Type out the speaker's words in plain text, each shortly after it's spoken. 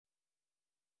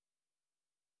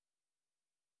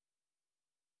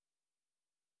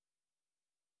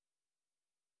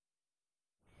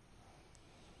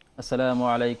আসসালামু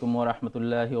আলাইকুম ওয়া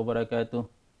রাহমাতুল্লাহি ওয়া বারাকাতুহু।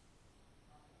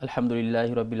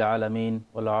 আলহামদুলিল্লাহি রাব্বিল আলামিন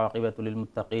ওয়াল আকিবাতু লিল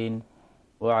মুত্তাকিন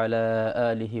ওয়া আলা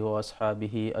আলিহি ওয়া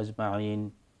আসহাবিহি আজমাইন।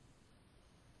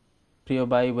 প্রিয়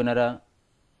ভাই বোনেরা,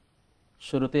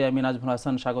 শুরুতে আমি নাজমুল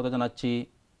হাসান স্বাগত জানাচ্ছি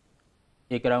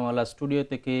ইকরা বাংলা স্টুডিও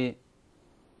থেকে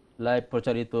লাইভ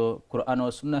প্রচারিত কোরআন ও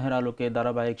সুন্নাহের আলোকে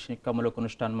ধারাবাহিক শিক্ষামূলক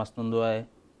অনুষ্ঠান মাসনুন দোয়ায়।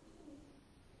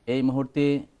 এই মুহূর্তে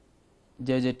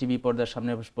যে টিভি পর্দার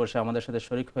সামনে বসে আমাদের সাথে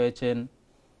শরীক হয়েছেন,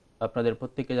 আপনাদের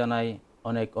প্রত্যেককে জানাই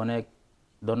অনেক অনেক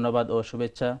ধন্যবাদ ও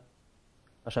শুভেচ্ছা।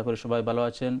 আশা করি সবাই ভালো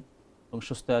আছেন এবং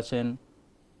সুস্থ আছেন।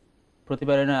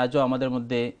 প্রতিবারের নয় আজও আমাদের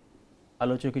মধ্যে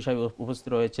আলোচক হিসাবে উপস্থিত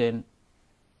রয়েছেন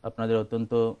আপনাদের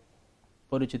অত্যন্ত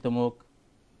পরিচিত মুখ,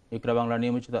 ইকরা বাংলা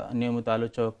নিয়মিত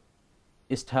আলোচক,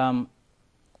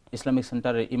 ইসলামিক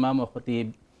সেন্টারের ইমাম ও খতিব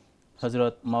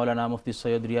হজরত মাওলানা মুফতি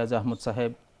সৈয়দ রিয়াজ আহমদ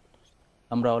সাহেব।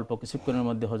 আমরা অল্প কিছুক্ষণের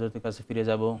মধ্যে হজরতের কাছে ফিরে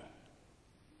যাব,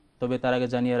 তবে তার আগে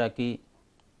জানিয়ে রাখি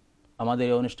আমাদের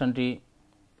এই অনুষ্ঠানটি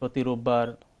প্রতি রোববার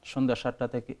সন্ধ্যা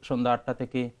 8টা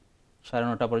থেকে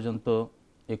 9:30 পর্যন্ত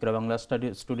ইকরা বাংলা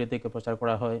স্টুডিও থেকে প্রচার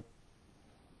করা হয়।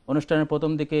 অনুষ্ঠানের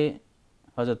প্রথম দিকে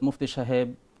হজরত মুফতি সাহেব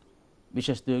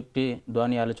বিশেষ দুটি দোয়া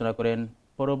নিয়ে আলোচনা করেন।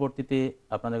 পরবর্তীতে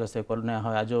আপনাদের কাছে কল নেওয়া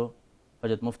হয়, আজও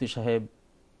হজরত মুফতি সাহেব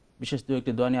বিশেষ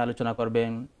দুটি দোয়া নিয়ে আলোচনা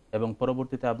করবেন এবং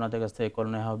পরবর্তীতে আপনাদের কাছ থেকে কল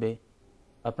নেওয়া হবে।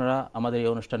 আপনারা আমাদের এই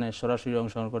অনুষ্ঠানে সরাসরি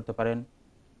অংশগ্রহণ করতে পারেন।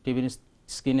 টিভির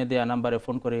স্ক্রিনে দেওয়া নাম্বারে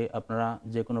ফোন করে আপনারা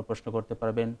যে কোনো প্রশ্ন করতে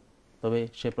পারবেন, তবে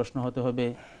সে প্রশ্ন হতে হবে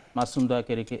মাসুম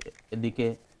দোয়াকে রেখে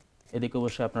এদিকে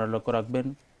অবশ্যই আপনারা লক্ষ্য রাখবেন।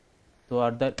 তো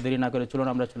আর দেরি না করে চলুন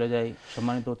আমরা চলে যাই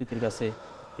সম্মানিত অতিথির কাছে।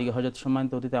 দিকে হযরত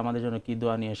সম্মানিত অতিথি আমাদের জন্য কি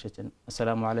দোয়া নিয়ে এসেছেন।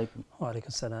 আসসালামু আলাইকুম। ওয়া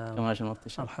আলাইকুম আসসালাম। কেমন আছেন মুফতি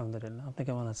সাহেব? আলহামদুলিল্লাহ, আপনি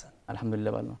কেমন আছেন?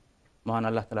 আলহামদুলিল্লাহ ভালো। মহান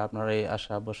আল্লাহ তাআলা আপনার এই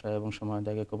আশা বসা এবং সময়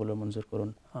ত্যাগে কবুল ও মঞ্জুর করুন।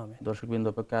 আমিন। দর্শকবৃন্দ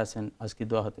অপেক্ষায় আছেন, আজ কি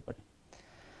দোয়া হতে পারে?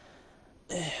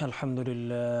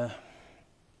 আলহামদুলিল্লাহ,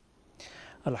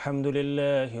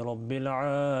 আলহামদুলিল্লাহি রাব্বিল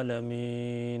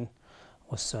আলামিন,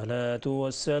 والصلاة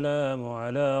والسلام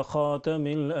على خاتم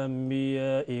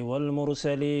الأنبياء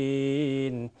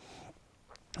والمرسلين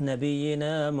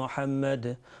نبينا محمد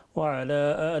وعلى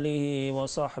آله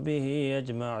وصحبه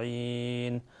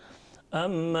أجمعين.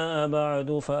 أما بعد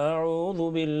فأعوذ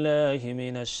بالله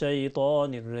من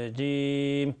الشيطان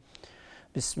الرجيم.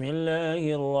 بسم الله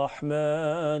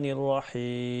الرحمن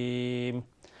الرحيم.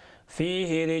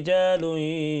 فيه رجال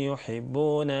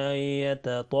يحبون أن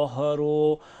يتطهروا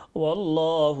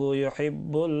والله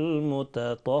يحب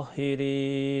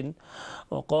المتطهرين.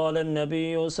 وقال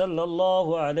النبي صلى الله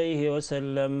عليه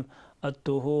وسلم: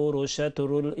 الطهور شطر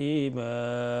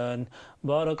الإيمان.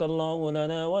 بارك الله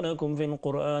لنا ولكم في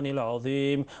القرآن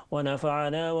العظيم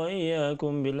ونفعنا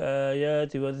وإياكم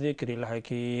بالآيات والذكر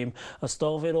الحكيم.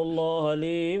 أستغفر الله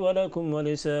لي ولكم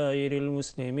ولسائر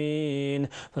المسلمين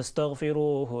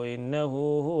فاستغفروه إنه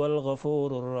هو الغفور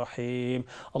الرحيم.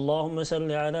 اللهم صل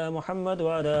على محمد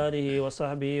وعلى آله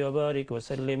وصحبه وبارك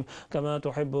وسلم كما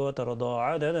تحب وترضى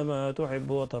عدد ما تحب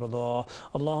وترضى.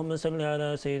 اللهم صل على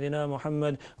سيدنا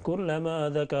محمد كلما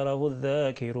ذكره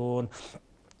الذاكرون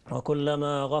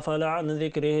وكلما غفل عن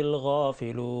ذكره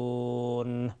الغافلون.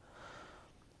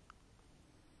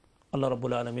 আল্লাহ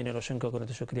রাব্বুল আলামিনের অসংখ্য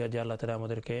গণিত শুকরিয়া যে আল্লাহ তাআলা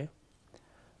আমাদেরকে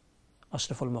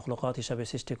আশরাফুল মাখলুকাত হিসাবে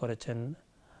সৃষ্টি করেছেন।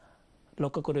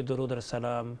 লক্ষ্য করে দরুদ আর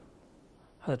সালাম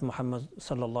হযরত মুহাম্মদ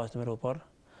সাল্লাল্লাহু আলাইহি ওয়াসাল্লামের উপর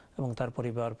এবং তার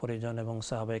পরিবার পরিজন এবং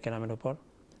সাহাবায়ে কেরামের উপর।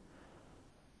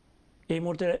 এই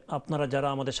মুহূর্তে আপনারা যারা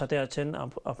আমাদের সাথে আছেন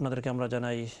আপনাদেরকে আমরা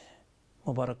জানাই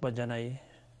মোবারকবাদ জানাই,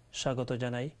 স্বাগত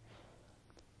জানাই।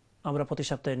 আমরা প্রতি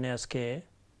সপ্তাহে নিয়ে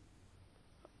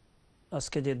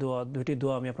আজকে যে দুইটি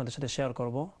দোয়া আমি আপনাদের সাথে শেয়ার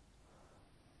করব,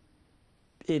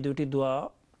 এই দুইটি দোয়া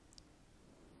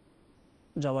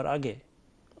যাওয়ার আগে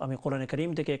আমি কোরআনে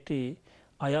কারীম থেকে একটি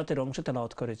আয়াতের অংশ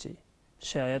তেলাওয়াত করেছি।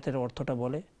 সে আয়াতের অর্থটা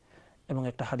বলে এবং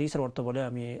একটা হাদিসের অর্থ বলে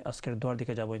আমি আজকের দোয়ার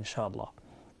দিকে যাব ইনশাআল্লাহ।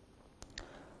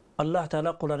 আল্লাহ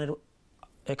তাআলা কোরআনের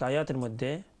এক আয়াতের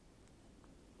মধ্যে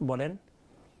বলেন: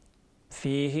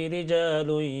 فيه رجال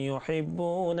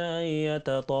يحبون أن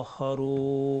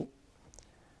يتطهروا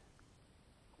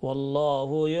والله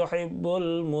يحب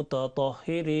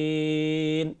المتطهرين.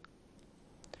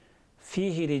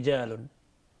 فيه رجال,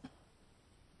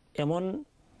 এমন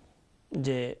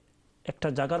যে একটা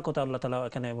জায়গার কথা আল্লাহ তাআলা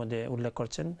এখানে মধ্যে উল্লেখ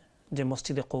করছেন, যে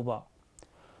মসজিদে কুবা,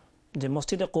 যে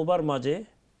মসজিদে কুবার মাঝে,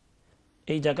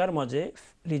 এই জায়গার মাঝে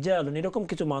রিজালুন, এরকম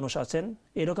কিছু মানুষ আছেন,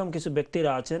 এরকম কিছু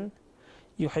ব্যক্তিরা আছেন,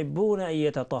 ইউহিব্বুনা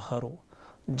আইয়াতাতাহহারু,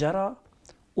 যারা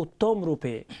উত্তম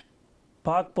রূপে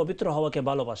পাক পবিত্র হওয়াকে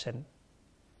ভালোবাসেন,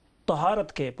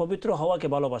 তাহারাতকে, পবিত্র হওয়াকে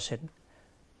ভালোবাসেন।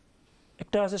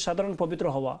 একটা আছে সাধারণ পবিত্র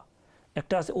হওয়া,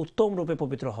 একটা আছে উত্তম রূপে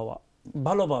পবিত্র হওয়া,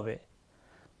 ভালোভাবে।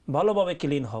 ভালোভাবে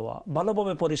ক্লিন হওয়া,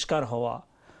 ভালোভাবে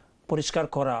পরিষ্কার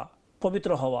করা,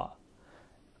 পবিত্র হওয়া।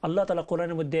 আল্লাহ তাআলা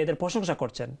কোরআনের মধ্যে এদের প্রশংসা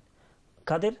করছেন।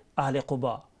 কাদের? আহলে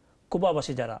কুবা,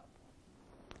 কুবাবাসী যারা।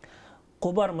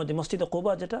 কুবার মধ্যে মসজিদে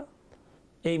কুবা যেটা,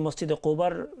 এই মসজিদে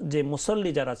কুবার যে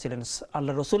মুসল্লি যারা ছিলেন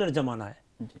আল্লাহ রসুলের জামানায়,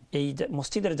 এই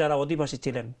মসজিদের যারা অধিবাসী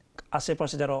ছিলেন,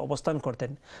 আশেপাশে যারা অবস্থান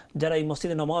করতেন, যারা এই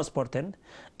মসজিদে নামাজ পড়তেন,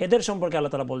 এদের সম্পর্কে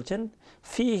আল্লাহ তাআলা বলছেন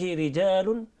ফিহি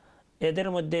রিজালুন, এদের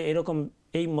মধ্যে এরকম,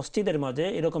 এই মসজিদের মাঝে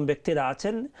এরকম ব্যক্তিরা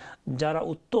আছেন যারা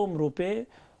উত্তম রূপে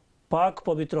পাক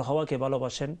পবিত্র হওয়াকে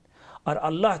ভালোবাসেন, আর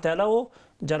আল্লাহ তাআলাও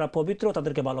যারা পবিত্র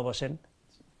তাদেরকে ভালোবাসেন।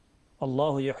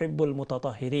 আল্লাহু ইউহিব্বুল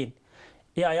মুতাতাহিরিন।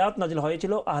 এই আয়াত নাজিল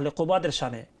হয়েছিল আহলে কুবাদের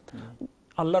শানে।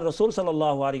 আল্লাহ রসুল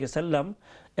সাল্লাল্লাহু আলাইহি ওয়াসাল্লাম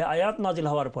এই আয়াত নাজিল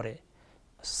হওয়ার পরে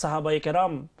সাহাবায়ে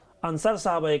কেরাম, আনসার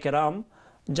সাহাবায়ে কেরাম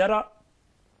যারা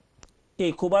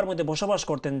এই কুবার মধ্যে বসবাস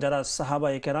করতেন, যারা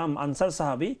সাহাবায়ে কেরাম আনসার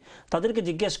সাহাবী, তাদেরকে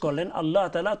জিজ্ঞেস করলেন আল্লাহ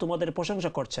তাআলা তোমাদের প্রশংসা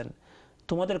করছেন,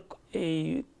 তোমাদের এই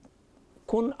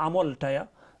কোন আমলটা,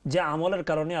 যে আমলের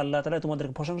কারণে আল্লাহ তাআলা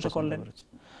তোমাদেরকে প্রশংসা করলেন?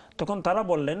 তখন তারা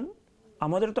বললেন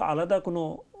আমাদের তো আলাদা কোনো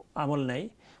আমল নেই,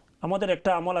 আমাদের একটা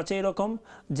আমল আছে এরকম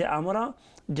যে আমরা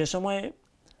যে সময়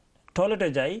টয়লেটে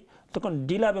যাই তখন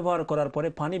ডিলা ব্যবহার করার পরে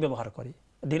পানি ব্যবহার করি,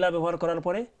 ডিলা ব্যবহার করার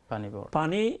পরে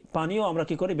পানিও আমরা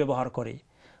কি করি? ব্যবহার করি।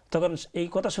 তখন এই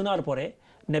কথা শোনার পরে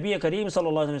নবী করিম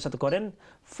সাল্লাল্লাহু আলাইহি ওয়াসাল্লাম সাথে করেন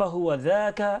ফাহুয়া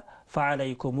যাকা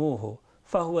ফাআলাইকুমুহু,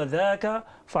 ফাহুয়া যাকা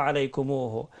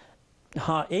ফাআলাইকুমুহু।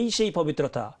 হ্যাঁ, এই সেই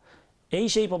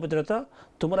পবিত্রতা,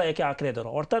 তোমরা একে আঁকড়ে ধরো।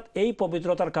 অর্থাৎ এই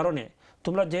পবিত্রতার কারণে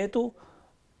তোমরা যেহেতু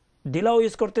ডিলাও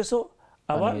ইউজ করতেছো,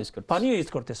 আবার পানিও ইউজ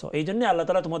করতেছো, এই জন্য আল্লাহ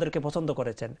তাআলা তোমাদেরকে পছন্দ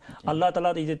করেছেন। আল্লাহ তাআলা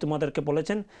এই যে তোমাদেরকে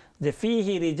বলেছেন যে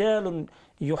ফিহি রিজালুন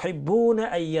ইউহিব্বুনা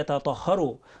আইয়াতাতাহহারু,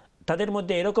 তাদের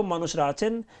মধ্যে এরকম মানুষরা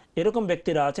আছেন, এরকম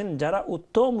ব্যক্তিরা আছেন যারা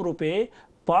উত্তম রূপে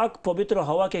পাক পবিত্র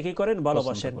হওয়াকে কি করেন?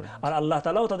 ভালোবাসেন। আর আল্লাহ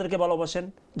তাআলাও তাদেরকে ভালোবাসেন,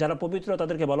 যারা পবিত্র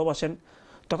তাদেরকে ভালোবাসেন।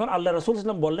 তখন আল্লাহ রাসূল সাল্লাল্লাহু আলাইহি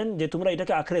ওয়াসাল্লাম বললেন যে তোমরা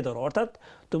এটাকে আঁকড়ে ধরো, অর্থাৎ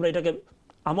তোমরা এটাকে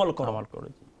আমল করো।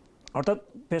 অর্থাৎ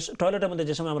টয়লেটের মধ্যে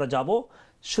যে সময় আমরা যাব,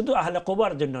 শুধু আহলে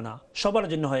কুবার জন্য না, সবার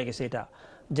জন্য হয়ে গেছে এটা,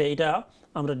 যে এটা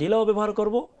আমরা ডিলাও ব্যবহার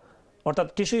করব, অর্থাৎ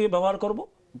টিস্যু ব্যবহার করব,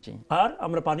 আর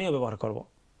আমরা পানিও ব্যবহার করব।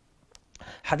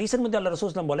 হাদিসের মধ্যে আল্লাহ রাসূল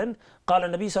সাল্লাল্লাহু আলাইহি ওয়াসাল্লাম বলেন ক্বালা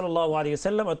নবী সাল্লাল্লাহু আলাইহি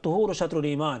ওয়াসাল্লাম আত-তুহুরু শাতরুল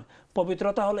ঈমান,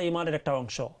 পবিত্রতা হলো ঈমানের একটা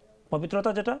অংশ। পবিত্রতা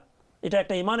যেটা, এটা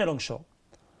একটা ঈমানের অংশ।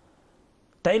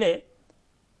 তাইলে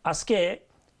আজকে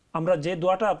আমরা যে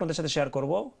দোয়াটা আপনাদের সাথে শেয়ার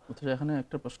করব, এখানে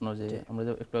একটা প্রশ্ন, যে আমরা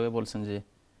যে একটু আগে বলছেন যে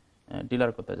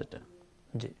ডিলার কথা, যেটা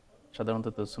জি সাধারণত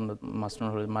তো সুন্নত মাসনুন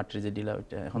হলো মাটির যে ডিলা,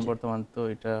 ওইটা এখন বর্তমান তো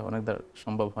এটা অনেক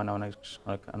সম্ভব হয় না,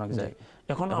 অনেক যায়।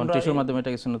 এখন আমরা টিস্যুর মাধ্যমে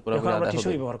এটাকে সুন্নত করা হবে, আমরা টিস্যু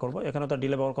ব্যবহার করব। এখানে তো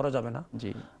ডিলা ব্যবহার করা যাবে না।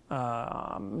 জি,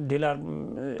 ডিলার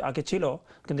আগে ছিল,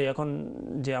 কিন্তু এখন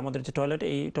যে আমাদের যে টয়লেট,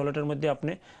 এই টয়লেটের মধ্যে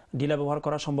আপনি ডিলা ব্যবহার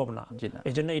করা সম্ভব না।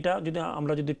 এই জন্য এটা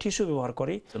আমরা যদি টিস্যু ব্যবহার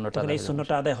করি তখন এই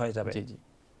সুন্নতটা আদায় হয়ে যাবে। জি জি।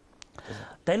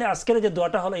 তাইলে আজকের যে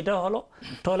দোয়াটা হলো, এটা হলো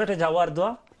টয়লেটে যাওয়ার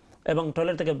দোয়া এবং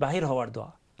টয়লেট থেকে বাহির হওয়ার দোয়া,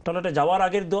 টয়লেটে যাওয়ার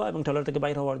আগের দোয়া এবং টয়লেট থেকে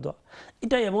বাহির হওয়ার দোয়া।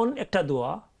 এটা এমন একটা দোয়া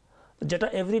যেটা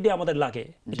এভরিডে আমাদের লাগে,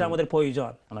 এটা আমাদের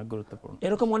প্রয়োজন, অনেক গুরুত্বপূর্ণ।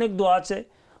 এরকম অনেক দোয়া আছে,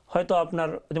 হয়তো আপনার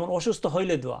যেমন অসুস্থ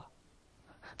হইলে দোয়া,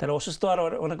 তাহলে অসুস্থ, আর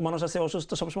অনেক মানুষ আছে অসুস্থ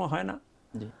সবসময় হয় না,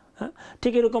 হ্যাঁ,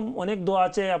 ঠিক এরকম অনেক দোয়া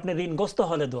আছে আপনি ঋণগ্রস্ত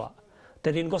হলে দোয়া, তো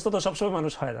ঋণগ্রস্ত তো সবসময়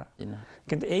মানুষ হয় না,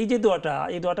 কিন্তু এই যে দোয়াটা,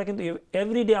 এই দোয়াটা কিন্তু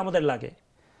এভরিডে আমাদের লাগে,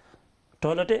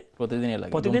 টয়লেটে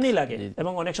প্রতিদিনই লাগে,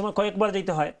 এবং অনেক সময় কয়েকবার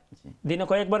যেতে হয়, দিনে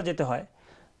কয়েকবার যেতে হয়।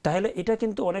 তাহলে এটা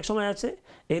কিন্তু অনেক সময় আছে,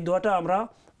 এই দোয়াটা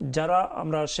যারা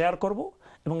আমরা শেয়ার করব,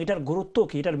 এবং এটার গুরুত্ব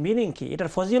কি, এটার মিনিং কি, এটার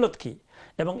ফজিলত কি,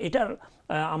 এবং এটার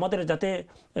আমাদের যাতে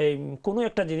কোনো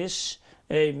একটা জিনিস,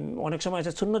 এই অনেক সময়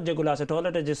আছে সুন্নত যেগুলো আছে,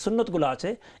 টয়লেটের যে সুন্নতগুলো আছে,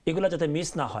 এগুলো যাতে মিস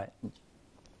না হয়।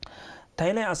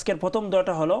 তাহলে আজকের প্রথম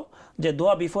দোয়াটা হলো যে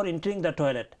দোয়া বিফোর এন্টারিং দ্য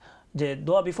টয়লেট, যে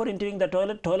দোয়া বিফোর এন্টারিং দ্য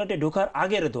টয়লেট, টয়লেটে ঢোকার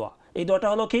আগের দোয়া। এই দোয়াটা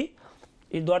হলো কি?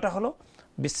 এই দোয়াটা হলো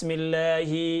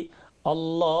বিসমিল্লাহি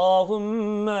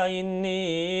আল্লাহুম্মা ইন্নী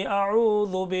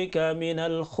আউযু বিকা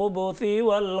মিনাল খুবুথি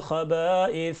ওয়াল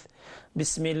খাবাইস,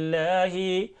 বিসমিল্লাহি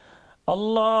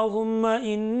আল্লাহুম্মা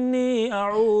ইন্নী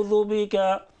আউযু বিকা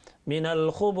মিনাল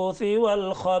খুবুথি ওয়াল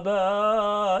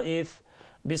খাবাইস,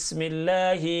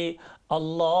 বিসমিল্লাহি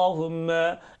আল্লাহুম্মা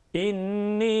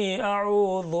ইন্নী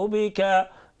আউযু বিকা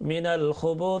মিনাল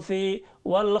খুবুথি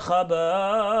ওয়াল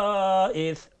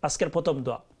খাবাইস। আজকের প্রথম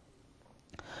দোয়া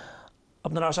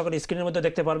আপনারা আশা করি স্ক্রিনের মধ্যে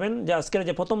দেখতে পারবেন, যে আজকের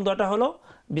যে প্রথম দোয়াটা হলো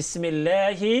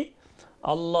বিসমিল্লাহি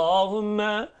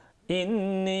আল্লাহুম্মা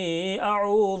ইন্নী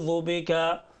আউযু বিকা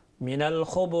মিনাল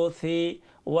খুবুথি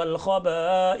ওয়াল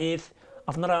খাবাইস।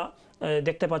 আপনারা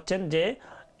দেখতে পাচ্ছেন যে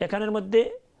এখানের মধ্যে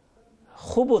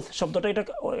খুবুথ শব্দটা, এটা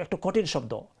একটা কঠিন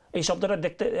শব্দ, এই শব্দটা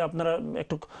দেখতে আপনারা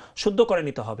একটু শুদ্ধ করে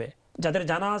নিতে হবে, যাদের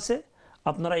জানা আছে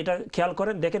আপনারা এটা খেয়াল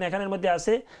করেন। দেখেন এখানের মধ্যে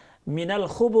আছে মিনাল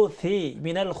খুবুথি,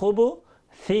 মিনাল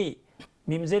খুবুথি,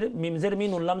 মিমজের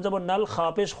মিন উল্লাম জবর নাল, খা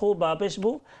পেশ খু, বা পেশ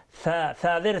বু,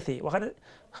 সাদের থি। ওখানে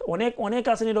অনেক অনেক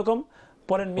আছেন এরকম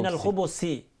পড়েন মিনাল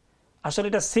খুবুসি, আসলে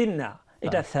এটা সিন না,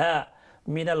 এটা সা।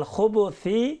 মিনাল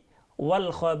খুবুসি ওয়াল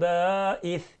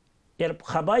খাবাইস, এর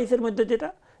খাবাইসের মধ্যে যেটা,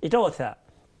 এটাও সা।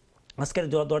 আজকের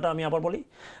দোয়াটা আমি আবার বলি,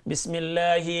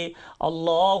 বিসমিল্লাহি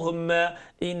আল্লাহুম্মা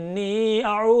ইন্নী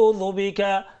আউযু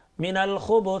বিকা মিনাল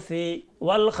খুবুসি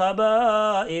ওয়াল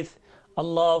খাবাইস,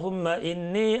 আল্লাহুম্মা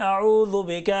ইন্নী আউযু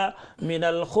বিকা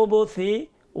মিনাল খুবুসি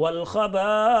ওয়াল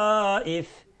খাবাইস,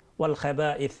 ওয়াল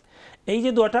খাবাইস। এই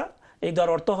যে দোয়াটা, এই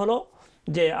দোয়ার অর্থ হলো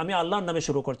যে আমি আল্লাহর নামে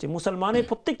শুরু করছি। মুসলমানের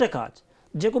প্রত্যেকটা কাজ,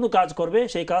 যে কোনো কাজ করবে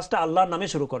সেই কাজটা আল্লাহর নামে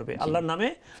শুরু করবে, আল্লাহর নামে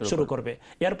শুরু করবে।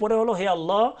 এরপরে হলো হে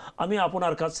আল্লাহ, আমি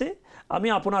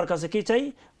আপনার কাছে কি চাই?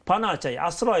 পানা চাই,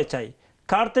 আশ্রয় চাই।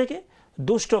 কার থেকে?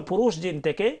 দুষ্ট পুরুষ জিন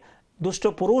থেকে, দুষ্ট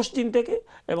পুরুষ জিন থেকে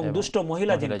এবং দুষ্ট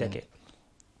মহিলা জিন থেকে।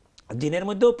 জিনের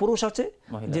মধ্যেও পুরুষ আছে,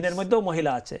 জিনের মধ্যেও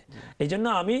মহিলা আছে। এই জন্য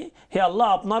আমি হে আল্লাহ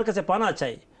আপনার কাছে পানা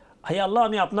চাই, হে আল্লাহ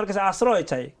আমি আপনার কাছে আশ্রয়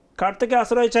চাই। কার থেকে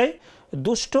আশ্রয় চাই?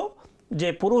 দুষ্ট যে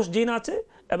পুরুষ জিন আছে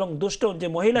এবং দুষ্ট যে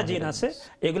মহিলা জিন আছে,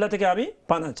 এগুলা থেকে আমি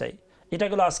পানা চাই। এটা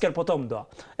হলো আজকের প্রথম দোয়া।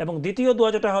 এবং দ্বিতীয় দোয়া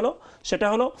যেটা হলো, সেটা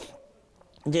হলো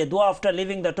যে দোয়া আফটার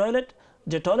লিভিং দ্য টয়লেট,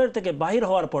 যে টয়লেট থেকে বাহির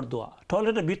হওয়ার পর দোয়া,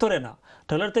 টয়লেটের ভিতরে না,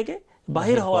 টয়লেট থেকে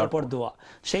বাহির হওয়ার পর দোয়া।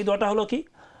 সেই দোয়াটা হলো কি?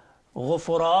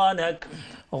 غفرانك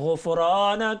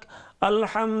غفرانك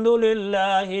الحمد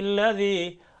لله الذي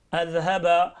أذهب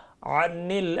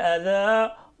عني الأذى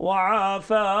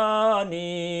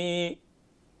وعافاني।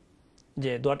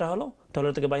 যে দোয়াটা হলো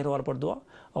টয়লেট থেকে বাইরে হওয়ার পর দোয়া,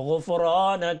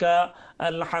 غفرانك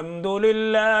الحمد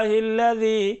لله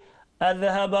الذي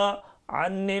أذهب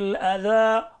عني الأذى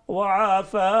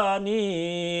وعافاني।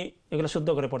 এগুলো শুদ্ধ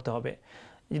করে পড়তে হবে।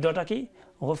 এই দোয়াটা কি?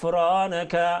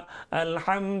 غفرانك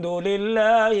الحمد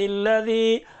لله الذي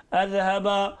أذهب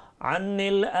عني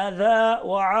الأذى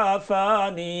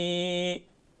وعافاني।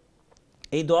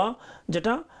 এই দোয়া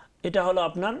যেটা, এটা হলো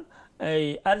আপনার এই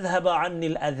আযহাবা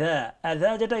আন্নিল আযা, আযা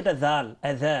যেটা, এটা জাল,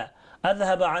 আযা,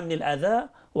 আযহাবা আন্নিল আযা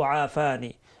ওয়া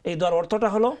আফানি। এই দোয়ার অর্থটা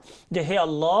হলো যে হে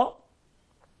আল্লাহ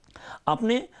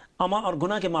আপনি আমার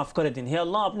গুনাহকে মাফ করে দিন, হে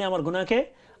আল্লাহ আপনি আমার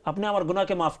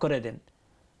গুনাহকে মাফ করে দেন।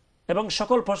 এবং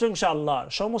সকল প্রশংসা আল্লাহর,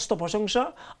 সমস্ত প্রশংসা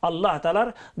আল্লাহ তাআলার,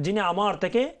 যিনি আমার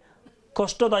থেকে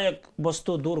কষ্টদায়ক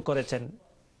বস্তু দূর করেছেন।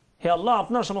 হে আল্লাহ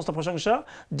আপনার সমস্ত প্রশংসা,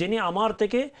 যিনি আমার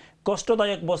থেকে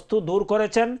কষ্টদায়ক বস্তু দূর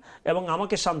করেছেন এবং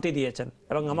আমাকে শান্তি দিয়েছেন,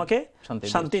 এবং আমাকে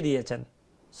শান্তি দিয়েছেন।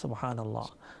 সুবহানাল্লাহ।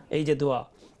 এই যে দোয়া,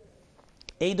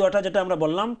 এই দোয়াটা যেটা আমরা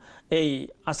বললাম, এই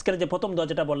আজকের যে প্রথম দোয়া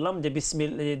যেটা বললাম যে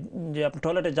যে আপনি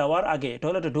টয়লেটে যাওয়ার আগে,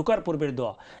 টয়লেটে ঢোকার পূর্বের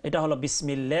দোয়া, এটা হলো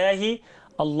বিসমিল্লাহি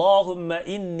আল্লাহুম্মা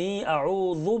ইন্নী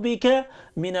আউযু বিকা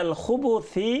মিনাল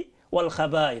খুবুসি ওয়াল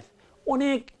খাবাইস।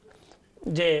 অনেক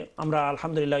যে আমরা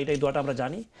আলহামদুলিল্লাহ এই দোয়াটা আমরা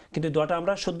জানি, কিন্তু দোয়াটা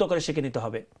আমরা শুদ্ধ করে শিখে নিতে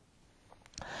হবে।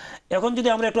 এখন যদি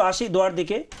আমরা একটু আসি দোয়ার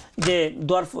দিকে, যে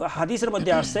দোয়ার হাদিসের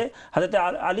মধ্যে আসছে, হযরত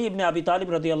আলী ইবনে আবি তালিব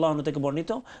রাদিয়াল্লাহু আনহু থেকে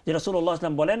বর্ণিত, যে রাসূলুল্লাহ সাল্লাল্লাহু আলাইহি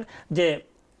ওয়াসাল্লাম বলেন যে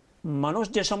মানুষ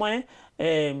যে সময়ে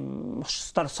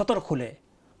তার সতর খুলে,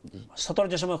 সতর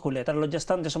যে সময় খুলে, তার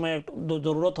লজ্জাস্থান যে সময়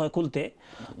জরুরত হয় খুলতে,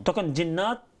 তখন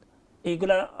জিন্নাত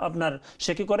এইগুলা আপনার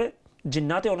সে কি করে,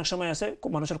 জিন্নাতে অনেক সময় আছে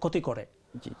মানুষের ক্ষতি করে।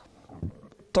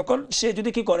 তখন সে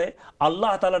যদি কি করে,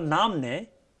 আল্লাহ তাআলার নাম নেয়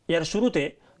এর শুরুতে,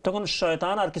 তখন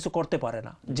শয়তান আর কিছু করতে পারে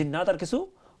না, জিন্নাত আর কিছু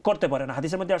করতে পারে না।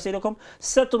 হাদিসের মধ্যে আসছে এরকম,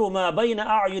 সাতরু মা বাইনা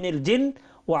আয়ুনিল জিন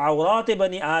ওয়া আওরাত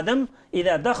বনি আদম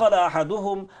ইযা দাখালা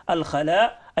আহাদুহুম আল খালা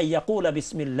আই ইয়াকুলা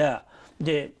বিসমিল্লাহ।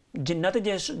 যে জিন্নাতে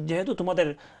যেহেতু তোমাদের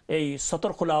এই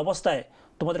সতর খোলা অবস্থায়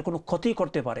তোমাদের কোনো ক্ষতি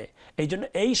করতে পারে, এই জন্য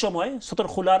এই সময় সতর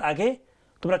খোলার আগে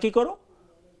তোমরা কি করো,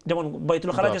 যেমন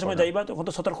বাইতুল খালা যে সময় যাইবা তখন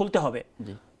তো সতর খুলতে হবে,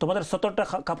 তোমাদের সতরটা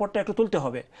কাপড়টা একটু তুলতে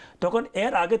হবে, তখন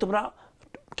এর আগে তোমরা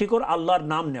কি করো, আল্লাহর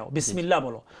নাম নেও, বিসমিল্লাহ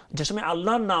বলো। যে সময়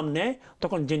আল্লাহর নাম নেয়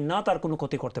তখন জিন্নাত আর কোনো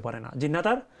ক্ষতি করতে পারে না, জিন্নাত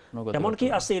আর। এমনকি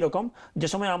আসছে এরকম, যে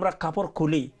সময় আমরা কাপড়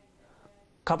খুলি,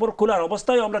 কাপড় খোলার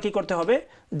অবস্থায় আমরা কি করতে হবে,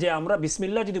 যে আমরা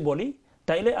বিসমিল্লাহ যদি বলি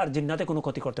তাইলে আর জিন্নাতে কোনো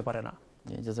ক্ষতি করতে পারে না।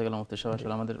 জাযাকাল্লাহ মুফতি সাহেব,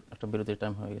 আসলে আমাদের একটা বিরতির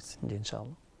টাইম হয়ে গেছে। জি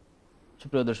ইনশাআল্লাহ।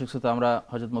 সুপ্রিয় দর্শক শ্রোতা, আমরা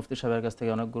হযরত মুফতি সাহেবের কাছ থেকে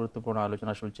অনেক গুরুত্বপূর্ণ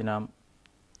আলোচনা শুনছিলাম,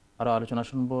 আরও আলোচনা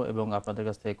শুনবো এবং আপনাদের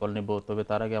কাছ থেকে কল নেব। তবে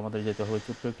তার আগে আমাদের যেতে হবে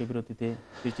ছোট্ট একটি বিরতিতে।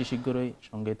 ফিরছি শীঘ্রই,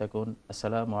 সঙ্গে থাকুন।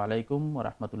 আসসালামু আলাইকুম ওয়া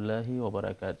রাহমাতুল্লাহি ওয়া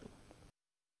বারাকাতুহু।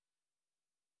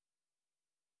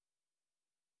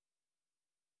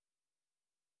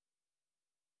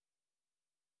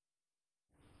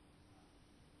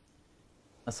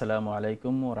 আসসালামু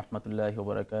আলাইকুম ওয়া রাহমাতুল্লাহি ওয়া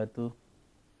বারাকাতুহু।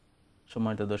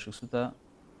 সম্মানিত দর্শক শ্রোতা,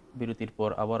 বিরতির পর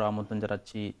আবার আমন্ত্রণ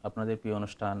জানাচ্ছি আপনাদের প্রিয়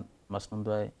অনুষ্ঠান মাসনুন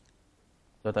দোয়ায়।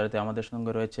 যথারীতি আমাদের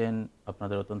সঙ্গে রয়েছেন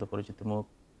আপনাদের অত্যন্ত পরিচিত মুখ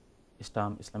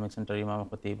ইসলামিক সেন্টার ইমাম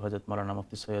খতিব হযরত মাওলানা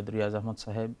মুফতি সৈয়দ রিয়াজ আহমদ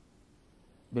সাহেব।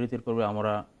 বিরতির পূর্বে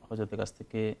আমরা হযরতের কাছ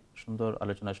থেকে সুন্দর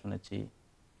আলোচনা শুনেছি,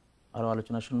 আরও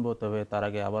আলোচনা শুনবো। তবে তার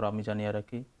আগে আবার আমি জানিয়ে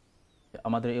রাখি যে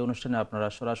আমাদের এই অনুষ্ঠানে আপনারা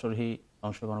সরাসরি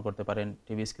অংশগ্রহণ করতে পারেন।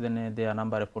 টিভি স্ক্রিনে দেওয়া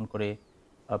নাম্বারে ফোন করে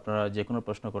আপনারা যে কোনো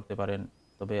প্রশ্ন করতে পারেন।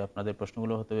 তবে আপনাদের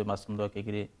প্রশ্নগুলো হতে হবে মাসনুন দোয়াকে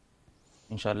ঘিরে।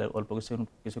 ইনশাআল্লাহ অল্প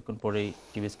কিছুক্ষণ পরেই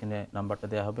টিভি স্ক্রিনে নাম্বারটা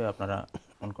দেওয়া হবে, আপনারা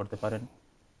ফোন করতে পারেন।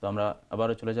 তো আমরা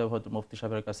আবারও চলে যাব মুফতি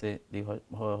সাহেবের কাছে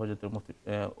হযরতের মুফতি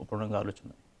উপরঙ্গ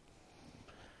আলোচনায়।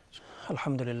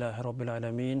 আলহামদুলিল্লাহ রাব্বিল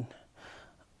আলামিন।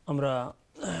 আমরা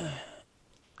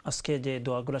আজকে যে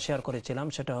দোয়াগুলো শেয়ার করেছিলাম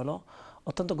সেটা হলো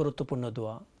অত্যন্ত গুরুত্বপূর্ণ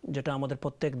দোয়া, যেটা আমাদের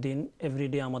প্রত্যেক দিন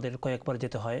এভরিডে আমাদের কয়েকবার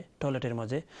যেতে হয় টয়লেটের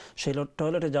মাঝে। সেই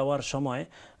টয়লেটে যাওয়ার সময়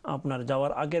আপনার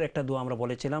যাওয়ার আগের একটা দোয়া আমরা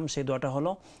বলেছিলাম, সেই দোয়াটা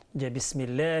হলো যে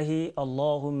বিসমিল্লাহি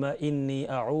আল্লাহুম্মা ইন্নী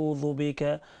আউযু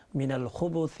বিকা মিনাল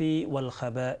খুবুসি ওয়াল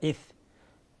খাবাইস।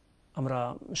 আমরা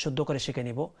শুদ্ধ করে শিখে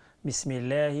নিব,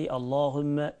 বিসমিল্লাহি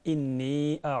আল্লাহুম্মা ইন্নী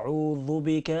আউযু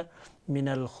বিকা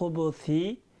মিনাল খুবুসি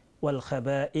ওয়াল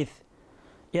খাবাইস।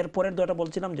 এরপরের দোয়াটা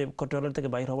বলছিলাম যে টয়লেট থেকে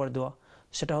বাইর হওয়ার দোয়া,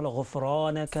 সেটা হলো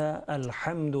গুফরানাকা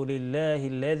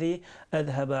আলহামদুলিল্লাহিল্লাযী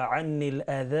আযহাবা আন্নিল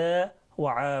আযা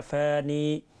ওয়া আফানি।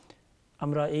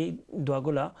 আমরা এই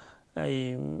দোয়াগুলা এই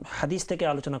হাদিস থেকে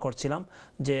আলোচনা করছিলাম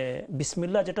যে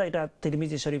বিসমিল্লাহ যেটা, এটা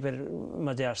তিরমিজি শরীফের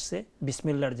মাঝে আসছে।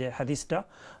 বিসমিল্লাহর যে হাদিসটা,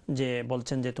 যে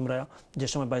বলছেন যে তোমরা যে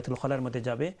সময় বাইতুল খালার মধ্যে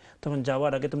যাবে তখন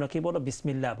যাওয়ার আগে তোমরা কি বলো,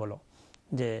 বিসমিল্লাহ বলো।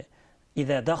 যে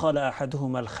ইযা দাখালা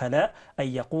আহাদুহুমাল খালা আই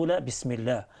ইয়াকুলা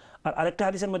বিসমিল্লাহ। আর আরেকটা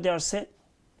হাদিসের মধ্যে আসছে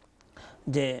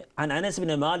যে عن أنس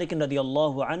بن مالك رضي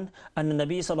الله عنه أن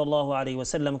النبي صلى الله عليه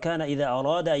وسلم كان إذا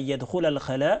أراد أن يدخل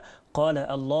الخلاء قال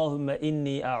اللهم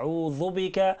إني أعوذ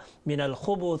بك من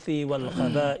الخبث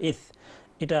والخبائث।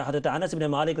 এটা হযরত আনাস ইবনে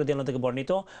মালিক রাদিয়াল্লাহু থেকে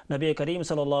বর্ণিত। নবী করিম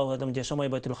সাল্লাল্লাহু আলাইহি ওয়াসাল্লাম যে সময়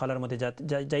বাইতুল খালার মধ্যে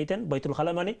যাইতেন, বাইতুল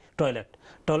খালা মানে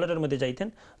টয়লেটের মধ্যে যাইতেন,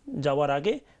 যাওয়ার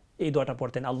আগে এই দোয়াটা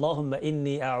পড়তেন, আল্লাহুম্মা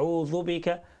ইন্নী আউযু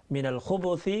বিকা মিনাল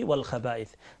খুবুসি ওয়াল খাবাইস।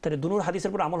 তাহলে দুনোর হাদিসের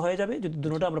উপর আমল হয়ে যাবে যদি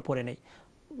দুটোটা আমরা পড়ে নেই।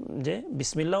 যে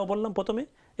বিসমিল্লাহ বললাম প্রথমে,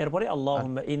 এরপরে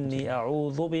আল্লাহুম্মা ইন্নী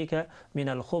আউযু বিকা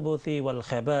মিনাল খুবুসি ওয়াল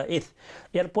খাবাইস।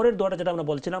 এরপরের দোয়াটা যেটা আমরা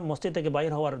বলছিলাম মসজিদ থেকে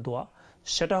বাইর হওয়ার দোয়া,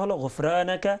 সেটা হলো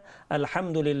গুফরানাকা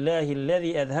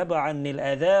আলহামদুলিল্লাহিল্লাযী আযহাবা আন্নিল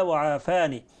আযা ওয়া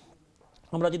আফানি।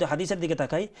 আমরা যদি হাদিসের দিকে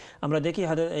তাকাই আমরা দেখি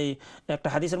এই একটা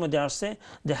হাদিসের মধ্যে আসছে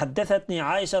যে হাদাসাতনি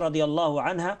আয়েশা রাদিয়াল্লাহু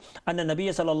আনহা আন্না নবী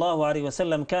সাল্লাল্লাহু আলাইহি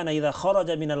ওয়াসাল্লাম কানা ইযা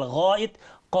খারাজা মিনাল গায়িত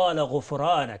ক্বালা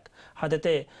গুফরানাক।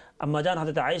 হযরতে আম্মাজান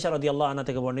হযরতে আয়েশা রাদিয়াল্লাহু আনহা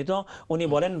থেকে বর্ণিত, উনি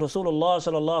বলেন রাসূলুল্লাহ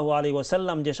সাল্লাল্লাহু আলাইহি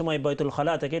ওয়াসাল্লাম যে সময় বাইতুল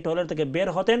খালা থেকে টয়লেট থেকে বের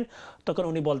হতেন তখন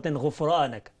উনি বলতেন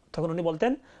গুফরানাক,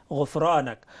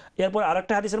 গুফরানাক। এরপর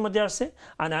আরেকটা হাদিসের মধ্যে আসছে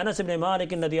আন আনাস ইবনে মালিক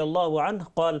রাদিয়াল্লাহু আনহু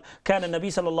قال كان النبي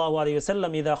صلى الله عليه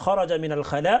وسلم إذا خرج من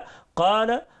الخلاء قال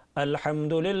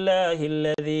الحمد لله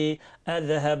الذي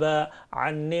أذهب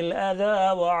عني الأذى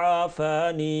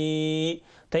وعافاني।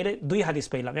 তাইলে দুই হাদিস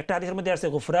পেলাম, একটা হাদিসের মধ্যে আসছে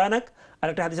গুফরানাক, আর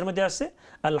একটা হাদিসের মধ্যে আসছে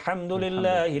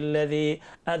আলহামদুলিল্লাহিল্লাযী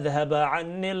আযহাবা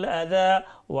আন্নিল আযা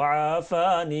ওয়া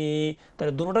আফানি।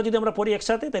 তাহলে দুটোটা যদি আমরা পড়ি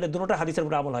একসাথে তাহলে দুটোটা হাদিসের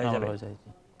উপর আমল হয়ে যাবে।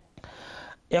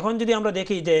 এখন যদি আমরা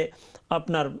দেখি যে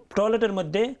আপনার টয়লেটের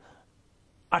মধ্যে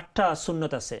 8টা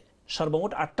সুন্নত আছে,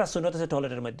 সর্বমোট 8টা সুন্নত আছে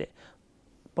টয়লেটের মধ্যে।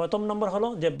 প্রথম নম্বর হলো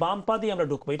যে বাম পা দিয়ে আমরা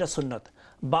ঢুকবো, এটা সুন্নত।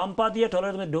 বাম পা দিয়ে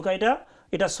টয়লেটের মধ্যে ঢুকা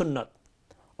এটা সুন্নত,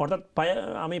 অর্থাৎ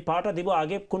আমি পাটা দিব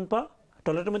আগে কোন পা,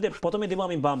 টয়লেটের মধ্যে প্রথমে দিব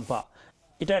আমি বাম পা,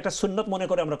 এটা একটা সুন্নত মনে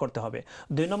করে আমরা করতে হবে।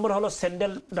 2 নম্বর হলো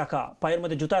স্যান্ডেল রাখা, পায়ের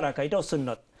মধ্যে জুতা রাখা, এটাও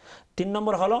সুন্নত। 3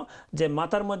 নম্বর হলো যে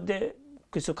মাথার মধ্যে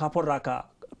কিছু কাপড় রাখা,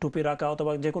 টুপি রাখা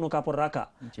অথবা যে কোনো কাপড় রাখা,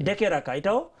 ঢেকে রাখা,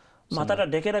 এটাও মাথাটা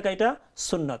ঢেকে রাখা, এটা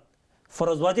সুন্নত,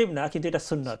 ফরজ ওয়াজিব না কিন্তু এটা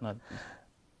সুন্নত।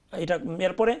 এটা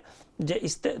এরপরে যে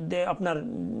আপনার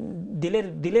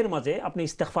দিলের মাঝে আপনি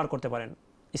ইস্তেগফার করতে পারেন,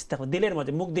 দিলের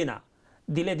মাঝে, মুখ দিয়ে না,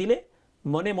 দিলে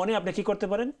মনে মনে আপনি কি করতে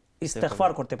পারেন,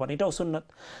 ইস্তেগফার করতে পারেন, এটাও সুন্নত।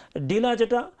 ডিলা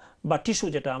যেটা বা টিস্যু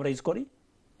যেটা আমরা ইউজ করি,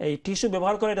 এই টিস্যু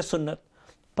ব্যবহার করা এটা সুন্নত।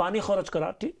 পানি খরচ করা,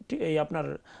 এই আপনার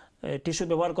টিস্যু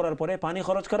ব্যবহার করার পরে পানি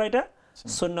খরচ করা এটা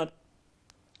সুন্নত।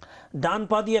 ডান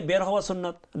পা দিয়ে বের হওয়া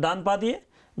সুন্নত, ডান পা দিয়ে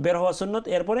বের হওয়া সুন্নত।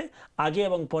 এরপরে আগে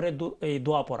এবং পরে এই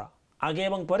দোয়া পড়া, আগে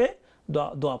এবং পরে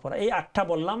দোয়া পড়া। এই 8টা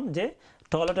বললাম যে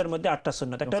টয়লেটের মধ্যে 8টা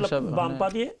সুন্নত। একটা হলো বাম পা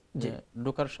দিয়ে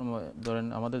ঢোকার সময়, ধরেন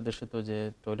আমাদের দেশে তো যে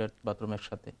টয়লেট বাথরুম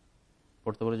একসাথে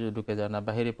পড়তে বলে, যদি ঢুকে যায় না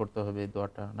বাইরে পড়তে হবে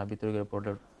দোয়াটা, না ভিতরে গিয়ে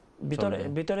পড়লে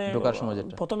ভিতরে ঢোকার সময়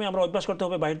যেটা প্রথমে আমরা অভ্যাস করতে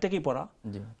হবে বাইরে থেকেই পড়া,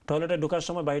 টয়লেটে ঢোকার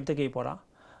সময় বাইরে থেকেই পড়া।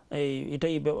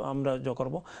 এটাই আমরা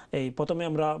করব। এই প্রথমে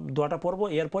আমরা দোয়াটা পড়বো,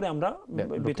 এরপরে আমরা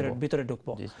ভিতরে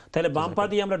ঢুকবো। তাহলে বাম পা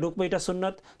দিয়ে আমরা ঢুকবো, এটা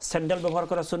সুন্নাত। স্যান্ডেল ব্যবহার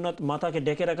করা সুন্নাত, মাথাকে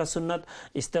ঢেকে রাখা সুন্নাত,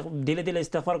 দিলে দিলে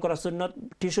ইস্তেগফার করা সুন্নাত,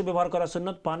 টিস্যু ব্যবহার করা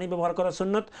সুন্নাত, পানি ব্যবহার করা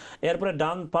সুন্নাত। এরপরে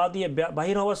ডান পা দিয়ে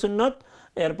বাহির হওয়া সুন্নাত।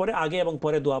 এরপরে আগে এবং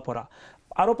পরে দোয়া পড়া।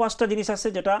 আরও 5টা জিনিস আছে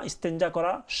যেটা ইস্তেঞ্জা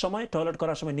করার সময়, টয়লেট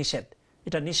করার সময় নিষেধ।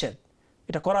 এটা নিষেধ,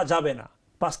 এটা করা যাবে না।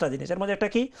 5টা জিনিস, এর মধ্যে একটা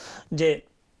কি, যে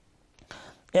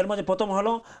এর মধ্যে প্রথম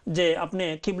হলো যে আপনি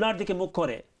কিবলার দিকে মুখ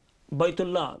করে,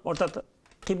 বাইতুল্লাহ অর্থাৎ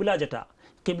কিবলা যেটা,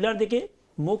 কিবলার দিকে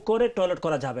মুখ করে টয়লেট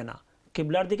করা যাবে না।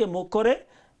 কিবলার দিকে মুখ করে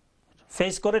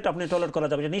ফেস করে আপনি টয়লেট করা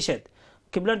যাবে, এটা নিষেধ।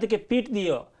 কিবলার দিকে পিঠ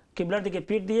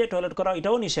দিয়ে টয়লেট করা,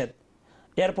 এটাও নিষেধ।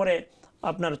 এরপরে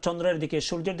আপনার চন্দ্রের দিকে,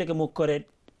 সূর্যের দিকে মুখ করে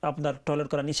আপনার টয়লেট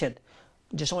করা নিষেধ।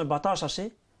 যে সময় বাতাস আসে,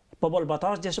 প্রবল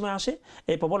বাতাস যে সময় আসে,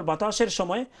 এই প্রবল বাতাসের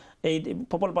সময় এই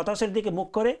প্রবল বাতাসের দিকে মুখ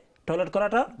করে টয়লেট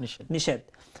করাটা নিষেধ।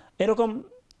 এরকম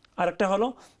আরেকটা হলো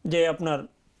যে আপনার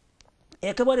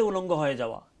একেবারে উলঙ্গ হয়ে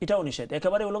যাওয়া, এটাও নিষেধ।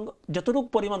 একেবারে উলঙ্গ, যতটুকু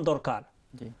পরিমাণ দরকার,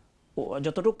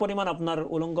 যতটুকু পরিমাণ আপনার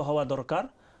উলঙ্গ হওয়া দরকার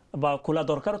বা খোলা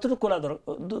দরকার, অতটুকু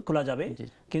খোলা যাবে,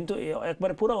 কিন্তু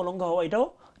একবারে পুরো উলঙ্গ হওয়া এটাও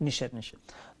নিষেধ।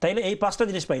 তাইলে এই 5টা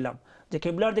জিনিস পাইলাম, যে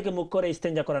কিবলার দিকে মুখ করে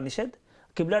ইস্তেঞ্জা করা নিষেধ,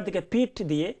 কিবলার দিকে পিঠ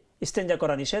দিয়ে ইস্তেঞ্জা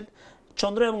করা নিষেধ,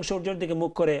 চন্দ্র এবং সূর্যের দিকে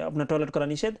মুখ করে আপনার টয়লেট করা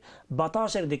নিষেধ,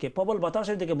 বাতাসের দিকে, প্রবল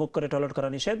বাতাসের দিকে মুখ করে টয়লেট করা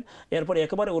নিষেধ, এরপরে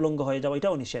একেবারে উলঙ্গ হয়ে যাওয়া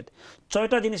এটাও নিষেধ।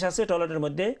 6টা জিনিস আছে টয়লেটের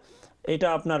মধ্যে, এটা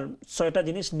আপনার 6টা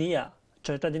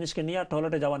জিনিসকে নিয়ে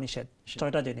টয়লেটে যাওয়া নিষেধ।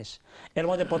 6টা জিনিস, এর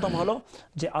মধ্যে প্রথম হলো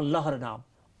যে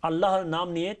আল্লাহর নাম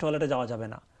নিয়ে টয়লেটে যাওয়া যাবে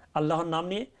না। আল্লাহর নাম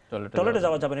নিয়ে টয়লেটে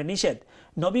যাওয়া যাবে না, নিষেধ।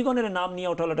 নবীগণের নাম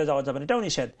নিয়েও টয়লেটে যাওয়া যাবে না, এটাও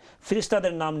নিষেধ।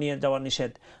 ফেরেশতাদের নাম নিয়ে যাওয়া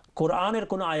নিষেধ। কোরআনের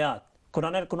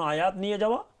কোনো আয়াত নিয়ে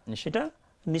যাওয়া, সেটা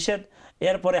নিষেধ।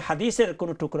 এরপরে হাদিসের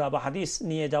কোনো টুকরা বা হাদিস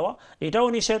নিয়ে যাওয়া, এটাও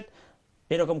নিষেধ।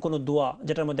 এরকম কোনো দোয়া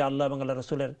যেটার মধ্যে আল্লাহ এবং আল্লাহ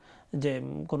রসুলের যে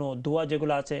কোনো দোয়া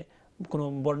যেগুলো আছে, কোনো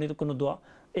বর্ণিত কোনো দোয়া,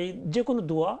 এই যে কোনো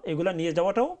দোয়া এগুলা নিয়ে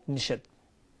যাওয়াটাও নিষেধ।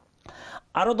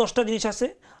 আরও 10টা জিনিস আছে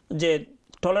যে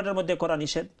টয়লেটের মধ্যে করা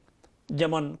নিষেধ।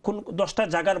 যেমন কোন 10টা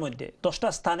জায়গার মধ্যে, 10টা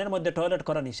স্থানের মধ্যে টয়লেট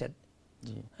করা নিষেধ।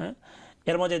 হ্যাঁ,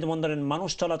 এর মধ্যে যেমন ধরেন মানুষ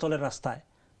চলাচলের রাস্তায়,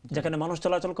 যেখানে মানুষ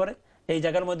চলাচল করে, এই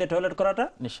জায়গার মধ্যে টয়লেট করাটা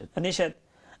নিষেধ।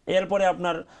 এরপরে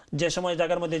আপনার যে সময়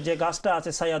জায়গার মধ্যে যে গাছটা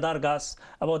আছে, সায়াদার গাছ,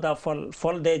 এবং তা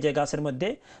ফল দেয় যে গাছের মধ্যে,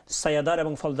 সায়াদার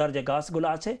এবং ফলদার যে গাছগুলো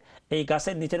আছে, এই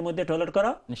গাছের নিচের মধ্যে টয়লেট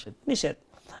করা নিষেধ।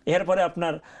 এরপরে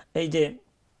আপনার এই যে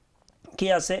কি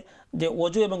আছে, যে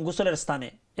ওযু এবং গোসলের স্থানে,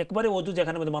 একবারে ওযু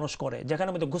যেখানে মধ্যে মানুষ করে, যেখানে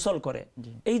মধ্যে গোসল করে,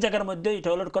 এই জায়গার মধ্যে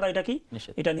টয়লেট করা, এটা কি,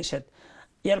 এটা নিষেধ।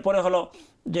 এরপরে হলো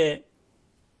যে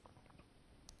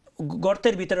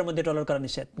গর্তের ভিতরের মধ্যে টয়লেট করা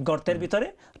নিষেধ, গর্তের ভিতরে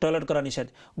টয়লেট করা নিষেধ।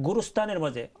 গুরুস্থানের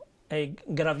মাঝে, এই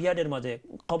গ্রাভিয়ার্ডের মাঝে,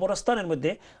 কবরস্থানের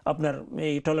মধ্যে আপনার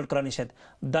এই টয়লেট করা নিষেধ।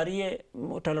 দাঁড়িয়ে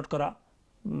টয়লেট করা,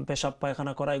 পেশাব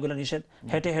পায়খানা করা, এগুলো নিষেধ।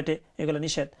 হেঁটে হেঁটে, এগুলো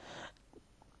নিষেধ।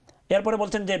 এরপরে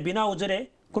বলছেন যে বিনা উজরে,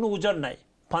 কোনো উজর নাই,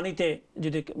 পানিতে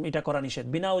যদি এটা করা নিষেধ।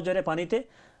 বিনা উজরে পানিতে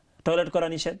টয়লেট করা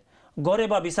নিষেধ। ঘরে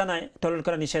বা বিছানায় টয়লেট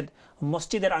করা নিষেধ।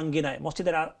 মসজিদের আঙ্গিনায়,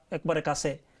 মসজিদের একবারে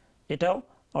কাছে, এটাও,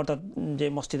 অর্থাৎ যে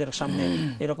মসজিদের সামনে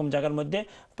এরকম জায়গার মধ্যে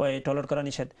টয়লেট করা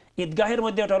নিষেধ। ঈদগাহের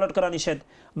মধ্যে টয়লেট করা নিষেধ।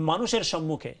 মানুষের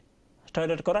সম্মুখে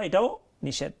টয়লেট করা, এটাও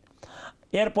নিষেধ।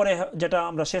 এরপরে যেটা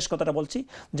আমরা শেষ কথাটা বলছি,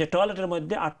 যে টয়লেটের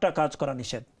মধ্যে 8টা কাজ করা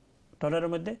নিষেধ।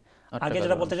 টয়লেটের মধ্যে আগে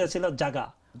যেটা বলতে চাইছিল জায়গা,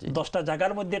 10টা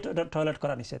জায়গার মধ্যে টয়লেট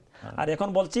করা নিষেধ। আর এখন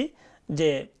বলছি যে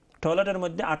টয়লেটের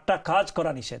মধ্যে 8টা কাজ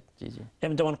করা নিষেধ।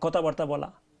 যেমন কথাবার্তা বলা,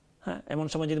 হ্যাঁ, এমন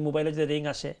সময় যদি মোবাইলে যদি রিং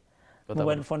আসে,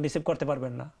 মোবাইল ফোন রিসিভ করতে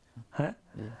পারবেন না। হ্যাঁ,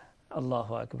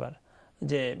 আল্লাহু আকবার,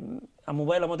 যে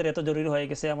মোবাইল আমাদের এত জরুরি হয়ে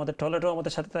গেছে, আমাদের টয়লেটও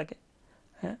আমাদের সাথে থাকে।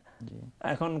 হ্যাঁ,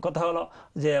 এখন কথা হলো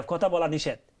যে কথা বলা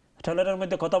নিষেধ, টয়লেটের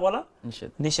মধ্যে কথা বলা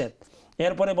নিষেধ।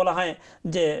 এরপরে বলা হয়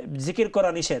যে জিকির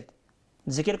করা নিষেধ,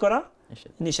 জিকির করা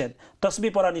নিষেধ।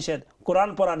 তসবিহ পড়া নিষেধ, কোরআন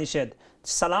পড়া নিষেধ,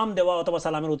 সালাম দেওয়া অথবা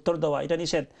সালামের উত্তর দেওয়া, এটা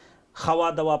নিষেধ। খাওয়া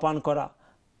দাওয়া পান করা,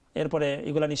 এরপরে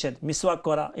এগুলা নিষেধ। মিসওয়াক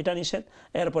করা, এটা নিষেধ।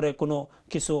 এরপরে কোনো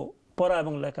কিছু পড়া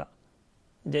এবং লেখা,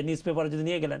 যে নিউজ পেপার যদি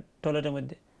নিয়ে গেলেন টয়লেটের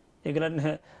মধ্যে, এগুলা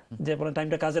যে পরে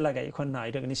টাইমটা কাজে লাগাই, এখন না,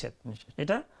 এটাকে নিষেধ,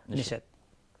 এটা নিষেধ।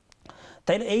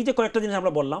 তাইলে এই যে কয়েকটা জিনিস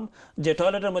আমরা বললাম, যে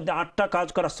টয়লেটের মধ্যে 8টা কাজ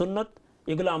করা সুন্নত,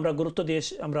 এগুলো আমরা গুরুত্ব দিয়ে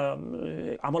আমরা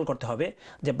আমল করতে হবে।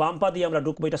 যে বাম পা দিয়ে আমরা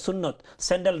ঢুকবো, এটা সুন্নত।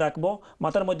 স্যান্ডেল রাখবো,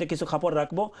 মাথার মধ্যে কিছু কাপড়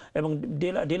রাখবো এবং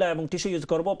ঢিলা এবং টিস্যু ইউজ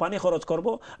করব, পানি খরচ করব,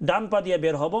 ডান পা দিয়ে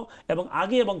বের হব, এবং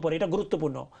আগে এবং পরে, এটা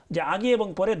গুরুত্বপূর্ণ, যে আগে এবং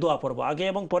পরে দোয়া পড়বো, আগে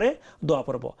এবং পরে দোয়া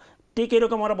পড়বো। ঠিক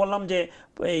এরকম আমরা বললাম যে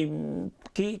এই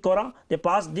কি করা, যে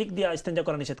 5 দিক দিয়ে ইস্তেঞ্জা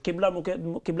করা নিষেধ।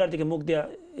 কিবলার দিকে মুখ দিয়ে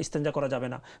ইস্তেঞ্জা করা যাবে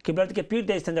না, কিবলার দিকে পিঠ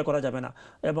দিয়ে ইস্তেঞ্জা করা যাবে না,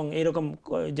 এবং এরকম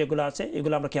যেগুলো আছে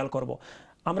এগুলো আমরা খেয়াল করব।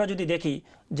 আমরা যদি দেখি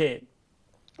যে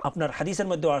আপনার হাদিসের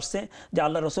মধ্যে আসছে যে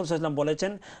আল্লাহ রাসূল সাল্লাল্লাহু আলাইহি ওয়াসাল্লাম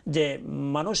বলেছেন যে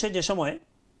মানুষে যে সময়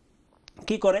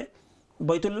কি করে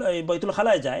বাইতুল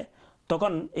খালায় যায়,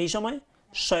 তখন এই সময়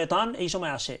শয়তান এই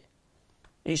সময় আসে।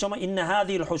 এই সময় ইন্না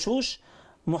হাযিল হুশুশ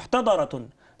মুহতাদারাতুন,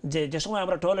 যে সময়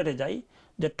আমরা টয়লেটে যাই,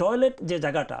 যে টয়লেট যে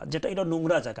জায়গাটা, যেটা এটা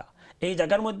নোংরা জায়গা, এই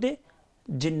জায়গার মধ্যে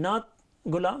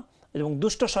জিন্নাতগুলা এবং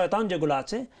দুষ্ট শয়তান যেগুলো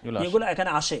আছে এগুলো এখানে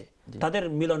আসে, তাদের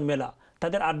মিলন মেলা,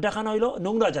 তাদের আড্ডাখানা হইলো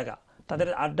নোংরা জায়গা, তাদের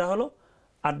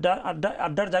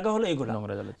আড্ডার জায়গা হলো এগুলো।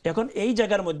 এখন এই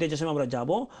জায়গার মধ্যে যে সময় আমরা যাব,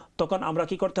 তখন আমরা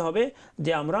কি করতে হবে,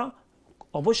 যে আমরা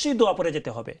অবশ্যই দোয়া পড়ে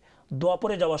যেতে হবে। দোয়া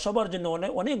পড়ে যাওয়া সবার জন্য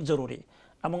অনেক জরুরি,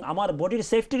 এবং আমার বডির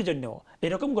সেফটির জন্য।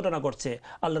 এরকম ঘটনা ঘটছে,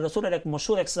 আল্লাহ রাসূলের এক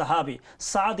মশহুর এক সাহাবী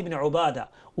সাদ ইবনে উবাদা,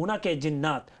 উনাকে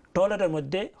জিন্নাত টয়লেটের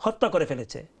মধ্যে হত্যা করে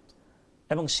ফেলেছে,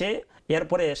 এবং সে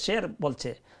এরপরে সে বলছে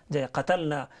যে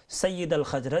কাতালনা সাইয়্যিদ আল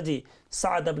খাজরাজি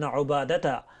সাদ ইবনে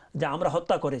উবাদাতা, যে আমরা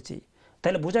হত্যা করেছি।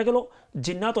 তাহলে বোঝা গেল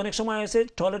জিন্নাত অনেক সময় এসে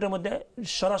টয়লেটের মধ্যে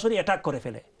সরাসরি অ্যাটাক করে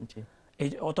ফেলে,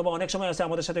 অথবা অনেক সময় আছে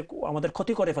আমাদের সাথে আমাদের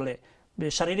ক্ষতি করে ফেলে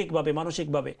শারীরিকভাবে,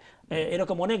 মানসিকভাবে।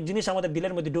 এরকম অনেক জিনিস আমাদের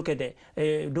দিলের মধ্যে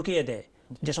ঢুকিয়ে দেয়।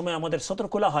 যে সময় আমাদের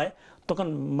সতর্ক খোলা হয়, তখন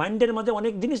মাইন্ডের মাঝে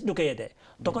অনেক জিনিস ঢুকিয়ে দেয়।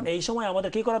 তখন এই সময় আমাদের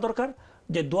কি করা দরকার,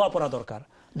 যে দোয়া পড়া দরকার।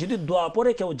 যদি দোয়া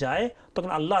পড়ে কেউ যায়, তখন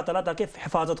আল্লাহ তাআলা তাকে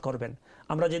হেফাজত করবেন।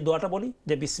 আমরা যে দোয়াটা বলি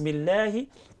যে বিসমিল্লাহি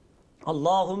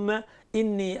আল্লাহুম্মা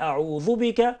ইন্নী আউযু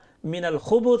বিকা মিনাল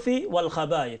খুবুসি ওয়াল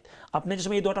খাবায়েথ, আপনি যে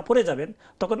সময় এই দোয়াটা পড়ে যাবেন,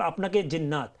 তখন আপনাকে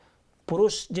জিন্নাত,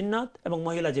 পুরুষ জিন্নাত এবং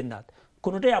মহিলা জিন্নাত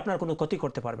কোনোটাই আপনার কোনো ক্ষতি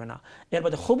করতে পারবে না। এর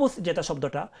মধ্যে খুবুস যেটা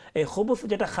শব্দটা, এই খুবুস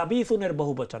যেটা খাবিসুনের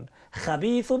বহু বচন,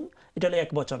 খাবিসুন এটা হলো এক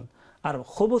বচন, আর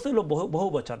খুবুস হলো বহু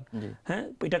বচন। হ্যাঁ,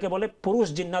 এটাকে বলে পুরুষ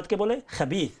জিন্নাতকে বলে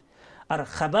খাবিস, আর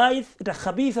খাবাইস এটা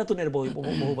খাবিসাতুনের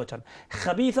বহু বচন।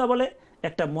 খাবিসা বলে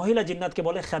একটা মহিলা জিন্নাতকে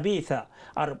বলে খাবিসা,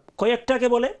 আর কয়েকটাকে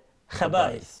বলে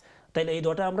খাবাইস। তাইলে এই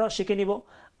দোয়াটা আমরা শিখে নিব।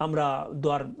 আমরা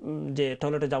দোয়ার যে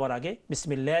টয়লেটে যাওয়ার আগে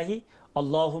বিসমিল্লাহি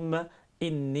আল্লাহুম্মা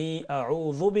ইন্নী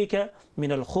আউযু বিকা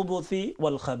মিনাল খুবুসি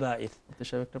ওয়াল খাবাইস।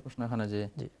 একটা প্রশ্ন এখানে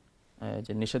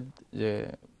যে নিষেধ যে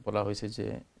বলা হয়েছে যে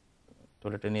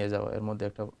টয়লেটে নিয়ে যাওয়া, এর মধ্যে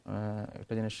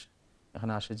একটা জিনিস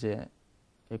এখানে আসে যে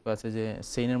কেউ আছে যে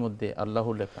সেইনের মধ্যে আল্লাহ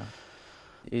লেখা,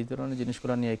 এই ধরনের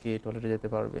জিনিসগুলো নিয়ে কি টয়লেটে যেতে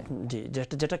পারবে? জি,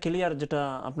 যেটা ক্লিয়ার, যেটা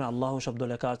আপনার আল্লাহ শব্দ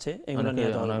লেখা আছে, এগুলো নিয়ে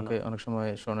যাওয়া যাবে না। অনেক সময়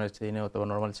স্বর্ণের চেইনে অথবা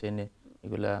নরমাল চেইনে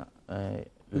এগুলা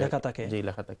লেখা থাকে,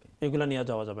 এগুলা নিয়ে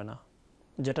যাওয়া যাবে না।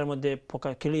 যেটার মধ্যে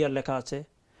ক্লিয়ার লেখা আছে,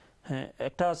 হ্যাঁ,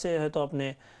 একটা আছে হয়তো আপনি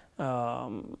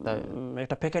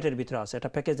একটা প্যাকেটের ভিতরে আছে,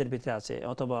 একটা প্যাকেজের ভিতরে আছে,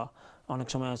 অথবা অনেক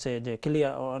সময় আছে যে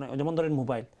ক্লিয়ার, যেমন ধরেন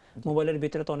মোবাইলের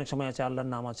ভিতরে তো অনেক সময় আছে আল্লাহর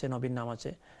নাম আছে, নবীর নাম আছে,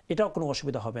 এটাও কোনো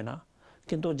অসুবিধা হবে না।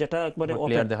 কিন্তু যেটা একবারে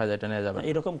ওপেন দেখা যায়, এটা নিয়ে যাবে,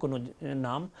 এরকম কোনো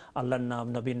নাম, আল্লাহর নাম,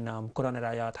 নবীর নাম, কোরআনের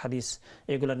আয়াত, হাদিস,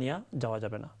 এগুলা নিয়ে যাওয়া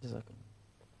যাবে না।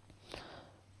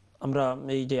 আমরা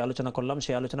এই যে আলোচনা করলাম,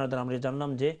 সেই আলোচনার দ্বারা আমরা জানলাম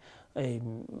যে এই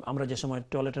আমরা যে সময়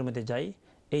টয়লেটের মধ্যে যাই,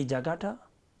 এই জায়গাটা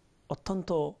অত্যন্ত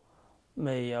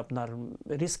আপনার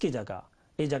রিস্কি জায়গা।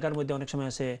 এই জায়গার মধ্যে অনেক সময়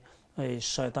আছে এই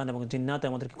শয়তান এবং জিন্নাত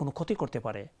আমাদেরকে কোনো ক্ষতি করতে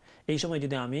পারে। এই সময়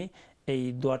যদি এই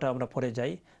দোয়াটা আমরা পড়ে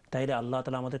যাই, তাইলে আল্লাহ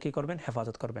তাআলা আমাদের কি করবেন,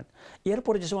 হেফাজত করবেন।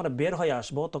 এরপরে যে সময় আমরা বের হয়ে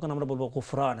আসবো, তখন আমরা বলবো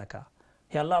গুফরানাকা,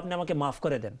 হে আল্লাহ আপনি আমাকে মাফ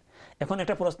করে দেন। এখন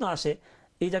একটা প্রশ্ন আসে,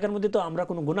 এই জায়গার মধ্যে তো আমরা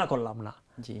কোনো গুনাহ করলাম না,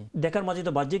 দেখার মাঝে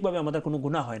তো বাহ্যিকভাবে আমাদের কোনো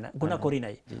গুনাহ হয় না, গুনাহ করি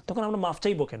নাই, তখন আমরা মাফ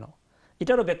চাইবো কেন?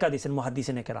 এটারও ব্যাখ্যা দিয়েছেন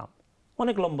মুহাদ্দিসিনে কেরাম,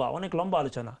 অনেক লম্বা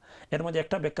আলোচনা। এর মধ্যে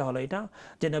একটা ব্যাখ্যা হলো এটা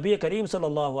যে নবী করিম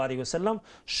সাল্লাল্লাহু আলাইহি ওয়াসাল্লাম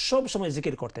সব সময়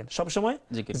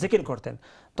জিকির করতেন,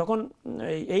 তখন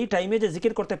এই টাইমে যে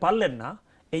জিকির করতে পারলেন না,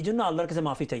 এই জন্য আল্লাহর কাছে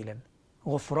মাফি চাইলেন,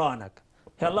 গুফরানাক,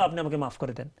 হে আল্লাহ আপনি আমাকে মাফ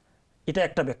করে দেন। এটা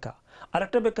একটা ব্যাখ্যা। আর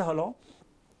একটা ব্যাখ্যা হলো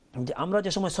যে আমরা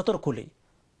যে সময় সতর খুলি,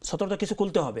 সতর তো কিছু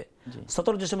খুলতে হবে,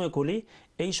 সতর যে সময় খুলি,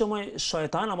 এই সময়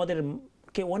শয়তান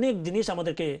আমাদেরকে অনেক জিনিস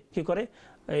আমাদেরকে কি করে,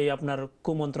 এই আপনার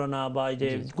কুমন্ত্রণা বা এই যে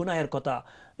গুনাহের কথা,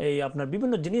 এই আপনার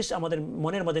বিভিন্ন জিনিস আমাদের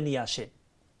মনের মধ্যে নিয়ে আসে,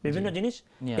 বিভিন্ন জিনিস।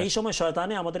 এই সময়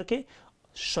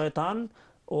শয়তান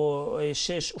ও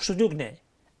সে সুযোগ নেয়।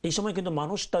 এই সময় কিন্তু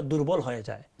মানুষ তার দুর্বল হয়ে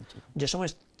যায়। যে সময়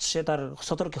সে তার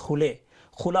সতর্কে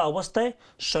খোলা অবস্থায়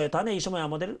শয়তান এই সময়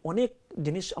আমাদের অনেক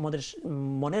জিনিস আমাদের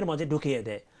মনের মাঝে ঢুকিয়ে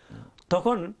দেয়।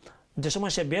 তখন যে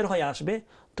সময় সে বের হয়ে আসবে,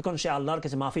 তখন সে আল্লাহর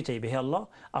কাছে মাফি চাইবে, হে আল্লাহ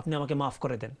আপনি আমাকে মাফ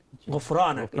করে দেন,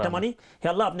 গুফরানাক, এটা মানে হে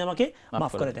আল্লাহ আপনি আমাকে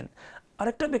মাফ করে দেন।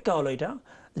 আরেকটা ব্যাখ্যা হলো এটা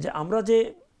যে আমরা যে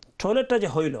টয়লেটটা যে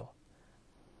হইল,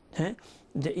 হ্যাঁ,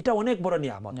 যে এটা অনেক বড়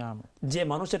নিয়ামত। যে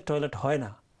মানুষের টয়লেট হয় না,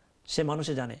 সে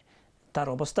মানুষে জানে তার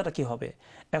অবস্থাটা কি হবে।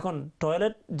 এখন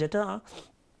টয়লেট যেটা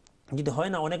যদি হয়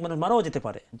না, অনেক মানুষ মারাও যেতে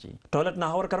পারে, টয়লেট না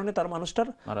হওয়ার কারণে তার মানুষটার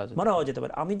মারাও যেতে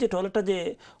পারে। আমি যে টয়লেটটা যে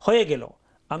হয়ে গেল,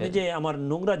 আমি যে আমার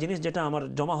নোংরা জিনিস যেটা আমার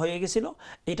জমা হয়ে গেছিল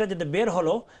এটা যেটা বের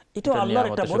হলো, এটা আল্লাহর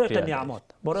একটা বড় একটা নিয়ামত,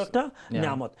 বড় একটা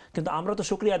নিয়ামত। কিন্তু আমরা তো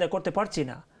শুকরিয়া আদায় করতে পারছি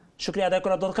না, শুকরিয়া আদায়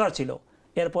করা দরকার ছিল।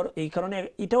 এরপর এই কারণে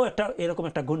এটাও একটা এরকম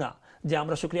একটা গুনাহ যে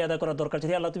আমরা শুকরিয়া আদায় করা দরকার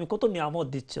ছিল। আল্লাহ তুমি কত নিয়ামত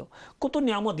দিচ্ছ, কত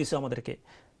নিয়ামত দিছো আমাদেরকে,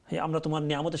 আমরা তোমার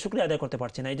নিয়ামতে শুকরিয়া আদায় করতে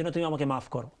পারছি না, এই জন্য তুমি আমাকে মাফ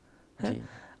করো। হ্যাঁ,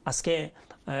 আজকে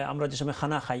আমরা যে সময়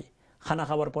খানা খাই, খানা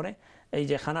খাওয়ার পরে এই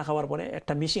যে খানা খাওয়ার পরে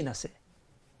একটা মেশিন আছে,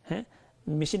 হ্যাঁ,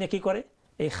 মেশিনে কি করে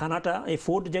এই খানাটা, এই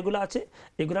ফুড যেগুলো আছে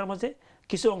এগুলোর মধ্যে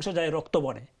কিছু অংশ যায় রক্ত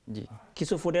বনে,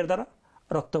 কিছু ফুডের দ্বারা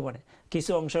রক্ত বনে,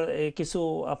 কিছু অংশ কিছু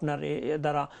আপনার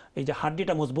দ্বারা এই যে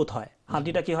হাড্ডিটা মজবুত হয়,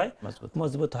 হাড্ডিটা কি হয়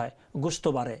মজবুত হয়, গোশত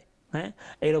বাড়ে। হ্যাঁ,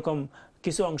 এইরকম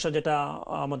কিছু অংশ যেটা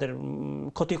আমাদের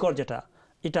ক্ষতিকর যেটা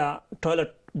এটা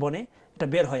টয়লেট বনে এটা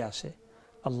বের হয়ে আসে।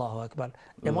 আল্লাহু আকবার,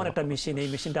 এমন একটা মেশিন, এই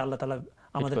মেশিনটা আল্লাহ তাআলা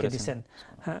আমাদেরকে দিয়েছেন।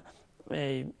 হ্যাঁ,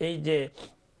 এই যে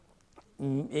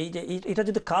এটা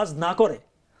যদি কাজ না করে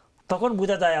তখন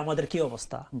বোঝা যায় আমাদের কি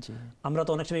অবস্থা। আমরা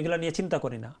তো অনেক সময় এগুলো নিয়ে চিন্তা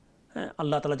করি না। হ্যাঁ,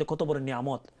 আল্লাহ তাআলা যে কত বড়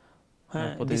নিয়ামত,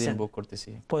 হ্যাঁ, প্রতিদিন ভোগ করতেছি,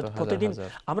 প্রতিদিন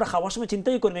আমরা খাওয়ার সময়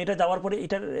চিন্তাই করি না এটা যাওয়ার পরে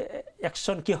এটার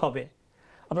অ্যাকশন কি হবে।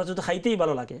 আমরা যদি খাইতেই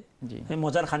ভালো লাগে,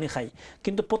 মজার খানি খাই,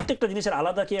 কিন্তু প্রত্যেকটা জিনিসের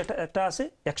আলাদা কি একটা আছে,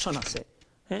 অ্যাকশন আছে।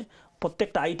 হ্যাঁ,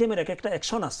 প্রত্যেকটা আইটেমের এক একটা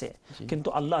অ্যাকশন আছে। কিন্তু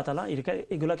আল্লাহ তাআলা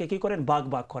এগুলাকে কি করেন, ভাগ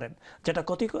করেন। যেটা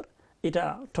ক্ষতিকর এটা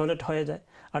টয়লেট হয়ে যায়,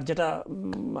 আর যেটা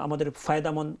আমাদের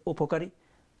ফায়দামন্দ উপকারী,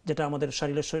 যেটা আমাদের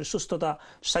শরীরের সুস্থতা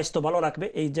স্বাস্থ্য ভালো রাখবে,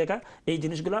 এই জায়গায় এই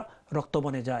জিনিসগুলো রক্ত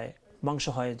বনে যায়, মাংস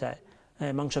হয়ে যায়,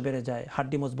 মাংস বেড়ে যায়,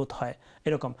 হাড্ডি মজবুত হয়,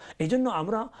 এরকম। এই জন্য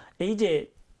আমরা এই যে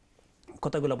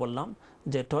কথাগুলো বললাম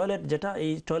যে টয়লেট, যেটা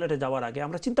এই টয়লেটে যাওয়ার আগে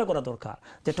আমরা চিন্তা করা দরকার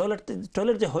যে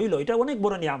টয়লেট যে হইলো এটা অনেক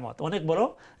বড় নিয়ামত, অনেক বড়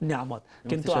নিয়ামত,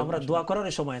 কিন্তু আমরা দোয়া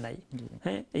করার সময় নাই।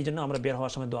 হ্যাঁ, এই জন্য আমরা বের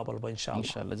হওয়ার সময় দোয়া বলবো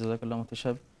ইনশাআল্লাহ। জাযাকাল্লাহু মুফতি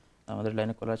সাহেব, আমাদের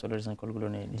লাইনে কলার চলে এসেছেন, কলগুলো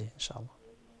নিয়ে নিই ইনশাআল্লাহ।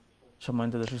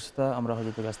 সম্মানিত দর্শক শ্রোতা, আমরা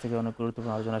হযরতের কাছ থেকে অনেক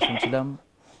গুরুত্বপূর্ণ আলোচনা শুনছিলাম।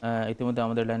 ইতিমধ্যে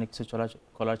আমাদের লাইনে কিছু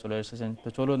কলার চলে এসেছেন, তো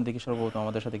চলুন দেখি সর্বপ্রথম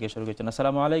আমাদের সাথে কে শুরু করছেন।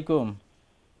 আসসালামু আলাইকুম।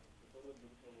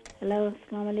 হ্যালো,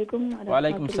 আসসালামু আলাইকুম ওয়া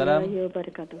আলাইকুম আসসালাম ওয়া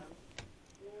বারাকাতুহু।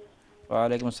 ওয়া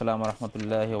আলাইকুম আসসালাম ওয়া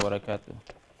রাহমাতুল্লাহি ওয়া বারাকাতুহু।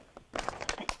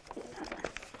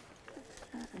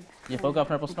 জি হোক,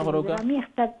 আপনার প্রশ্ন করুক।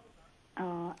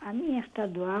 আমি একটা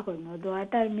দোয়া করব,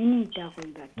 দোয়াটার মিনিংটা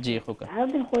কইবা। জি হোক,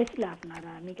 আরেকদিন কইছিল আপনারা,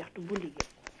 আমি একটু ভুলে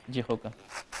গেছি। জি হোক,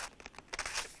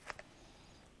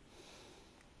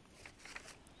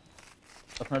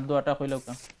 আপনার দোয়াটা কইলো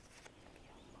কা?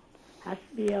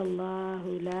 হাসবি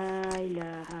আল্লাহু লা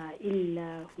ইলাহা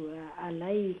ইল্লা হুয়া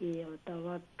আলাইহি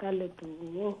তাওয়াক্কালতু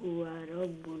ওয়া হুয়া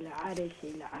রাব্বুল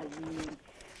আরশিল আযীম।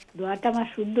 দোয়াটা আমার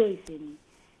শুদ্ধ হইছে নি?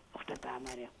 ওটা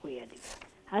আমারে কইয়া দিবা।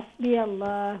 হাসবি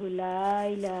আল্লাহু লা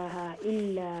ইলাহা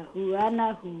ইল্লা হুয়া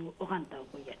নাহু, ওখানটাও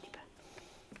কইয়া দিবা।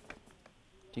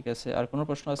 ঠিক আছে, আর কোনো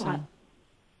প্রশ্ন আছে?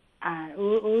 আর ও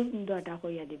দোয়াটা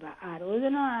কইয়া দিবা। আর ও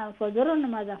যেন ফজরের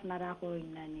নামাজ আপনারা কইন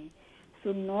নানি,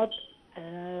 সুন্নত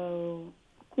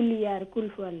কুলিয়ার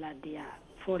কুলফু আল্লাহ দিয়া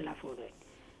ফোরলা ফোরে,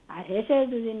 আর হেসে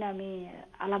দুদিন আমি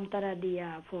আলাম তারা দিয়া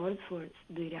ফরজ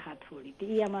দুই রাকাত পড়ি,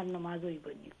 ই আমার নামাজ হইব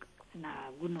না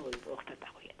গুণ হইব, ওটা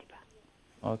কইয়া দিবা।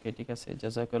 ওকে, ঠিক আছে,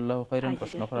 জাযাকাল্লাহু খাইরান।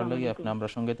 প্রশ্ন করার লাগি আপনি আমরা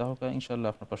সঙ্গে থাকুক, ইনশাআল্লাহ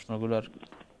আপনার প্রশ্নগুলোর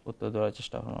উত্তর দেওয়ার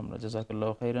চেষ্টা করব আমরা।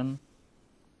 জাযাকাল্লাহু খাইরান।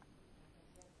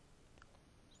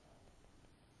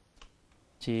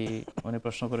 জি, উনি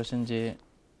প্রশ্ন করেছেন যে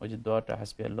ওই যে দোয়াটা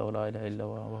হাসবি আল্লাহু লা ইলাহা ইল্লা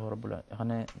হুয়া রাব্বুল,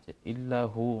 এখানে যে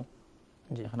ইল্লাহু,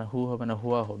 এখানে হু হবে না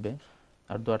হুয়া হবে,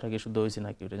 আর দোয়াটা কি শুদ্ধ হয়েছে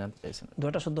নাকি ওটা জানতে চাইছেন?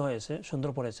 দোয়াটা শুদ্ধ হয়েছে, সুন্দর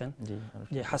পড়েছেন।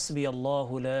 যে হাসবি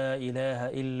আল্লাহু লা ইলাহা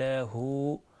ইল্লা হু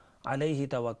আলাইহি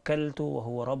তাওয়াক্কালতু ওয়া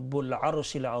হুয়া রাব্বুল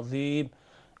আরশিল আযীম,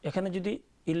 এখানে যদি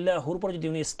ইল্লাহুর পরে যদি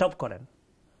উনি স্টপ করেন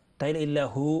তাহলে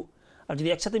ইল্লাহু, আর যদি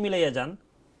একসাথে মিলাইয়া যান,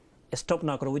 স্টপ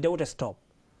না করে উইদাউট স্টপ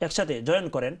একসাথে জয়েন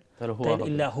করেন তাহলে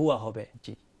ইল্লাহুয়া হবে।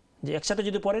 জি, যে একসাথে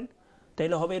যদি পড়েন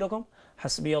তাহলে হবে এরকম,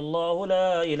 হাসবি আল্লাহু লা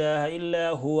ইলাহা ইল্লা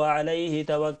হুয়া আলাইহি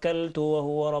তাওয়াক্কালতু ওয়া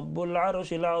হুয়া রাব্বুল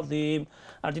আরশিল আযীম।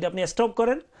 আর যদি আপনি স্টপ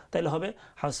করেন তাহলে হবে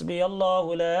হাসবি আল্লাহু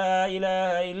লা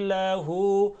ইলাহা ইল্লা হু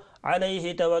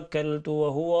আলাইহি তাওয়াক্কালতু ওয়া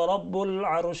হুয়া রাব্বুল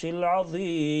আরশিল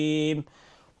আযীম।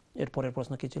 এরপরের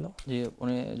প্রশ্ন কি ছিল? জি,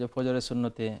 উনি যে ফজরের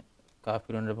সুন্নতে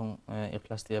কাফিরুন এবং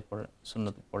ইখলাস দিয়ে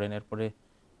সুন্নত পড়েন, এরপরে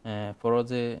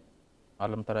ফরজে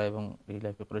আলম তারা এবং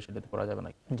রিলাইফে করে সেটাতে পড়া যাবে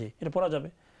নাকি? জি, এটা পড়া যাবে।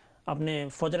 আপনি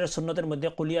ফজরের সুন্নতের মধ্যে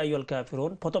কুল ইয়া আইয়ুহাল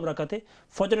কাফিরুন প্রথম রাকাতে,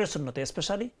 ফজরের সুন্নতে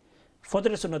স্পেশালি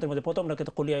ফজরের সুন্নতের মধ্যে প্রথম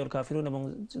রাকাতে কুল ইয়া আইয়ুহাল কাফিরুন এবং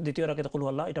দ্বিতীয় রাকাতে কুল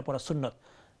হুয়াল্লাহ, এটা পড়া সুন্নত।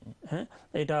 হ্যাঁ,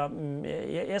 এটা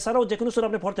এছাড়াও যে কোনো সূরা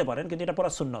আপনি পড়তে পারেন, কিন্তু এটা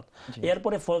পড়া সুন্নত।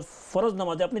 এরপরে ফরজ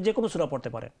নামাজে আপনি যে কোনো সূরা পড়তে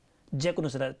পারেন, যে কোনো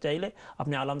সেটা চাইলে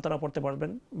আপনি আলামতারা পড়তে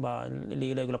পারবেন বা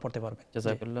লিগেল এগুলো পড়তে পারবেন।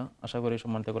 জাযাকাল্লাহ। আশা করি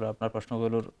সম্মানিত করে আপনার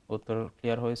প্রশ্নগুলোর উত্তর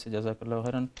ক্লিয়ার হয়েছে। জাযাকাল্লাহ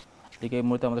খাইরান। ঠিক এই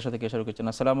মুহূর্তে আমাদের সাথে কে শুরু করছেন?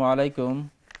 আসসালামু আলাইকুম।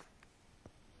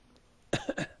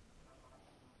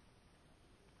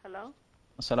 হ্যালো।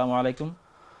 আসসালামু আলাইকুম।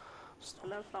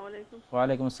 হ্যালো, আসসালামু আলাইকুম।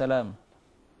 ওয়ালাইকুম আসসালাম।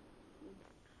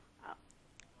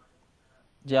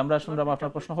 জি আমরা শুনলাম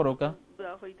আপনার প্রশ্ন করোকা।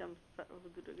 দোয়া হইতাম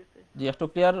হুজুরের কাছে। জি একটু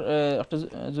ক্লিয়ার, একটু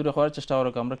জোরে হওয়ার চেষ্টা করো,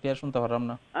 আমরা ক্লিয়ার শুনতে পারলাম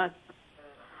না।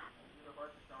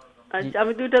 আচ্ছা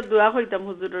আমি দুইটা দোয়া হইতাম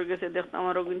হুজুরের কাছে, দেখতাম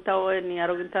আমার ওগিনটা ওই নি আর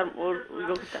ওগিনটা ওর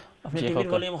ওগিনটা। আপনি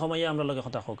টিভির ভলিউম কমাইয়া আমরা লগে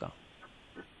কথা হোকা।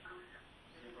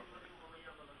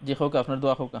 জি হোকা, আপনার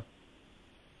দোয়া হোকা।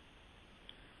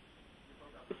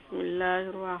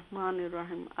 বিসমিল্লাহির রহমানির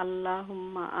রহিম।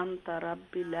 আল্লাহুম্মা আনতা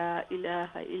রাব্বি লা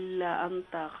ইলাহা ইল্লা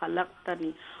আনতা খালাকতানি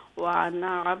ওয়া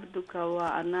আনা আবদুকা ওয়া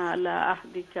আনা আলা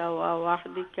আহদিকা ওয়া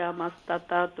ওয়াহদিকা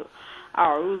মাস্তাতাতু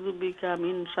আউযু বিকা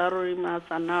মিন শাররি মা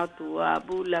সানাতু ওয়া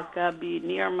আবু লাকা বি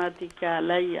নি'মাতিকা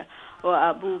আলাইয়া ওয়া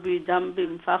আবু বি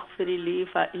যামবিন ফাগফিরলি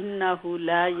ফা ইন্নাহু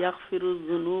লা ইয়াগফিরুয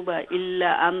যুনুবা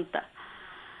ইল্লা আনতা।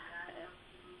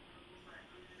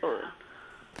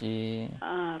 জি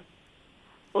আর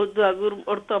ও দোয়াগুর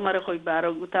অর্থ আমারে কইবা আর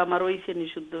ওগুতা আমার ওইছে নি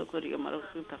শুদ্ধ করি আমার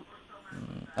ওগুতা।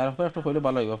 আর একটু কইলে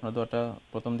ভালো হইব, আপনার দোয়াটা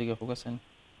প্রথম দিকে ফোকাসেন।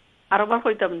 আরবার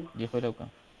কইতাম। জি কইলাও।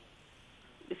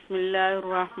 বিসমিল্লাহির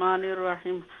রহমানির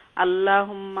রহিম।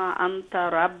 আল্লাহুম্মা আনতা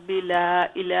রাব্বি লা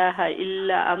ইলাহা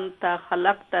ইল্লা আনতা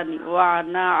খালাকতানি ওয়া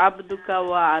আনা আবদুকা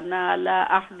ওয়া আনা আলা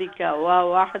আহদিকা ওয়া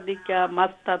ওয়াহদিকা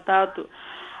মাস্তাতাতু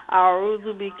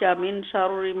আউযু বিকা মিন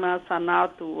শাররি মা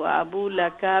সানাতু ওয়া আবু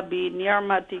লাকা বি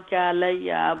নি'মাতিকা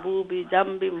আলাইয়া আবু বি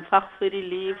যামবিন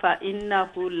ফাগফিরলি ফা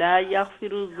ইন্নাহু লা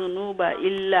ইয়াগফিরুয যুনুবা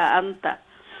ইল্লা আনতা।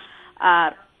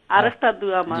 আর আরেকটা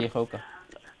দোয়া আমার। জি হোকা।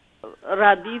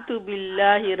 রাদিতু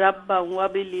বিল্লাহি রাব্বান ওয়া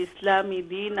বিল ইসলামি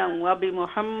দীনান ওয়া বি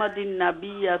মুহাম্মাদিন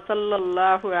নাবিয়্যা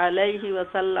সাল্লাল্লাহু আলাইহি ওয়া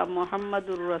সাল্লাম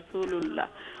মুহাম্মাদুর রাসূলুল্লাহ।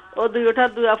 ও দুইটা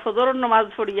দোয়া ফজরের নামাজ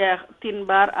পড়িয়া 3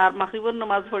 বার আর মাগরিবের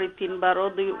নামাজ পড়ি 3 বার। ও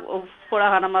দুই পড়া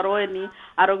হান আমার হয়নি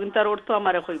আর ওগিনতার অর্থ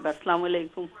আমারে কইবা। আসসালামু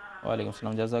আলাইকুম। ওয়া আলাইকুম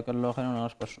আসসালাম। জাযাকাল্লাহ খাইরান।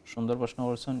 সুন্দর প্রশ্ন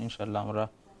করছেন, ইনশাআল্লাহ আমরা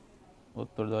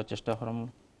উত্তর দেওয়ার চেষ্টা করব।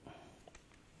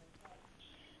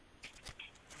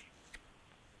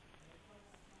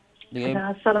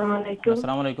 আসসালামু আলাইকুম।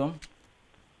 আসসালামু আলাইকুম।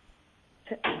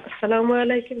 আসসালামু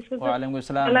আলাইকুম। ওয়া আলাইকুম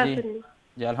আসসালাম। জি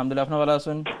জি আলহামদুলিল্লাহ, আপনি ভালো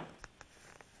আছেন?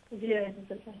 জি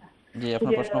আলহামদুলিল্লাহ। জি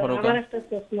আপনার প্রশ্ন করুন। আমার একটা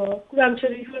প্রশ্ন, কোরআন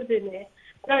শরীফের দিনে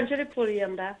কোরআন শরীফ পড়ি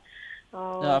আমরা।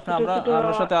 আপনি আমরা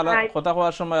সাথে কথা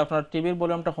কওয়ার সময় আপনার টিভির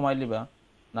ভলিউমটা কমাই লিবা,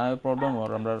 না প্রবলেম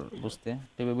ওর আমরা বুঝতে।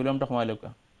 টিভির ভলিউমটা কমাই লওকা।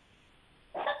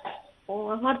 ও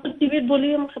আমার তো টিভির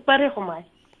ভলিউম পারে কমায়।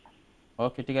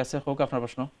 ওকে ঠিক আছে, হোক আপনার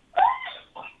প্রশ্ন।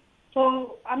 তো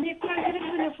আমি কোরআন শরীফ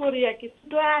দিনে পড়ি কি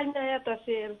তো আয়াত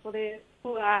আছে, এরপরে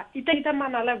এটা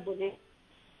মানা লাগবে নি?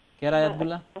 কেরা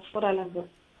আয়াতগুলা পড়া লাগবে?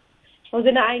 ওই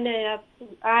যে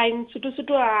আইন ছোট ছোট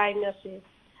আইন আছে,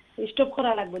 স্টপ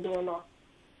করা লাগবে যেমন।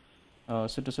 ও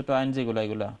ছোট ছোট আইন যেগুলা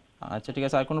এগুলা। আচ্ছা ঠিক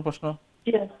আছে, আর কোনো প্রশ্ন?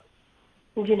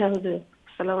 জি না হুজুর।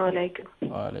 আসসালামু আলাইকুম।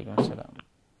 ওয়া আলাইকুম আসসালাম।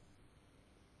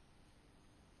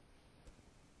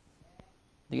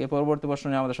 দিকে পরবর্তী প্রশ্ন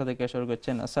নিয়ে আমাদের সাথে কে শুরু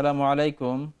করছেন? আসসালামু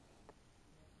আলাইকুম।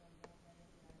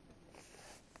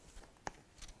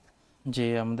 জি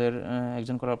আমাদের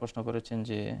একজন করার প্রশ্ন করেছেন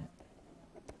যে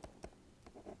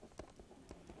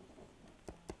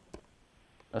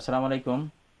আসসালামু আলাইকুম।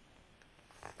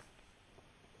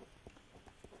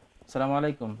 আসসালামু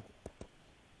আলাইকুম।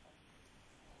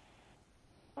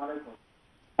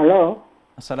 হ্যালো।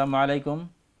 আসসালামু আলাইকুম।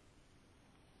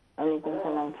 ওয়ালাইকুম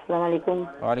সালাম। আসসালামু আলাইকুম।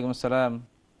 ওয়ালাইকুম আসসালাম।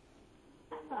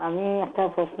 আমি একটা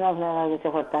প্রশ্ন আপনার কাছে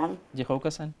করতাম। জি হোক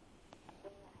আছেন।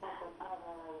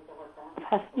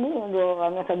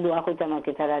 আমি একটা দোয়া করতাম আর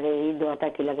কি, তার আগে এই দোয়াটা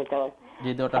কি লাগে?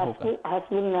 জি দোয়াটা হোক।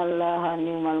 হাসবুনাল্লাহ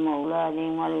নি'মাল মাওলা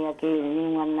নি'মাল ওয়াকিল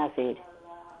নি'মান নাসির।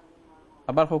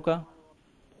 আবার হোকা।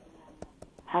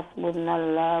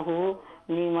 হাসবুনাল্লাহু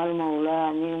নি'মাল মাওলা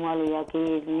নি'মাল ওয়াকিল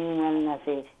নি'মান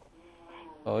নাসির।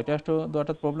 ও এটা একটু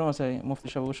দোয়াটার প্রবলেম আছে, মুফতি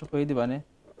সাহেব অবশ্য কই দিবানে।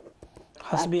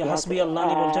 হাসবি আল্লাহ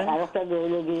নি বলছেন। আরেকটা দোয়া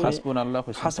লাগি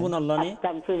হাসবুনাল্লাহ নি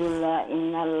আস্তাগফিরুল্লাহ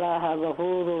ইন্নাল্লাহা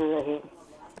গফুরুর রহিম।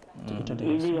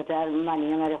 এটা মানে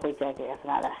আমারে কইতে আছে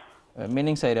আপনারা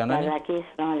মিনিং সাইরা না?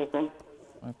 আসসালামু আলাইকুম।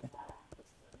 ওকে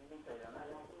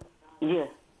জি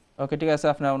ওকে ঠিক আছে,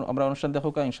 আপনি আমরা অনুষ্ঠান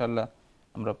দেখুক ইনশাআল্লাহ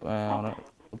আমরা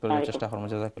উত্তর দেওয়ার চেষ্টা করব।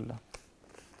 জাযাকাল্লাহ।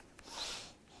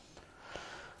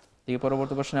 এই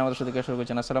পরবর্তী প্রশ্নে আমাদের সাথে কে শুরু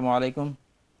করছেন? আসসালামু আলাইকুম।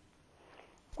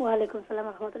 ওয়া আলাইকুম আসসালাম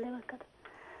ওয়া রাহমাতুল্লাহি ওয়া বারাকাতুহু।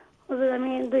 হুজুর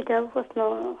আমি দুইটা প্রশ্ন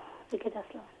লিখে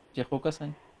আসলাম। জি হোক আছেন।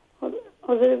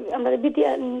 হুজুর আমরা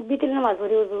বিতিল নামাজ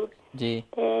পড়ি হুজুর জি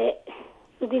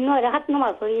যদি 9 রাকাত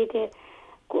নামাজ পড়ি এতে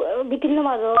বিতিল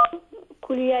নামাজ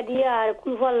কুলিয়া দিয়া আর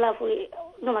কুলফাল্লা পড়ি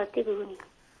নামাজ ঠিক হইনি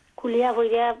কুলিয়া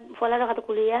পড়িয়া ফলা রাকাত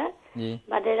কুলিয়া জি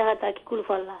বাদে রাকাত কি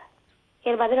কুলফাল্লা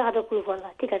এর বাদে রাকাত কুলফাল্লা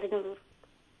ঠিক আছে হুজুর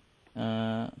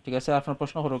ঠিক আছে আপনার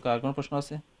প্রশ্ন করুক আর কোন প্রশ্ন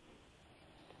আছে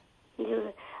জি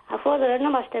হুজুর আর ফজরের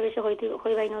নামাজটা বেশি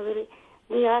হইবাই না হুজুর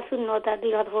 2 রাকাত সুন্নত আর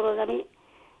 2 রাকাত ফরজ আমি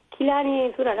খিলানি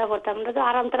সূরাটা পড়তাম না তো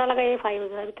আরাম তারা লাগাই পাই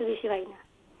হুজুর আমি তো বেশি পাই না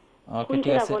ওকে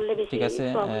ঠিক আছে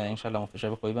ইনশাআল্লাহ মুফতি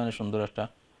সাহেব কইবানে সুন্দর একটা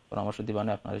পরামর্শ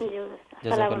দিবানে আপনার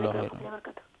জাযাকাল্লাহু খাইরান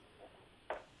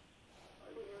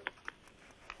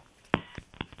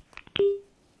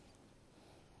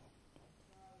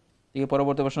ঠিক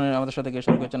পরবর্তী প্রশ্ন আমাদের সাথে কে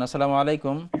শুরু করছেন আসসালামু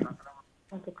আলাইকুম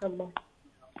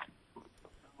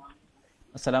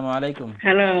আসসালামু আলাইকুম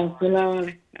হ্যালো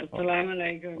আসসালামু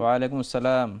আলাইকুম ওয়া আলাইকুম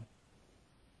আসসালাম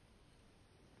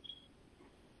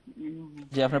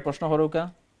জি আপনার প্রশ্ন করুকা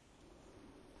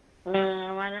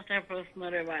আমার একটা প্রশ্ন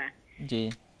রে ভাই জি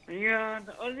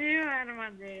ওলিও আর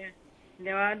মাঝে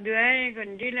দেওয়া দুয়াই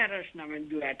গন্ডিলারস নামে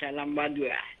দুয়াটা লম্বা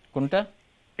দুয়া কোনটা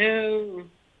তো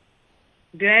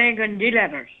দুয়াই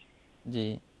গন্ডিলারস জি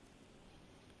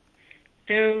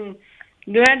তো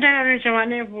দুয়াটা আমি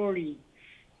সমানে পড়ি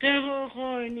তো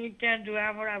নিটা দুয়া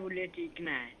পড়া বলে ঠিক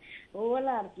নাই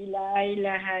ওলা কি লা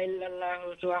ইলাহা ইল্লাল্লাহু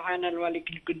সুবহানাল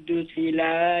মালিকুল কুদ্দুস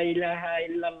লা ইলাহা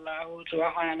ইল্লাল্লাহু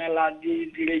সুবহানাল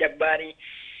আজিজিল জাব্বারি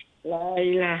লা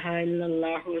ইলাহা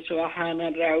ইল্লাল্লাহু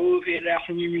সুবহানার রাউফির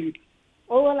রহিম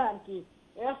ওলা কি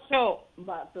এসো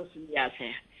বা তসবি আছে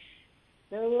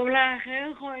তো ওলা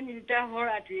নিটা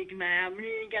পড়া ঠিক নাই আমি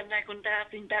কেন কোনটা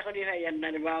চিন্তা করি ভাই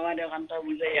আপনার বাবা দোকানটা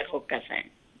বুঝাই হোক কাছে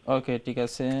ওকে ঠিক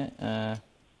আছে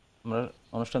আমরা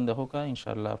অনুষ্ঠান দেখোকা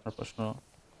ইনশাআল্লাহ আপনার প্রশ্ন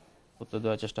উত্তর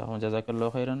দেওয়ার চেষ্টা করব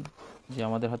জাযাকাল্লাহু খাইরান যে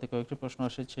আমাদের হাতে কয়েকটি প্রশ্ন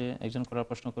এসেছে একজন করার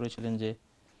প্রশ্ন করেছিলেন যে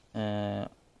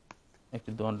একটি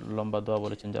লম্বা দোয়া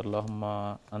বলেছেন যে আল্লাহুম্মা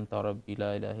আনতা রাব্বি লা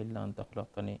ইলাহা ইল্লা আনতা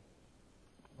খালাকতানি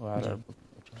ওয়া আলা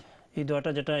এই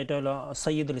দোয়াটা যেটা এটা হলো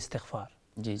সাইয়্যিদুল ইস্তিগফার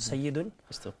জি সাইয়্যিদুল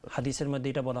ইস্তিগফার হাদিসের মধ্যে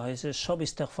এটা বলা হয়েছে সব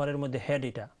ইস্তিগফারের মধ্যে হেড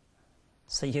এটা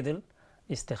সাইয়্যিদুল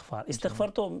ইস্তিগফার ইস্তিগফার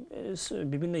তো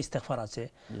বিভিন্ন ইস্তিগফার আছে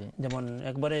যেমন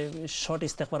একবারে শর্ট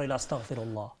ইস্তিগফার হলো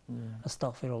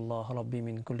আস্তাগফিরুল্লাহ রাব্বি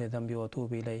মিন কুল্লি যামবি ওয়া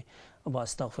আতুবু ইলাইহি ওয়া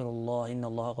আস্তাগফিরুল্লাহ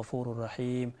ইন্নাল্লাহা গফুরুর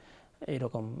রহিম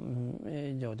এরকম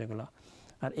যেগুলো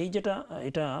আর এই যেটা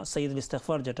এটা সাইয়্যিদুল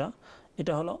ইস্তিগফার যেটা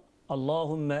এটা হলো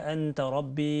আল্লাহুম্মা আনতা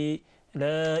রাব্বি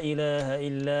لا إله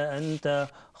إلا أنت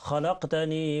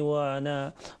خلقتني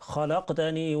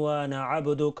وأنا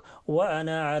عبدك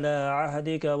وأنا على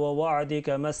عهدك ووعدك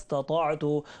ما استطعت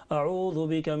أعوذ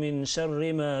بك من شر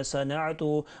ما صنعت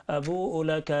أبوء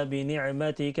لك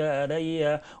بنعمتك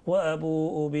علي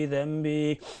وأبوء بذنبي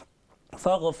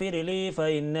فاغفر لي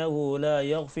فإنه لا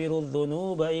يغفر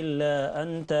الذنوب إلا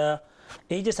أنت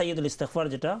এই যে সাইয়্যিদুল ইস্তিগফার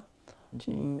যেটা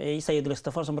এই সাইয়্যিদুল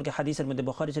ইস্তিগফার সম্পর্কে হাদিসের মধ্যে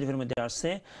বুখারী শরীফের মধ্যে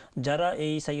আসছে যারা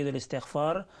এই সাইয়্যিদুল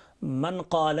ইস্তিগফার মান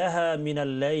ক্বালাহা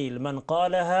মিনাল লাইল মান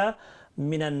ক্বালাহা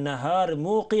মিনান নাহার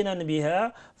মুকিনান বিহা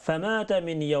ফামাতা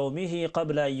মিন ইয়াউমিহি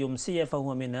ক্বাবলা ইউমসিয়া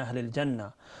ফাহুয়া মিন আহলিল জান্নাহ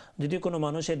যদি কোনো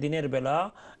মানুষের দিনের বেলা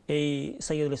এই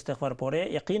সাইয়্যিদুল ইস্তিগফার পড়ে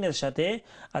ইয়াকিনের সাথে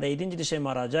আর এই দিন যদি সে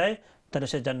মারা যায় তাহলে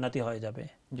সে জান্নাতি হয়ে যাবে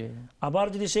আবার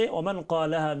যদি সে ওমান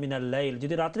ক্বালাহা মিনাল লাইল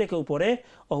যদি রাতে কেউ পড়ে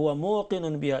ওহুয়া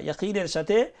মুকিনুন বিহা ইয়াকিনের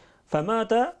সাথে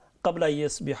ফামাতা ক্বাবলা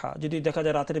ইয়াসবিহা যদি দেখা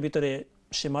যায় রাতের ভিতরে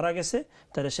সে মারা গেছে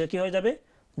তাহলে সে কি হয়ে যাবে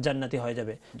জান্নাতি হয়ে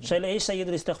যাবে তাহলে এই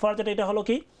সাইয়্যিদুল ইস্তিগফার যেটা এটা হলো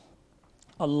কি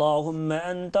আল্লাহুম্মা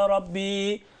আনতা রাব্বি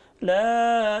লা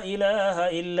ইলাহা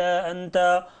ইল্লা আনতা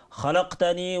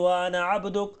খালাকতানি ওয়া আনা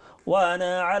আবদুক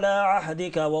وأنا على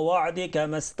عهدك ووعدك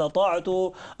ما استطعت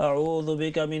أعوذ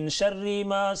بك من شر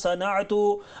ما صنعت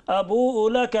أبوء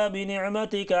لك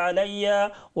بنعمتك علي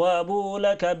وأبوء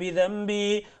لك بذنبي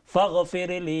فاغفر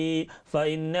لي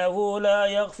فإنه لا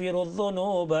يغفر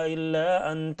الذنوب إلا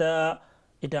أنت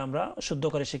এটা আমরা শুদ্ধ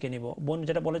করে শিখে নিব বোন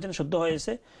যেটা বলেছেন শুদ্ধ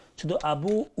হয়েছে শুধু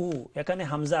আবু উ এখানে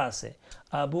হামজা আছে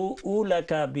আবু উ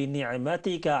লাকা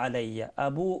বিনি'মাতিকা আলাইয়া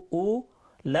আবু উ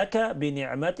লাকা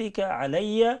বিনি'মাতিকা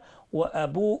আলাইয়া ওয়া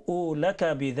আবুউ লাকা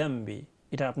বিযামবি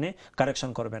এটা আপনি কারেকশন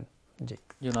করবেন জি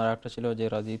আর একটা ছিল যে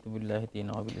রাজিতু বিল্লাহি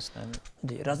দীনান ওয়া বিল ইসলাম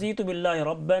জি রাজিতু বিল্লাহি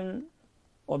রাব্বান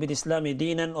ওয়া বিল ইসলামি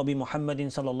দীনান ওয়া বি মুহাম্মাদিন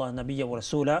সাল্লাল্লাহু নাবিয়্যা ওয়া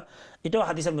রাসূলা এটাও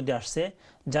হাদিসের মধ্যে আসছে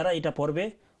যারা এটা পড়বে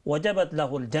ওয়াজাবাত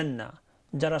লাহুল জান্নাহ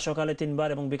যারা সকালে 3 বার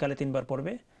এবং বিকালে 3 বার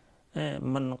পড়বে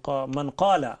মান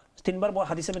ক্বালা 3 বার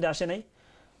হাদিসের মধ্যে আসে নাই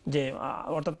যে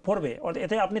অর্থাৎ পড়বে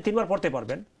এতে আপনি 3 বার পড়তে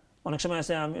পারবেন অনেক সময়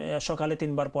আছে আমি সকালে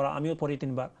 3 বার পড়া আমিও পড়ি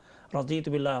 3 বার রাদিতু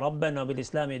বিল্লাহি রাব্বান ওয়া বিল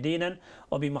ইসলামি দীনান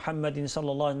ওয়া বি মুহাম্মাদিন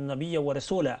সাল্লাল্লাহু নাবিয়্যা ওয়া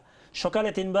রাসূলা সকালে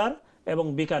 3 বার এবং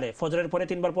বিকালে ফজরের পরে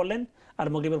 3 বার পড়লেন আর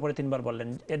মাগরিবের পরে 3 বার পড়লেন,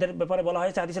 এদের ব্যাপারে বলা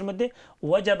হয়েছে হাদিসের মধ্যে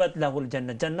ওয়াজাবাত লাহুল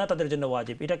জান্নাহ, জান্নাত তাদের জন্য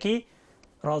ওয়াজিব। এটা কি?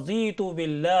 রাযীতু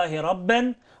বিল্লাহি রাব্বান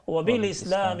ওয়া বিল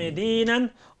ইসলামি দীনান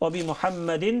ওয়া বি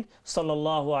মুহাম্মাদিন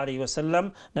সাল্লাল্লাহু আলাইহি ওয়াসাল্লাম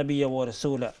নবিয়্যা ওয়া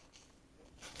রাসূলা।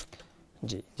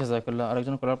 জি, জাযাকাল্লাহ।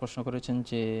 আরেকজন কলার প্রশ্ন করেছেন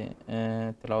যে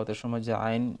তেলাওয়াতের সময় যে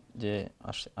আইন যে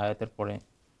আয়াতের পরে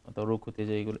অথবা রুকুতে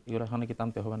যে এগুলো এখানে কি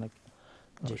টানতে হবে নাকি?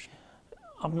 জি,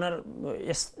 আপনার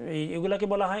এগুলাকে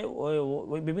বলা হয়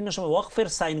ওই বিভিন্ন সময় ওয়াকফের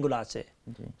সাইনগুলো আছে,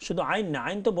 শুধু আইন না,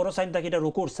 আইন তো বড় সাইন থাকে, এটা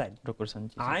রুকুর সাইন।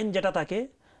 আইন যেটা থাকে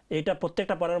এটা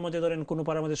প্রত্যেকটা পাড়ার মধ্যে ধরেন কোনো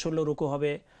পাড়ার মধ্যে 16 রুকু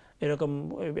হবে, এরকম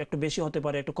একটু বেশি হতে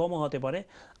পারে একটু কমও হতে পারে।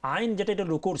 আইন যেটা এটা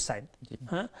রুকুর সাইন।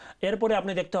 হ্যাঁ, এরপরে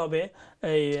আপনি দেখতে হবে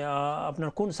এই আপনার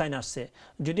কোন সাইন আসছে।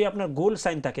 যদি আপনার গোল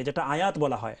সাইন থাকে যেটা আয়াত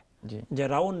বলা হয়, যে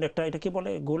রাউন্ড একটা, এটা কি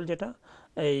বলে গোল, যেটা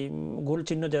এই গোল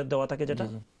চিহ্ন দেওয়া থাকে যেটা,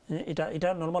 এটা এটা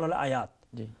নর্মাল হলে আয়াত।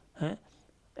 হ্যাঁ,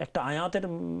 একটা আয়াতের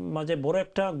মাঝে বড়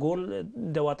একটা গোল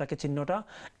দেওয়া থাকে চিহ্নটা,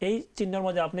 এই চিহ্নের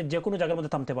মাঝে আপনি যে কোনো জায়গার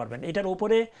মধ্যে থামতে পারবেন। এটার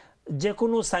উপরে যে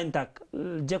কোনো সাইন থাক,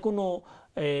 যে কোনো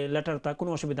লেটার থাক,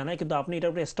 কোনো অসুবিধা নাই, কিন্তু আপনি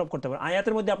এটার উপরে স্টপ করতে পারবেন,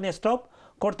 আয়াতের মধ্যে আপনি স্টপ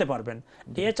করতে পারবেন।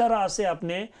 এছাড়া আছে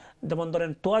আপনি যেমন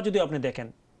ধরেন তোয়া, যদি আপনি দেখেন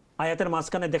আয়াতের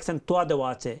মাঝখানে দেখছেন তোয়া দেওয়া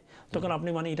আছে, তখন আপনি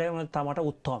মানে এটা থামাটা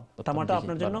উত্তম, থামাটা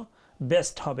আপনার জন্য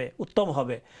বেস্ট হবে, উত্তম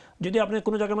হবে। যদি আপনি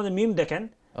কোনো জায়গার মধ্যে মিম দেখেন,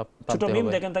 ছোট মিম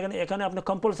দেখেন, তখন এখানে আপনি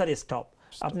কম্পালসারি স্টপ,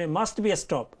 আপনি মাস্ট বি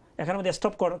স্টপ, এখানের মধ্যে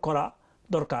স্টপ করা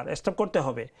দরকার, স্টপ করতে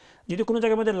হবে। যদি কোনো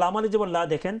জায়গার মধ্যে লামালি যেমন লা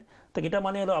দেখেন, তো এটা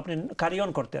মানে হলো আপনি ক্যারি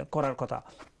অন করার কথা,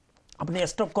 আপনি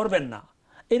স্টপ করবেন না।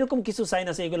 এরকম কিছু সাইন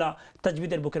আছে, এগুলা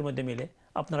তাজবিদের বুকের মধ্যে মিলে,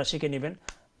 আপনারা শিখে নেবেন।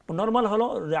 নর্মাল হলো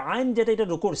আইন যেটা, এটা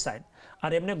রুকুর সাইন।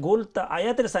 আর এমনি গোল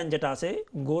আয়াতের সাইন যেটা আছে,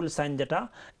 গোল সাইন যেটা,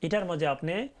 এটার মধ্যে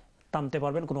আপনি থামতে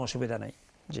পারবেন, কোনো অসুবিধা নাই।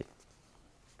 জি,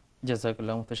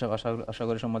 জাযাকাল্লাহ মুফতি সাহেব, আশা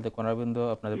করি সম্মানিত কোনারবৃন্দ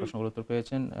আপনাদের প্রশ্নগুলো উত্তর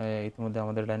পেয়েছেন। ইতিমধ্যে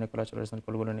আমাদের লাইনে কলা চলে এসেছেন,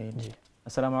 কলগুলো নিয়ে। জি,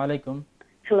 আসসালামু আলাইকুম।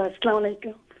 হ্যালো, আসসালামু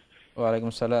আলাইকুম। ওয়া আলাইকুম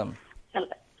সালাম।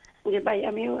 জি ভাই,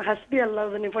 আমি হাসবি আল্লাহ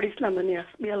জানি পড়ি, ইসলাম জানি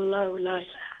হাসবি আল্লাহ লা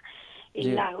ইলাহা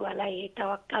ইল্লা হুয়া আলাইহি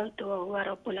তাওয়াক্কালতু ওয়া হুয়া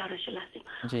রাব্বুল আরশিল আযীম।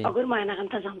 অগর মায়না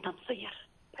কান্তা জানতাম সয়ার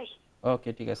ভাই। ওকে,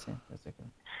 ঠিক আছে।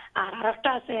 আর আরেকটা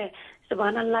আছে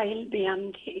সুবহানাল্লাহিল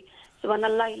বিহামদি,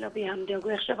 সুবহানাল্লাহিল বিহামদি, ওগো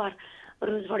 100 বার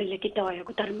রোজ পড়িলে কিতা হয়,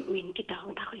 ওগো তার মিন কিতা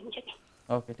হয় তা কইন জানি।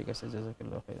 ওকে, ঠিক আছে,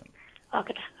 জাযাকাল্লাহু খাইরান।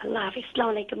 ওকে, আল্লাহ হাফেজ,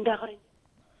 আসসালামু আলাইকুম। দোয়া করেন।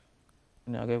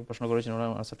 আগে প্রশ্ন করেছেন, ওনার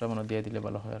আনসারটা মনে দিয়ে দিলে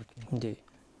ভালো হয় আর কি। জি,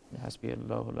 হাসবি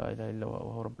আল্লাহু লা ইলাহা ইল্লা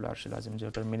হুয়া রাব্বুল আরশিল আযীম, যে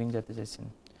ওটার মিনিং জানতে চাইছেন।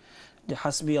 যে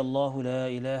হাসবি আল্লাহু লা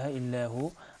ইলাহা ইল্লা হু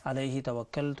আলাইহি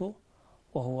তাওয়াক্কালতু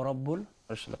ওয়া হুয়া রাব্বুল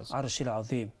আরশিল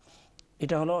আযীম।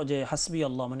 এটা হলো যে হাসবি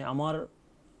আল্লাহ মানে আমার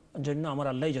জন্য আমার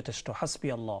আল্লাহই যথেষ্ট। হাসবি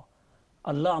আল্লাহ,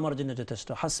 আল্লাহ আমার জন্য যথেষ্ট।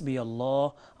 হাসবি আল্লাহ,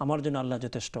 আমার জন্য আল্লাহ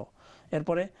যথেষ্ট।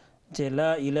 এরপরে যে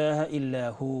লা ইলাহা ইল্লা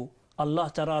হু, আল্লাহ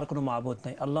ছাড়া আর কোনো মাবুদ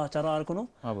নাই, আল্লাহ ছাড়া আর কোনো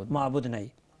মাবুদ নাই।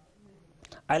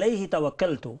 আলাইহি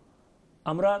তাওয়াক্কালতু,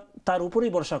 আমরা তার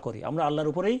উপরেই ভরসা করি, আমরা আল্লাহর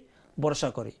উপরেই ভরসা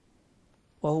করি।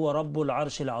 ওয়া হুয়া রাব্বুল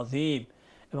আরশিল আযীম,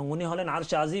 এবং উনি হলেন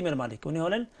আরশে আজিমের মালিক, উনি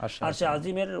হলেন আরশে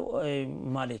আজিমের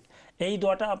মালিক। এই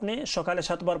দোয়াটা আপনি সকালে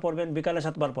 7 বার পড়বেন, বিকালে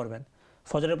 7 বার পড়বেন,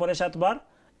 ফজরের পরে 7 বার,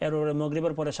 এরপরে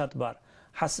মাগরিবের পরে 7 বার।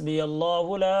 হাসবি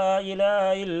আল্লাহু লা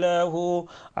ইলাহা ইল্লা হু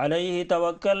আলাইহি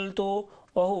তাওয়াক্কালতু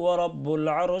ওয়া হুয়া রাব্বুল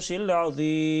আরশিল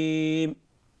আযীম।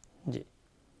 জি,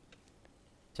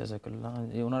 জাযাকাল্লাহ।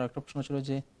 ওনার একটা প্রশ্ন ছিল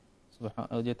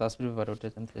যে তাসবিহ ব্যাপারে, ওটা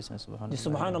জানতে চাইছেন।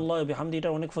 সুবহানাল্লাহ ওয়া বিহামদি, এটা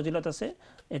অনেক ফজিলত আছে,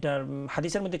 এটার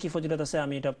হাদিসের মধ্যে কি ফজিলত আছে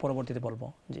আমি এটা পরবর্তীতে বলবো।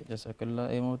 জি, জাযাকাল্লাহ।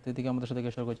 এই মুহূর্তে দিকে আমাদের সাথে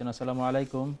শেয়ার করছেন। আসসালামু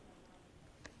আলাইকুম।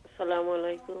 আসসালামু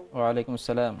আলাইকুম। ওয়া আলাইকুম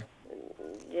আসসালাম।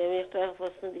 জি, আমি একটা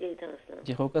প্রশ্ন দিকে আসলাম।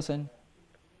 জি, হোক আছেন।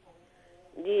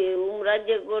 জি, উমরা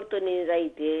যে করতে নিয়ে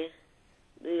যাইতে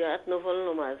 2 রাত নফল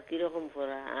নামাজ কিরকম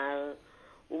পড়া, আর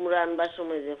উমরা আনবার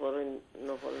সময় যে পড়েন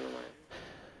নফল নামাজ।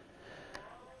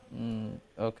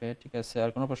 ওকে, ঠিক আছে। আর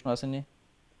কোনো প্রশ্ন আসেনি?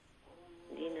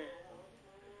 জি না।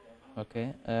 ওকে,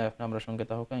 এখন আমরা সঙ্গে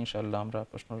থাকুক, ইনশাআল্লাহ আমরা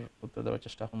প্রশ্নের উত্তর দেওয়ার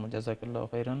চেষ্টা করব। জাযাকাল্লাহু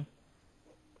খাইরান।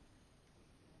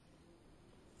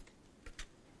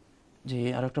 জি,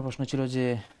 আরেকটা প্রশ্ন ছিল যে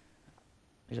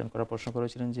একজন করা প্রশ্ন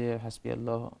করেছিলেন যে হাসবি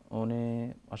আল্লাহ, উনি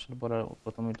আসলে বলার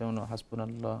প্রথম এটা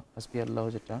হাসবুনাল্লাহ, হাসবি আল্লাহ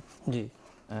যেটা, জি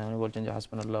উনি বলছেন যে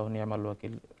হাসবুনাল্লাহু নি'মাল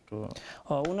ওয়াকিল। একটু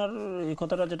ওনার এই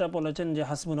কথাটা যেটা বলেছেন যে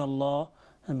হাসবুনাল্লাহ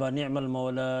বা নি'মাল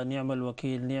মাওলা, নি'মাল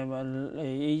ওয়াকিল, নি'মাল,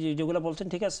 এই যেগুলো বলছেন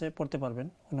ঠিক আছে, পড়তে পারবেন,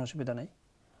 কোনো অসুবিধা নাই।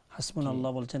 হাসবুনাল্লাহ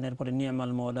বলছেন, এরপরে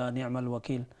নি'মাল মাওলা, নি'মাল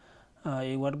ওয়াকিল,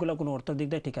 এই ওয়ার্ডগুলো কোনো অর্থের দিক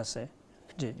দিয়ে ঠিক আছে।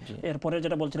 জি, এরপরে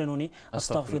যেটা বলছিলেন উনি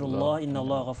আস্তাগফিরুল্লাহ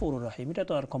ইন্নাল্লাহা গফুরুর রহিম, এটা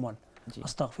তো আর কমন।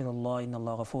 আস্তাগফিরুল্লাহ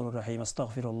ইন্নাল্লাহা গফুরুর রহিম,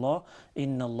 আস্তাগফিরুল্লাহ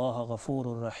ইন্নাল্লাহা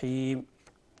গফুরুর রহিম।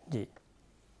 জি,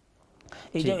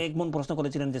 এই যে এক বোন প্রশ্ন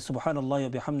করেছিলেন যে সুবহানাল্লাহি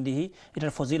ওয়া বিহামদিহি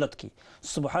এটার ফজিলত কি?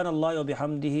 সুবহানাল্লাহি ওয়া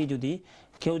বিহামদিহি যদি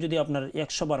কেউ যদি আপনার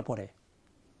 100 বার পড়ে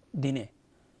দিনে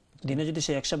যদি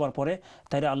সে 100 বার পড়ে,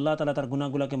 তাহলে আল্লাহ তাআলা তার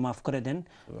গুনাহগুলোকে মাফ করে দেন।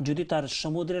 যদি তার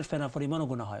সমুদ্রের ফেনা পরিমাণও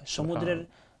গুনাহ হয়, সমুদ্রের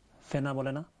ফেনা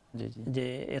বলে না যে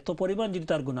এত পরিমাণ যদি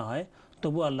তার গুনাহ হয়,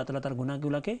 তবু আল্লাহ তাআলা তার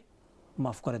গুনাহগুলোকে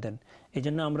মাফ করে দেন। এই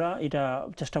জন্য আমরা এটা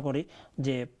চেষ্টা করি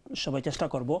যে সবাই চেষ্টা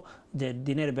করব যে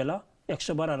দিনের বেলা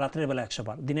 100 বার আর রাতের বেলা 100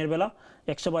 বার, দিনের বেলা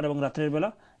 100 বার এবং রাতের বেলা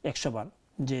 100 বার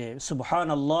যে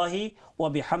সুবহানাল্লাহি ওয়া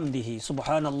বিহামদিহি,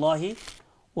 সুবহানাল্লাহি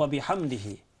ওয়া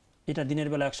বিহামদিহি, এটা দিনের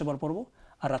বেলা 100 বার পড়ব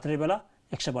আর রাতের বেলা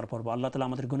 100 বার পড়ব। আল্লাহ তাআলা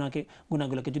আমাদের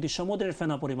গুনাহগুলোকে যদি সমুদ্রের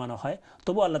ফেনা পরিমাণ হয়,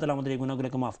 তবু আল্লাহ তাআলা আমাদের এই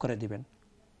গুনাহগুলোকে মাফ করে দিবেন।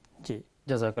 জি,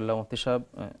 জাযাকাল্লাহ মুফতি সাহেব।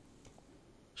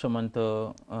 সম্মানিত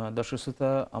দর্শক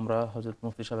শ্রোতা, আমরা হযরত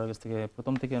মুফতি সাহেবের কাছ থেকে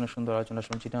প্রথম থেকে অনেক সুন্দর আলোচনা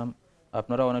শুনছিলাম।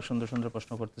 আপনারা অনেক সুন্দর সুন্দর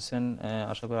প্রশ্ন করতেছেন,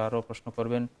 আশা করি আরও প্রশ্ন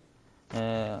করবেন।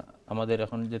 আমাদের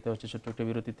এখন যেতে হচ্ছে ছোট্ট একটা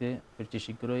বিরতিতে, ফিরছি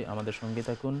শীঘ্রই, আমাদের সঙ্গে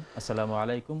থাকুন। আসসালামু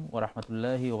আলাইকুম ওয়া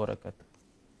রাহমাতুল্লাহি ওয়া বারাকাতুহু।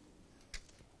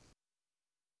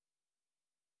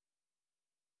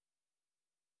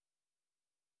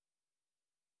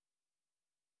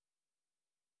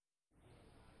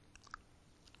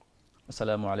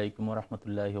 আসসালামু আলাইকুম ওয়া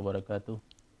রাহমাতুল্লাহি ওয়া বারাকাতুহু।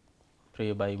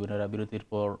 প্রিয় ভাই বোনেরা, বিরতির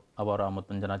পর আবার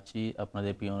আমন্ত্রণ জানাচ্ছি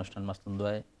আপনাদের প্রিয় অনুষ্ঠান মাসনুন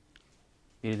দোয়ায়।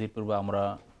 বিরতির পূর্বে আমরা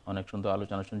অনেক সুন্দর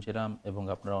আলোচনা শুনছিলাম এবং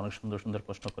আপনারা অনেক সুন্দর সুন্দর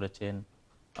প্রশ্ন করেছেন।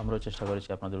 আমরাও চেষ্টা করেছি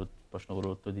আপনাদের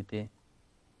প্রশ্নগুলোর উত্তর দিতে।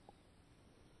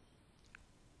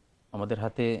 আমাদের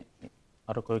হাতে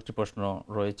আরও কয়েকটি প্রশ্ন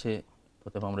রয়েছে,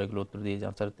 প্রথমে আমরা এগুলো উত্তর দিয়ে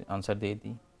আনসার দিয়ে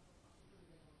দিই।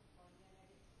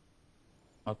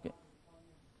 ওকে,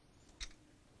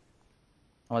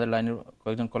 আমাদের লাইনের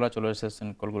কয়েকজন কলার চলে এসেছেন,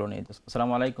 কলগুলো নিয়ে।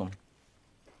 আসসালামু আলাইকুম।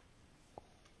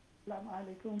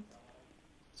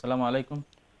 আসসালামু আলাইকুম।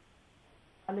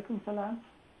 ওয়ালাইকুম সালাম।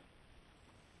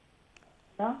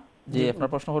 জি, আপনার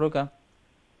প্রশ্ন হলো কা?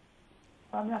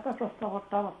 আমি একটা প্রশ্ন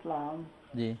করতাম আসলাম।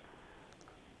 জি,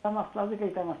 মাসলা যে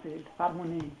কইতাম আছে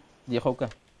হারমোনি। জি, হোকা।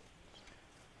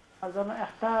 আর যেন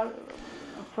একটা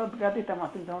সদকা দিতাম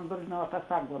আছে, যেমন ধরে নাও একটা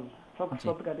ছাগল,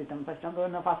 সদকা দিতাম, তাইতাম ধরে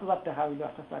নাও 5,000 টাকা হইলো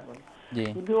একটা ছাগল।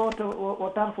 যদি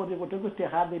ওটার পরিবর্তে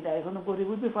টাকা দিলে, এখন গরিব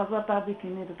যদি 5,000 টাকা দিয়ে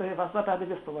কিনে তো 5,000 টাকা দিয়ে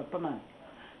ব্যস্ত করতো না,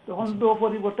 তখন তো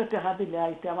পরিবর্তে টাকা দিলে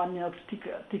এটা আমার নিয়ত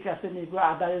ঠিক আছে নি,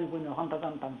 আদায় হইব না, ওখানটা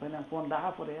জানতাম না কোন টাকা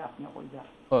পরে আপনি কই যা।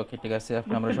 ওকে, ঠিক আছে,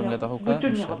 আপনি আমরা সঙ্গে তাহকা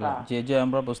ইনশাআল্লাহ। যে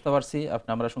আমরা বুঝতে পারছি, আপনি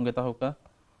আমরা সঙ্গে তাহকা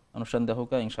অনুষ্ঠান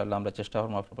দেহকা ইনশাআল্লাহ, আমরা চেষ্টা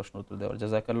করব আপনার প্রশ্ন উত্তর দেওয়ার।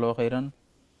 জাযাকাল্লাহু খাইরান।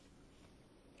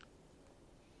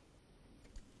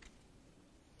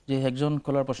 যে একজন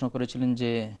কলার প্রশ্ন করেছিলেন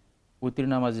যে উতির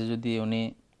নামাজে যদি উনি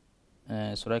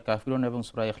সূরা কাফিরুন এবং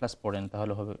সূরা ইখলাস পড়েন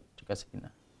তাহলে হবে, ঠিক আছে কিনা?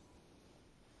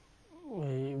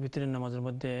 ওই বিতরের নামাজের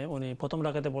মধ্যে উনি প্রথম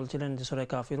রাকাতে বলছিলেন যে সূরা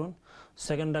কাফিরুন,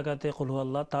 সেকেন্ড রাকাতে কুল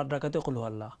হুয়াল্লাহ, থার্ড রাকাতে কুল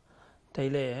হুয়াল্লাহ।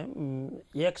 তাইলে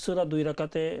এক সূরা দুই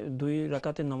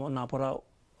রাকাতে না পড়া,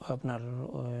 আপনার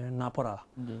না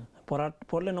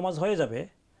পড়লে নামাজ হয়ে যাবে,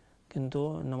 কিন্তু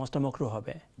নামাজটা মাকরুহ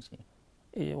হবে।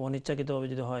 এই অনিচ্ছাকৃতভাবে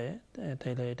যদি হয়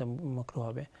তাহলে এটা মাকরুহ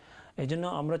হবে। এই জন্য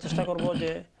আমরা চেষ্টা করব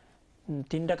যে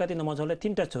 3 রাকাতি নামাজ হলে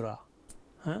 3টা সূরা,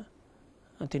 হ্যাঁ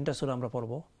 3টা সূরা আমরা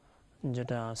পড়ব,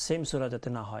 যেটা সেম সূরা যাতে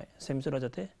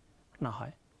না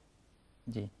হয়।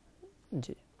 জি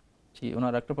জি জি,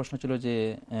 ওনার একটা প্রশ্ন ছিল যে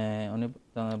উনি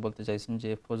বলতে চাইছেন যে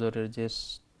ফজরের যে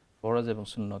ফরজ এবং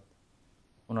সুন্নত,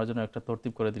 ওনার জন্য একটা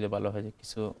তরতিব করে দিলে ভালো হয়। যে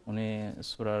কিছু উনি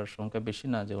সূরার সংখ্যা বেশি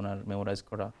না যে ওনার মেমোরাইজ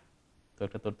করা, তো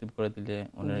একটা তরতিব করে দিলে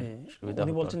উনি সুবিধা হবে।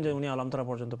 উনি বলছেন যে উনি আলামতারা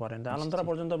পর্যন্ত পারেন। আলামতারা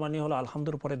পর্যন্ত মানে হলো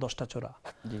আলহামদুর পরে 10টা সূরা।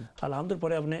 আলহামদুর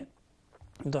পরে আপনি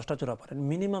 10টা সূরা পারেন।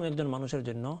 মিনিমাম একজন মানুষের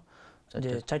জন্য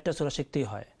যে 4টা সূরা শিখতেই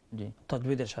হয়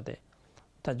তাজবিদের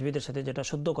সাথে, যেটা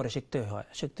শুদ্ধ করে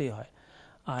শিখতেই হয়।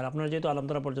 আর আপনার যেহেতু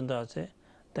আলামতারা পর্যন্ত আছে,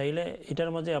 তাইলে এটার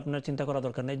মাঝে আপনার চিন্তা করা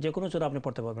দরকার নেই, যে কোনো সূরা আপনি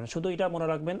পড়তে পারবেন। শুধু এটা মনে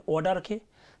রাখবেন, অর্ডারকে,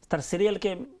 তার সিরিয়ালকে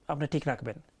আপনি ঠিক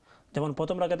রাখবেন। যেমন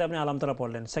প্রথম রাকাতে আপনি আলামতারা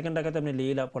পড়লেন, সেকেন্ড রাকাতে আপনি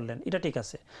লিইলা পড়লেন, এটা ঠিক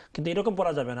আছে, কিন্তু এরকম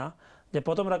পড়া যাবে না যে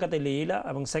প্রথম রাকাতে লিইলা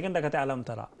এবং সেকেন্ড রাকাতে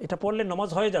আলামতারা। এটা পড়লে নামাজ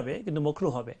হয়ে যাবে কিন্তু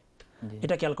মাকরুহ হবে,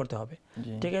 এটা খেয়াল করতে হবে।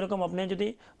 ঠিক এরকম আপনি যদি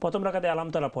প্রথম রাকাতে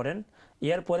আলামতারা পড়েন,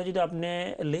 এর পরে যদি আপনি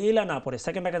লিইলা না পড়ে,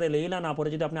 সেকেন্ড রাকাতে লিইলা না পড়ে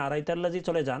যদি আপনি আরাইতাল্লাজি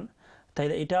চলে যান,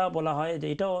 তাহলে এটা বলা হয় যে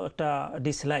এটাও একটা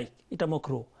ডিসলাইক, এটা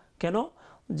মাকরুহ। কেন?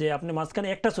 যে আপনি মাঝখানে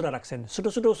একটা সূরা রাখছেন, ছোট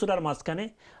ছোট সূরার মাঝখানে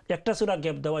একটা সূরা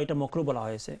গ্যাপ দেওয়া, এটা মাকরুহ বলা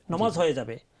হয়েছে। নামাজ হয়ে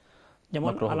যাবে,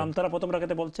 যেমন আলামতারা প্রথম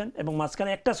রাকাতে বলছেন এবং মাঝখানে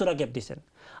একটা সূরা গ্যাপ দিবেন,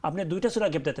 আপনি 2টা সূরা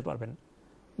গ্যাপ দিতে পারবেন,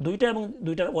 2টা এবং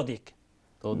 2টার অধিক,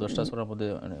 তো 10টা সূরার মধ্যে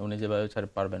উনি যেভাবে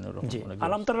পারবেন ওরকম।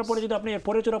 আলামতারার পরে যদি আপনি এর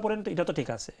পরে সূরা পড়েন তো এটা তো ঠিক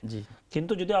আছে,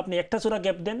 কিন্তু যদি আপনি একটা সূরা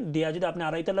গ্যাপ দেন দিয়া যদি আপনি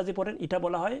আরাইতাল্লাজি পড়েন, এটা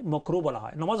বলা হয় মাকরুহ বলা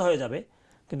হয়। নামাজ হয়ে যাবে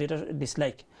কিন্তু এটা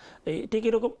ডিসলাইক। এই ঠিক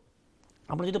এরকম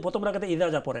আপনি যদি প্রথম রাকাতে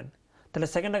ইজাজা পড়েন তাহলে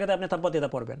সেকেন্ড রাকাতে আপনি তাব্বাত ইয়াদা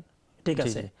পড়বেন, ঠিক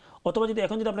আছে। অথবা যদি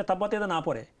এখন যদি আপনি তাব্বাত ইয়াদা না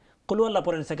পড়ে কুল আল্লাহ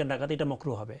পড়েন সেকেন্ড রাকাতে, এটা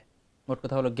মাকরুহ হবে। মোট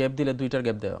কথা হলো গ্যাপ দিলে দুইটার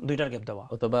গ্যাপ দেওয়া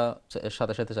অথবা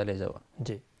সাথে সাথে চালিয়ে যাওয়া।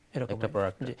 জি, এরকম একটা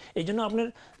প্রোডাক্ট। জি, এই জন্য আপনার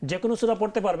যে কোনো সূরা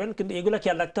পড়তে পারবেন, কিন্তু এগুলো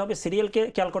খেয়াল রাখতে হবে, সিরিয়ালকে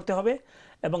খেয়াল করতে হবে,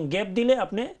 এবং গ্যাপ দিলে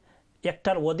আপনি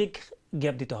একটার অধিক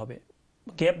গ্যাপ দিতে হবে।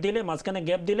 গ্যাপ দিলে, মাঝখানে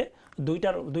গ্যাপ দিলে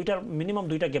দুইটার মিনিমাম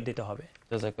দুইটা গ্যাপ দিতে হবে।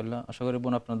 জাযাকাল্লাহ। আশা করি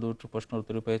বোন আপনার দুটো প্রশ্নের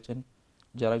উত্তর পেয়েছেন।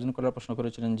 যারা একজন কলার প্রশ্ন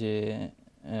করেছিলেন যে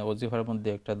ওয়াজিফার মধ্যে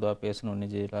একটা দোয়া পেয়েছেন উনি,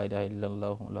 যে লা ইলাহা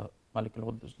ইল্লাল্লাহু মালিকুল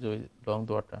কুদ্দুস লং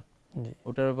দোয়াটা,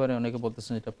 ওটার ব্যাপারে অনেকে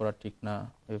বলতেছেন এটা পড়া ঠিক না,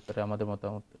 এই ব্যাপারে আমাদের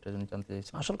মতামত এটা জানতে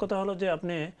চাইছি। আসল কথা হলো যে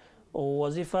আপনি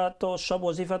ওয়াজিফা তো সব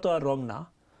ওয়াজিফা তো আর রং না।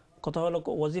 কথা হলো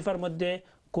ওয়াজিফার মধ্যে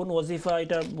কোন ওয়াজিফা,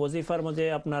 এটা ওয়াজিফার মধ্যে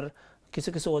আপনার কিছু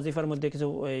কিছু ওয়াজিফার মধ্যে কিছু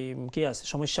এই কি আছে,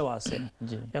 সমস্যাও আছে।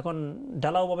 এখন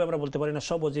ঢালাওভাবে আমরা বলতে পারি না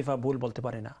সব ওয়াজিফা ভুল বলতে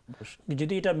পারি না।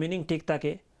 যদি এটা মিনিং ঠিক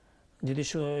থাকে, যদি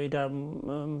এটা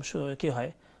কি হয়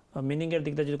মিনিংয়ের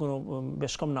দিকটা যদি কোনো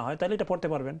বেশ কম না হয়, তাহলে এটা পড়তে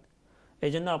পারবেন।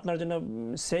 এই জন্য আপনার জন্য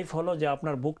সেফ হলো যে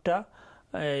আপনার বুকটা,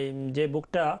 যে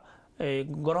বুকটা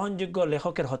গ্রহণযোগ্য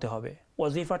লেখকের হতে হবে,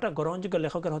 ওয়াজিফাটা গ্রহণযোগ্য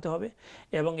লেখকের হতে হবে,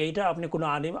 এবং এইটা আপনি কোনো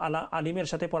আলিমের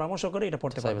সাথে পরামর্শ করে এটা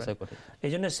পড়তে পারবেন।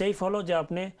 এই জন্য সেফ হলো যে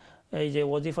আপনি এই যে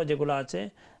ওয়াজিফা যেগুলো আছে,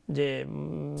 যে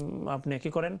আপনি কি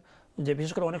করেন, যে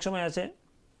বিশেষ করে অনেক সময় আছে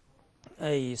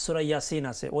এই সূরা ইয়াসিন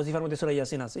আছে, ওয়াজিফার মধ্যে সূরা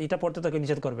ইয়াসিন আছে, এটা পড়তে তাকে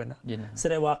নিষেধ করবে না।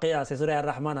 সূরা ওয়াকিয়া আছে, সূরা আর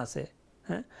রহমান আছে,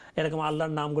 হ্যাঁ, এরকম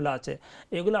আল্লাহর নামগুলো আছে,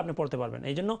 এগুলো আপনি পড়তে পারবেন।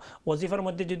 এই জন্য ওয়াজিফার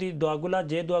মধ্যে যদি দোয়াগুলা,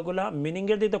 যে দোয়াগুলা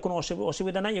মিনিংয়ের দিকে কোনো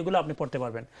অসুবিধা নাই, এগুলো আপনি পড়তে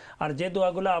পারবেন। আর যে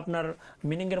দোয়াগুলো আপনার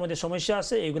মিনিংয়ের মধ্যে সমস্যা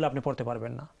আছে, এগুলো আপনি পড়তে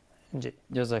পারবেন না। জি,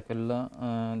 জাযাকাল্লাহ।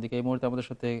 দিকে এই মুহূর্তে আমাদের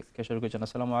সাথে কে শুরু করেছেন?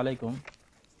 আসসালামু আলাইকুম।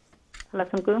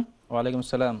 ওয়ালাইকুম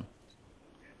আসসালাম।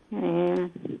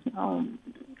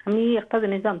 আমি একটা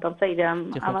জিনিস জানতাম চাইলাম,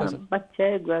 আমার বাচ্চা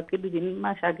কি 2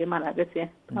 মাস আগে মারা গেছে,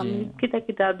 আমি কিতা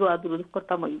কিতা দোয়া দুরুদ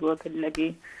করতাম হইব তাই লাগি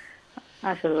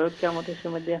আসলে কিয়ামতের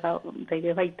সময় দেখা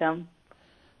তাইলে পাইতাম।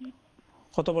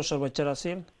 কত বছর বাচ্চার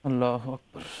আছেন? আল্লাহু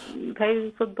আকবার। ভাই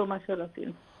 14 মাসের আছেন।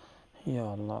 ইয়া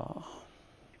আল্লাহ।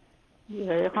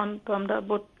 এখন তো আমরা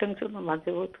বহুত টেনশন, মাঝে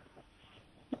বহুত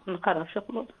খারাপ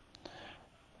স্বপ্ন।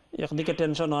 একদিকে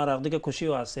টেনশন আর একদিকে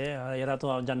খুশিও আছে, এরা তো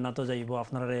জান্নাতে যাইব,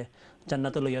 আপনারা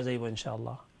জান্নাতে লইয়া যাইব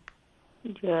ইনশাআল্লাহ।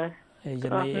 এই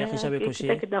জন্য এক হিসাবে খুশি।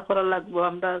 কিটা করা লাগবো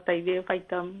আমরা তাইলে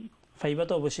পাইতাম? পাইবা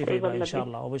তো অবশ্যই পাইবা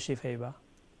ইনশাআল্লাহ, অবশ্যই পাইবা,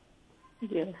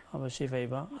 অবশ্যই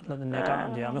পাইবা। আল্লাহ নেকা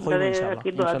যে আমি কইব ইনশাআল্লাহ। কি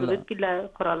দোয়া দুরুদ কিলা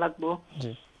করা লাগবো?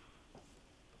 জি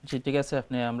জি, ঠিক আছে।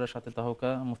 আপনি আমরা সাথে তাহকা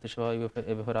মুফতি সাহেব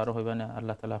এই ব্যাপারে আরো হইবা না,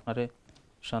 আল্লাহ তাআলা আপনারে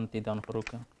শান্তি দান করুক।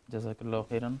 জাযাকাল্লাহু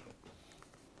খাইরান।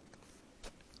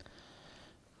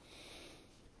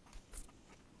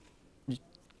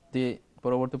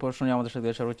 পরবর্তী প্রশ্ন আমাদের সাথে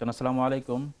শেয়ার করছেন। আসসালামু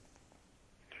আলাইকুম।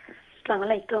 আসসালামু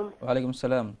আলাইকুম। ওয়ালাইকুম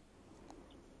সালাম।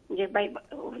 যে ভাই,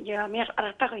 যে আমি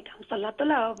আরেকটা কইতাম,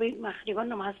 সালাতুল মাগরিবের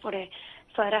নামাজ পড়ে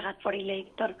 6 রাকাত পড়িলে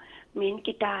তোর মেন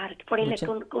কিতার পড়িলে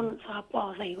কোন সওয়াব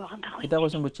পাওয়া যায়? ওখান থেকে এটা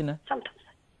কোশ্চেন বুঝছি না।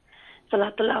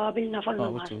 সালাতুল আওয়াবিল নফল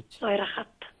নামাজ 6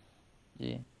 রাকাত।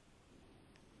 জি,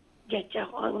 যেটা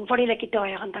পড়িলে কিতা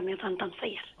হয় এখন আমি জানতাম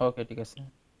স্যার। ওকে, ঠিক আছে।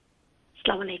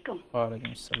 আসসালামু আলাইকুম। ওয়া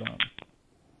আলাইকুম আসসালাম।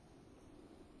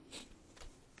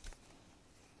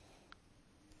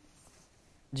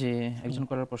 যে একজন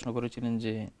করার প্রশ্ন করেছিলেন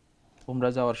যে উমরা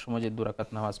যাওয়ার সময় যে 2 রাকাত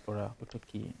নামাজ পড়া, ওটা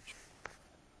কি?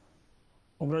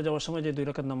 উমরা যাওয়ার সময় যে 2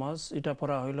 রাকাত নামাজ, এটা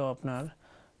পড়া হইলো আপনার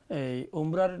এই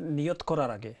উমরার নিয়ত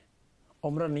করার আগে।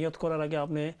 উমরার নিয়ত করার আগে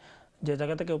আপনি যে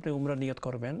জায়গা থেকে আপনি উমরা নিয়ত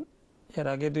করবেন, এর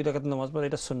আগে 2 রাকাত নামাজ পড়া,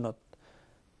 এটা সুন্নত।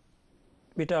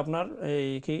 এটা আপনার এই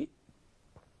কি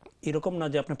এরকম না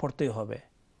যে আপনি পড়তেই হবে।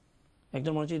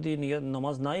 একজন মানুষ যদি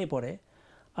নামাজ নাই পড়ে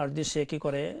আর যদি সে কি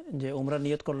করে যে উমরা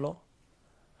নিয়ত করলো,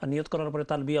 আর নিয়ত করার পরে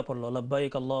তালবিয়া পড়লো,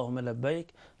 লাব্বাইক আল্লাহুম্মা লাব্বাইক,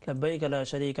 লাব্বাইক লা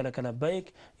শারীকা লাক লাব্বাইক,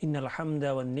 ইন্নাল হামদা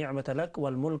ওয়ান নি'মাতা লাক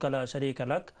ওয়াল মুলকা লা শারীকা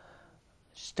লাক,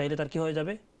 তাইলে তার কি হয়ে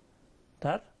যাবে?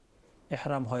 তার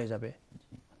ইহরাম হয়ে যাবে।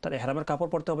 তার ইহরামের কাপড়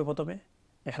পরতে হবে প্রথমে,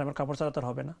 ইহরামের কাপড় ছাড়া তার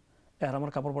হবে না,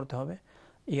 ইহরামের কাপড় পরতে হবে।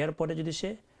 এরপরে যদি সে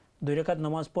 2 রাকাত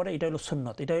নামাজ পড়ে, এটা হলো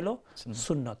সুন্নত, এটা হলো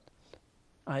সুন্নত।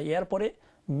 আর এরপরে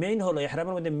মেইন হলো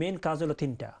ইহরামের মধ্যে মেইন কাজ হলো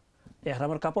 3টা।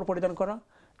 ইহরামের কাপড় পরিধান করা,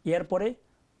 এরপরে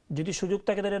যদি সুযোগ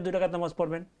থাকে তাহলে 2 রাকাত নামাজ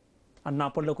পড়বেন, আর না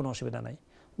পড়লেও কোনো অসুবিধা নাই,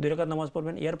 2 রাকাত নামাজ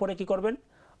পড়বেন। এরপরে কি করবেন?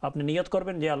 আপনি নিয়ত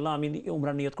করবেন যে আল্লাহ আমি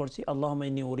উমরা নিয়ত করছি, আল্লাহুম্মা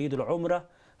ইন্নী উরিদুল উমরা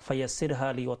ফায়াসসিরহা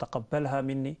লি ওয়া তাকাব্বালহা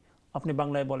মিন্নি। আপনি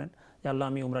বাংলায় বলেন যে আল্লাহ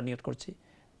আমি উমরা নিয়ত করছি,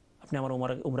 আপনি আমার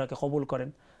উমরাকে কবুল করেন।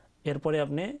 এরপরে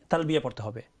আপনি তালবিয়া পড়তে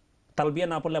হবে, তালবিয়া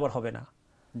না পড়লে আবার হবে না।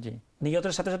 জি,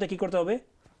 নিয়তের সাথে সাথে কি করতে হবে?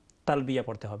 তালবিয়া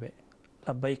পড়তে হবে,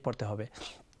 লাব্বাইক পড়তে হবে।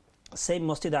 সেম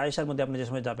মসজিদ আয়েশার মধ্যে আপনি যে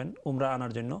সময় যাবেন উমরা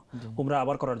আনার জন্য, উমরা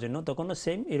আবার করার জন্য, তখন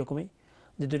সেম এরকমই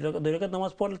যে 2 রাকাত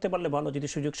নামাজ পড়তে পারলে ভালো, যদি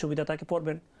সুযোগ সুবিধা থাকে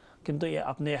পড়বেন, কিন্তু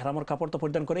আপনি ইহরামের কাপড় তো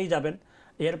পরিধান করেই যাবেন।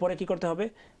 এরপরে কি করতে হবে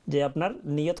যে আপনার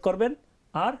নিয়ত করবেন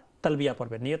আর তালবিয়া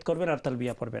পড়বেন, নিয়ত করবেন আর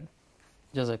তালবিয়া পড়বেন।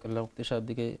 জাযাকাল্লাহ। মুফতি সাহেব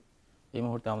দিকে এই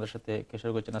মুহূর্তে আমাদের সাথে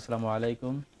কিশোর করছেন। আসসালামু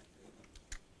আলাইকুম।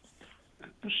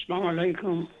 আসসালামু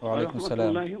আলাইকুম ওয়া আলাইকুম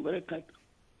আসসালাম।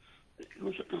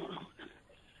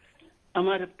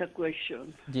 আমার একটা কোয়েশ্চন।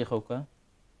 জি খোকা।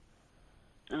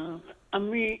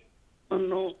 আমি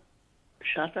অন্য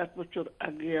 7-8 বছর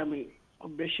আগে আমি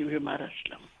খুব বেশি বেমার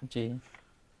আসলাম। জি।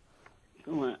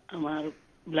 আমার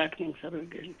ব্লাড ক্যান্সার হয়ে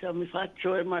গেছে। আমি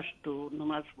 5-6 মাস তো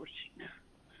নামাজ পড়ছি না,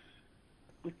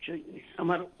 বুঝছই।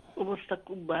 আমার অবস্থা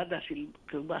খুব বাদ আসিল,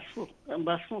 কেউ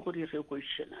বাসমো করিয়া কেউ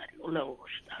কইছে না, ওলা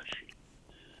অবস্থা আসিল।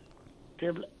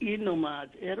 ই নমাজ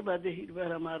এর বাদে হিরবার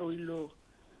আমার হইল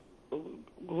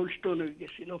গোল্ডস্টোন হয়ে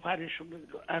গেছিল, অপারেশন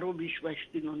হইল, আরো 20-22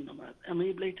 দিন নামাজ। আমি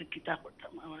এগুলো এটা কিতা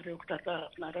করতাম, আমার একটা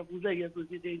আপনারা বুঝাইয়া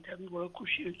যদি দেন আমি বড়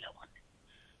খুশি হইলাম।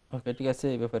 ওকে, ঠিক আছে।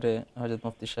 এই ব্যাপারে হযরত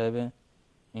মুফতি সাহেব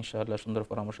ইনশাআল্লাহ সুন্দর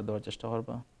পরামর্শ দেওয়ার চেষ্টা করব।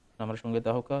 আমার সঙ্গে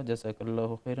দাহুকা,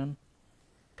 জাযাকাল্লাহু খাইরান।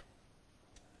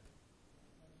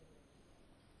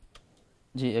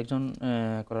 জি, একজন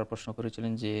করার প্রশ্ন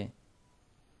করেছিলেন যে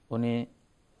উনি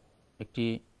একটি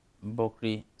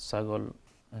বকরি ছাগল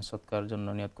সৎকার জন্য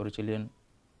নিয়ত করেছিলেন,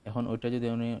 এখন ওইটা যদি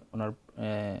উনি ওনার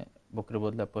বকরির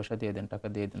বদলে পয়সা দিয়ে দেন, টাকা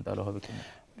দিয়ে দেন, তাহলে হবে কিনা?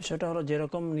 সেটা হলো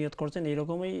যেরকম নিয়ত করছেন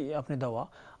এইরকমই আপনি দেওয়া।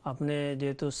 আপনি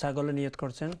যেহেতু ছাগলে নিয়ত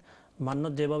করছেন,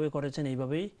 মান্নত যেভাবে করেছেন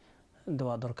এইভাবেই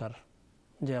দেওয়া দরকার।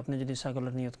 যে আপনি যদি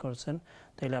ছাগলের নিয়ত করছেন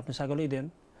তাহলে আপনি ছাগলই দেন,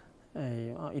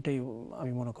 এটাই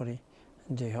আমি মনে করি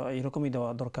যে এইরকমই দেওয়া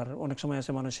দরকার। অনেক সময়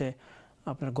আছে মানুষে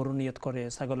আপনার গরু নিয়ত করে,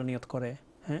 ছাগলের নিয়ত করে,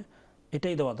 হ্যাঁ,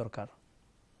 এটাই দেওয়া দরকার।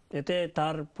 এতে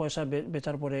তার পয়সা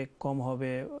বেচার পরে কম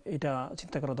হবে এটা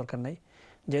চিন্তা করার দরকার নাই।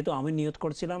 যেহেতু আমি নিয়ত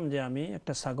করছিলাম যে আমি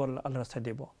একটা ছাগল আল্লাহর রাস্তায়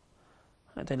দেবো,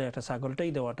 তাহলে একটা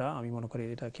ছাগলটাই দেওয়াটা আমি মনে করি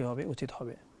এটা কি হবে, উচিত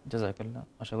হবে। জাযাকাল্লাহ।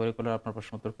 আশা করি কলার আপনার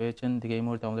প্রশ্ন উত্তর পেয়েছেন। দিকে এই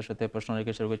মুহূর্তে আমাদের সাথে প্রশ্ন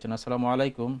রেখে শুরু করছেন। আসসালামু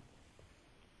আলাইকুম।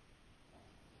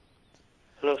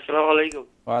 হ্যালো, আসসালামু আলাইকুম।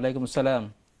 ওয়া আলাইকুম আসসালাম।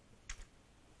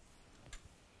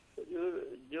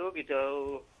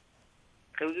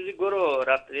 কেউ যদি গরো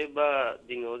রাত্রে বা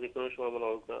দিনে যে কোনো সময় মনে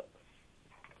হোক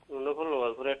নফল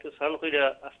নামাজ পড়ে একটু স্নান কইরা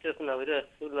আস্তে আস্তে না হইরা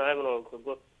না মনে হোক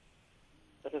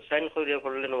একটা সাইন কইরা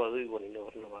পড়লে নামাজ হইব নি।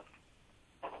 নফল নামাজ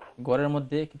ঘরের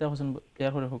মধ্যে কিতাব হোসেন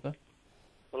ক্লিয়ার করে হোক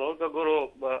মনে হোক গরো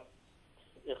বা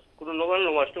কোনো নফল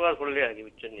নামাজ টামাজ পড়লে আগে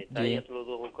বুঝছেন নি, তাই এত লোক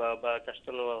হোক বা চাষটা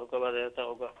নামাজ হোক বা দেহতা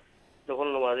হোক নফল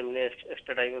নামাজ এমনি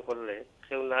এক্সট্রা টাইমে পড়লে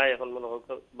কেউ নাই এখন মনে হোক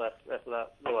বা একলা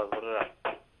নামাজ পড়ে না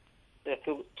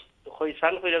একটু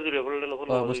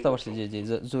বুঝতে পারছি। জি জি,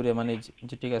 জোরে মানে জি,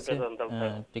 ঠিক আছে,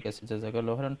 ঠিক আছে।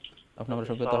 জাযাকাল্লাহু খাইরান। আপনার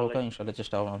সঙ্গে তাহকা ইনশাআল্লাহ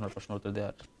চেষ্টা করব আপনার প্রশ্ন উত্তর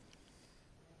দেওয়ার।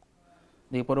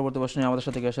 দেখি পরবর্তী প্রশ্নে আমাদের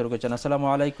সাথে শুরু করছেন। আসসালামু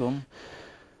আলাইকুম।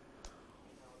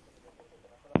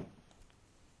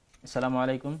 আসসালামু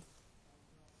আলাইকুম।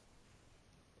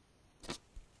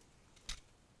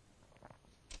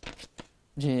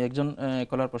 জি, একজন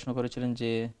কলার প্রশ্ন করেছিলেন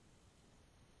যে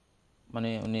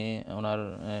মানে উনি ওনার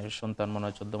সন্তান মনে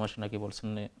হয় 14 মাসে নাকি বলছেন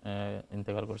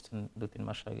ইন্তেকাল করছেন 2-3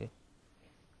 মাস আগে,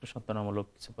 সন্তানমূলক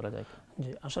কিছু করা যায়?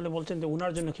 জি, আসলে বলছেন যে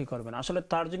উনার জন্য কি করবেন। আসলে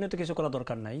তার জন্য তো কিছু করা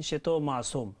দরকার নাই, সে তো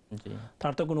মাসুম,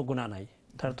 তার তো কোনো গুনাহ নাই,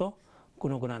 তার তো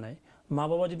কোনো গুনাহ নাই।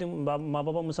 মা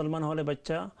বাবা মুসলমান হলে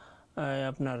বাচ্চা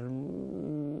আপনার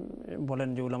বলেন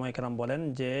যে উলামায়ে কেরাম বলেন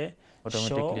যে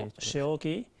সেও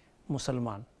কি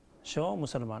মুসলমান, সেও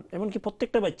মুসলমান। এমনকি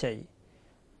প্রত্যেকটা বাচ্চাই,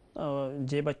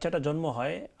 যে বাচ্চাটা জন্ম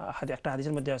হয়, একটা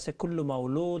হাদিসের মধ্যে আছে কুল্লু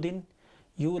মাউলুদিন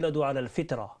ইউলাদু আলাল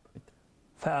ফিতরা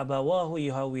ফাআবাওয়াহু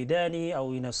ইউহাউইদানি আও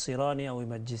ইউনাসসিরানি আও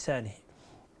ইউমাজ্জিসানি,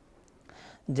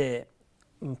 যে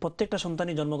প্রত্যেকটা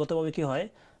সন্তানই জন্মগতভাবে কি হয়,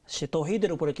 সে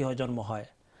তৌহিদের উপরে কি হয়, জন্ম হয়।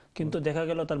 কিন্তু দেখা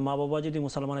গেল তার মা বাবা যদি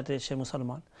মুসলমান হতে সে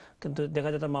মুসলমান, কিন্তু দেখা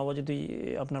যায় তার মা বাবা যদি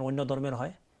আপনার অন্য ধর্মের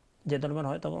হয়, যে ধর্মের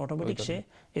হয়, তখন অটোমেটিক সে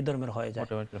এই ধর্মের হয়ে যায়।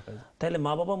 তাহলে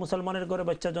মা বাবা মুসলমানের ঘরে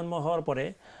বাচ্চা জন্ম হওয়ার পরে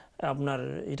আপনার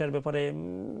এটার ব্যাপারে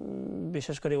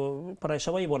বিশেষ করে প্রায়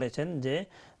সবাই বলেছেন যে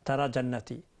তারা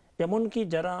জান্নাতি। এমনকি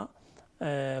যারা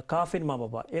কাফির মা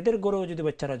বাবা, এদের ঘরেও যদি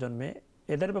বাচ্চারা জন্মে,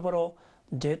 এদের ব্যাপারেও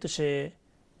যেহেতু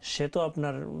সে তো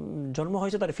আপনার জন্ম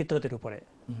হয়েছে তার ফিতরতের উপরে,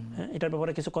 হ্যাঁ, এটার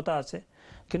ব্যাপারে কিছু কথা আছে।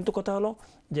 কিন্তু কথা হলো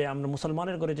যে আমরা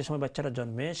মুসলমানের ঘরে যে সময় বাচ্চারা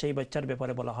জন্মে, সেই বাচ্চার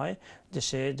ব্যাপারে বলা হয় যে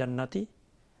সে জান্নাতি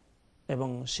এবং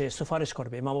সে সুপারিশ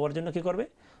করবে, মা বাবার জন্য কি করবে,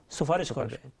 সুপারিশ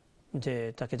করবে যে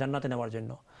তাকে জান্নাতে নেওয়ার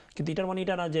জন্য। কিন্তু এটার মানে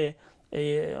এটা না যে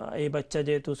এই বাচ্চা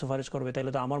যেহেতু সুপারিশ করবে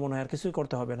তাহলে তো আমার মনে হয় আর কিছুই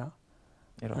করতে হবে না,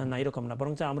 না, এরকম না।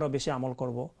 বরং আমরা বেশি আমল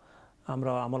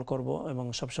করব এবং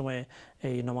সবসময়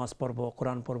এই নামাজ পড়ব,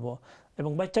 কোরআন পড়ব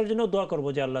এবং বাচ্চার জন্য দোয়া করব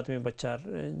যে আল্লাহ তুমি বাচ্চার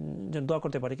জন্য দোয়া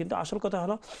করতে পারি। কিন্তু আসল কথা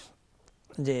হলো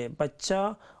যে বাচ্চা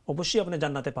অবশ্যই আপনি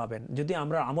জান্নাতে পাবেন যদি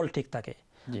আমরা আমল ঠিক থাকে।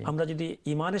 আমরা যদি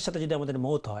ইমানের সাথে যদি আমাদের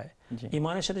মওত হয়,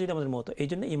 ইমানের সাথে যদি আমাদের মওত হয়, এই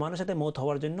জন্য ইমানের সাথে মওত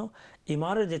হওয়ার জন্য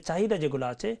ইমানের যে চাহিদা যেগুলো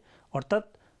আছে, অর্থাৎ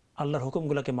আল্লাহর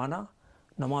হুকুমগুলোকে মানা,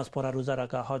 নামাজ পড়া, রোজা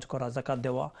রাখা, হজ করা, যাকাত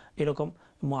দেওয়া, এরকম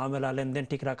মুআমালা লেনদেন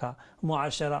ঠিক রাখা,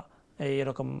 মুআশারা,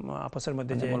 এরকম আপসের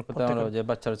মধ্যে যে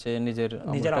বাচ্চার চেয়ে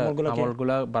নিজের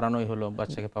আমলগুলো বাড়ানোই হলো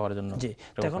বাচ্চাকে পাওয়ার জন্য। জি,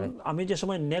 তখন আমি যে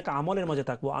সময় নেক আমলের মাঝে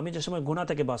থাকবো, আমি যে সময় গুনাহ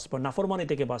থেকে বাঁচবো, নাফরমানি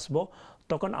থেকে বাঁচবো,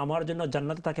 তখন আমার জন্য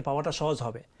জান্নাতে তাকে পাওয়াটা সহজ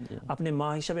হবে। আপনি মা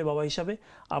হিসাবে, বাবা হিসাবে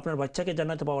আপনার বাচ্চাকে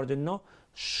জান্নাতে পাওয়ার জন্য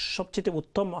সবচেয়ে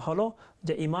উত্তম হলো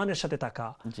যে ইমানের সাথে থাকা,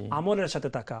 আমলের সাথে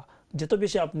থাকা। যত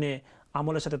বেশি আপনি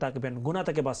আমলের সাথে থাকবেন, গুনাহ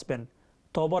থেকে বাঁচবেন,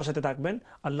 তওবার সাথে থাকবেন,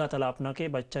 আল্লাহ তাআলা আপনাকে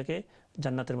বাচ্চাকে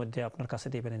জান্নাতের মধ্যে আপনার কাছে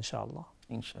দিবেন ইনশাআল্লাহ।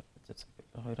 ইনশাআল্লাহ।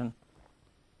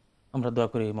 আমরা দোয়া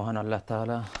করি মহান আল্লাহ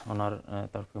তাআলা ওনার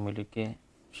তার ফ্যামিলিকে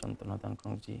সান্ত্বনা দান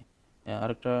করুন। জি,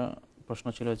 আরেকটা প্রশ্ন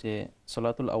ছিল যে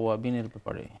সালাতুল আওয়াবিনের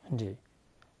ব্যাপারে। জি,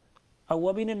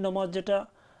 আওয়াবিনের নামাজ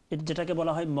যেটাকে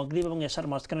বলা হয় মাগরিব এবং এশার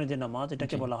মাঝখানের যে নামাজ,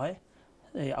 এটাকে বলা হয়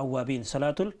আওয়াবিন,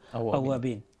 সালাতুল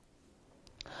আওয়াবিন।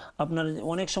 আপনার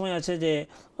অনেক সময় আছে যে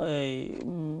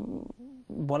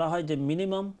বলা হয় যে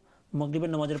মিনিমাম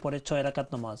মাগরিবের নামাজের পরে 6 রাকাত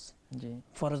নামাজ,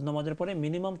 ফরজ নামাজের পরে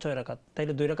মিনিমাম 6 রাকাত,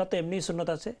 তাইলে 2 রাকাত তো এমনি সুন্নাত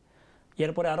আছে,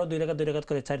 এরপরে আরো 2 রাকাত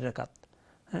করে 4 রাকাত,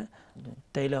 হ্যাঁ,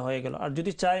 তাইলে হয়ে গেল। আর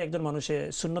যদি চায় একজন মানুষে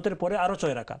সুন্নতের পরে আরো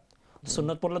 6 রাকাত,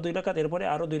 সুন্নত পড়লো 2 রাকাত, এরপরে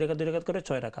আরো 2 রাকাত করে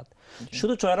 6 রাকাত,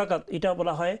 শুধু 6 রাকাত, এটা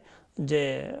বলা হয় যে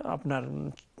আপনার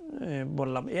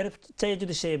বললাম এর চাই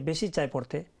যদি সে বেশি চায়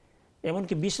পড়তে,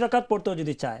 এমনকি 20 রাকাত পড়তেও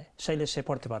যদি চায়, চাইলে সে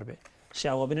পড়তে পারবে, সে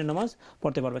আওয়াবিনের নামাজ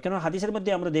পড়তে পারবে। কেন হাদিসের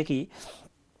মধ্যে আমরা দেখি,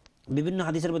 বিভিন্ন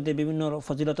হাদিসের মধ্যে বিভিন্ন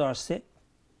ফজিলত আসছে,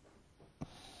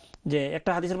 যে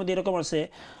একটা হাদিসের মধ্যে এরকম আছে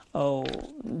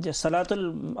যে সালাতুল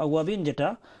আওয়াবিন, যেটা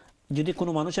যদি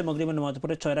কোনো মানুষের মাগরিবের নামাজ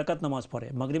পড়ে 6 রাকাত নামাজ পড়ে,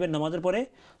 মাগরিবের নামাজের পরে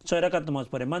 6 রাকাত নামাজ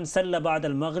পড়ে, মান সাল্লা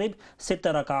বা'দাল মাগরিব 6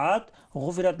 রাকাত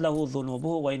গুফিরাত লাহু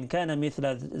যুনুবুহু ওয়া ইন কানা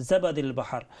মিছলা জাবাদিল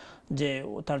বাহর, যে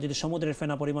তার যদি সমুদ্রের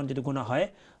ফেনা পরিমাণ যদি গুনাহ হয়,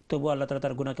 তবু আল্লাহ তাআলা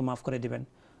তার গুনাহকে মাফ করে দিবেন।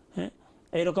 হ্যাঁ,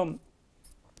 এইরকম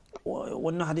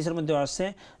অন্য হাদিসের মধ্যে আসছে,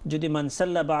 যদি মান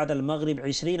সাল্লা বা'দাল মাগরিব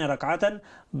 20 রাকাতান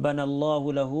বানাল্লাহু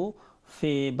লাহু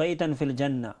ফি বাইতান ফিল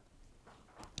জান্নাহ,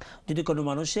 যদি কোনো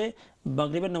মানুষে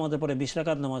মাগরিবের নামাজের পরে 20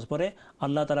 রাকাত নামাজ পড়ে,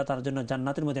 আল্লাহ তাআলা তার জন্য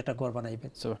জান্নাতের মধ্যে একটা ঘর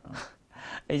বানাইবেন।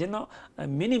 এই জন্য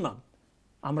মিনিমাম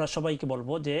আমরা সবাইকে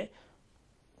বলবো যে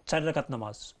 4 রাকাত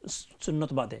নামাজ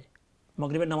সুন্নত বাদে,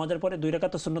 মাগরিবের নামাজের পরে 2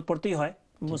 রাকাত তো সুন্নত পড়তেই হয়,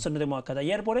 মুসন্নদে মুআক্কাদা,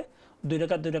 এর পরে 2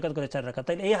 রাকাত করে 4 রাকাত,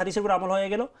 তাইলে এই হাদিসের উপর আমল হয়ে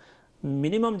গেল।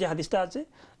 মিনিমাম যে হাদিসটা আছে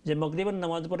যে মাগরিবের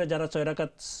নামাজ পড়ে যারা 6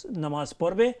 রাকাত নামাজ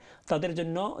পড়বে, তাদের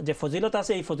জন্য যে ফজিলত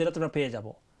আছে, এই ফজিলত আমরা পেয়ে যাব,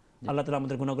 আল্লাহ তাআলা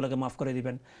আমাদের গুনাহগুলোকে মাফ করে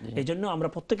দিবেন। এই জন্য আমরা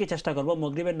প্রত্যেকেই চেষ্টা করব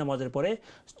মাগরিবের নামাজের পরে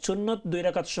সুন্নত 2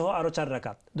 রাকাত সহ আরো 4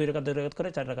 রাকাত, 2 রাকাত করে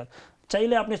 4 রাকাত,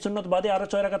 চাইলে আপনি সুন্নত বাদে আরো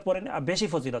 6 রাকাত পড়েন, বেশি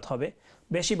ফজিলত হবে,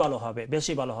 বেশি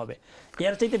ভালো হবে।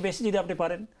 এর চাইতে বেশি যদি আপনি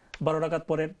পারেন 12 রাকাত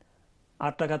পড়েন,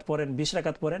 8 রাকাত পড়েন, 20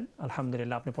 রাকাত পড়েন,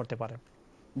 আলহামদুলিল্লাহ আপনি পড়তে পারেন।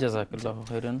 জাযাকাল্লাহু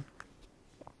খাইরান।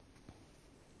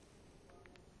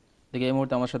 দেখি এই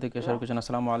মুহূর্তে আমার সাথে কে শেয়ার করছেন।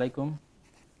 আসসালামু আলাইকুম।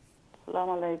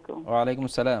 আসসালামু আলাইকুম। ওয়া আলাইকুম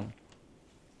আসসালাম।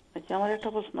 আচ্ছা, আমার একটা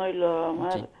প্রশ্ন হইল,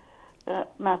 আমার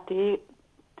নাতি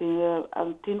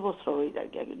 3 বছর হয়ে যায়,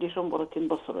 ডিসেম্বরে 3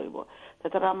 বছর হইব,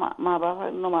 তারা মা বাবা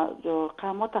নমাজ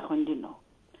কামত এখন দিন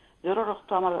জোর রক্ত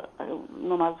আমার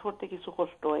নমাজ পড়তে কিছু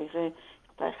কষ্ট হয়,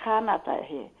 তাই খান আতায়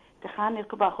হে খান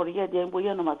একটু বাকরিয়া দিয়ে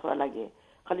বইয়া নমাজ পড়া লাগে,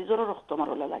 খালি জোর রক্ত আমার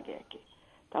ওলা লাগে আর কি।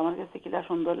 তো আমার কাছে কিলা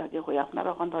সুন্দর লাগে, হই আপনারা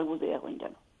ওখান থেকে বুঝে এখন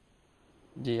জানো।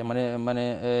 জি, মানে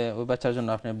ওই বাচ্চার জন্য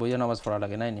আপনি বইয়া নামাজ পড়া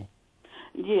লাগে নাইনি?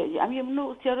 জি জি, আমি এমনি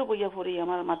চেয়ারও বইয়া পড়ি,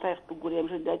 আমার মাথা একটু ঘুরে, আমি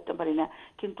যাইতে পারি না,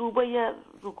 কিন্তু বইয়া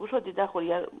রুকু সদিদা করি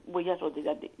আর বইয়া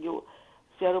সদিদা দিই,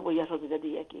 চেয়ারও বইয়া সদিদা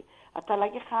দিই আর কি। আর তার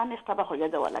লাগে খান একটা বা হইয়া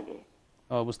দেওয়া লাগে।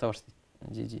 ও, বুঝতে পারছি।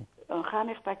 জি জি, খান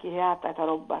একটা কি হ্যাঁ তার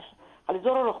অভ্যাস, খালি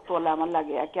জোর রক্ত হলে আমার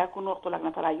লাগে আর কি, আর কোনো রক্ত লাগে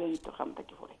না, তার আগে তো খাম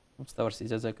থাকি পড়ে। বুঝতে পারছি।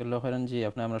 জাযাকাল্লাহু খাইরান। জি,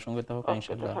 আপনি আমরা সঙ্গে থাকুক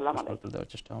ইনশাআল্লাহ উত্তর দেওয়ার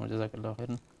চেষ্টা করব। জাযাকাল্লাহু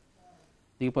খাইরান।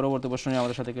 দেখি পরবর্তী প্রশ্ন নিয়ে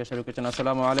আমাদের সাথে কে শেয়ার করছেন।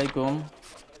 আসসালামু আলাইকুম।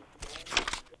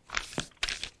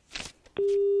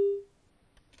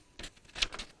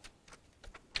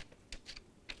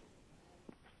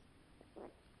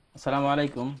 আসসালামু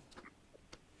আলাইকুম।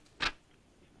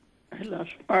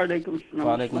 ওয়ালাইকুম আসসালাম।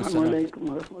 ওয়ালাইকুম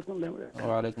আসসালাম।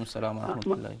 ওয়ালাইকুম আসসালাম ওয়া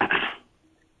রাহমাতুল্লাহি।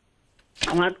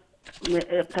 আমার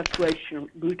একটা কোয়েশ্চন,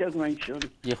 দুইটা কোয়েশ্চন।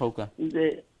 জি খোকা। যে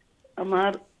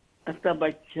আমার একটা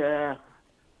বাচ্চা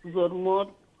জন্মর,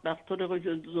 ডাক্তারে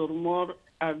কইছে জন্মর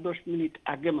 8-10 মিনিট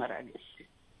আগে মারা গেছে।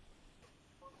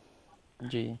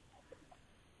 জি,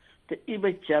 তো এই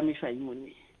বাচ্চা আমি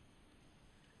পাইমনি,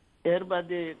 এর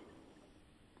বাদে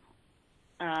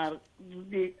আর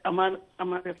যদি আমার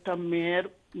আমার একটা মেয়ের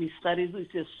মিসকারিজ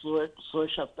হয়েছে 6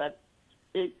 সপ্তাহ,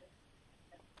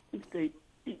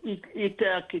 এটা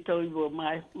কিটা হইব?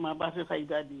 মা বাপে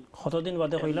খাইবা দি কতদিন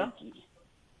বাদে হইলা?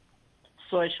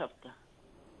 6 সপ্তাহ।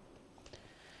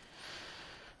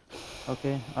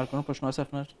 ওকে, আর কোনো প্রশ্ন আছে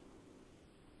আপনার?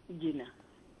 জি না।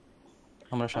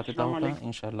 আমরা সাথে থাকুন,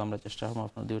 ইনশাআল্লাহ আমরা চেষ্টা করব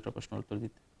আপনার দুইটা প্রশ্নের উত্তর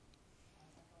দিতে।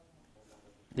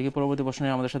 দেখি পরবর্তী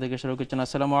প্রশ্নে আমাদের সাথে শুরু করছেন।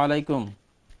 আসসালামু আলাইকুম।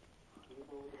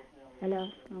 হ্যালো,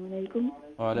 আসসালামু আলাইকুম।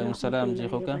 ওয়া আলাইকুম আসসালাম। জি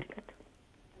খোকা,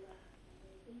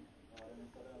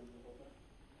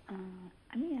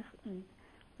 আমি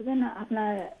বুঝেন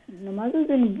আপনার নামাজের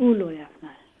জন্য ভুল হয়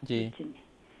আপনার। জি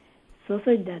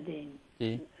সসইদা দেন,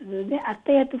 জি যদি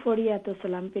আত্তায়াতু পড়িয়া তো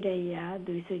সালাম ফিরাইয়া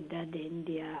 2 সজদা দেন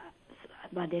দিয়া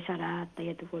বাদে সারা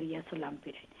আত্তায়াতু পড়িয়া সালাম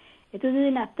ফিরাই। এত যদি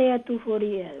আত্তায়াতু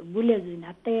পড়িয়া ভুলে যদি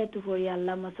আত্তায়াতু পড়িয়া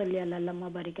আল্লাহুম্মা সাল্লি আলা আল্লাহুম্মা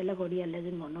বারিক আলা পড়িয়া আল্লাহ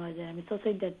যদি মনে হয় যে আমি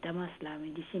সসইদা আসলাম আমি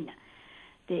দিছি না,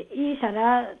 তে ই সারা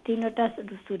 3টা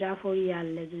সূরা পড়িয়া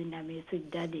আল্লাহ যদি আমি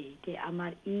সজদা দেই, তে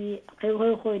আমার ই কেউ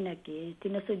কই নাকি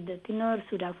 3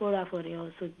 সূরা পড়া পরে ও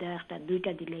সজদা একটা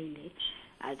 2টা দিলেইলে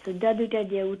আর সজদা 2টা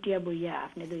দিয়ে উঠিয়া বইয়া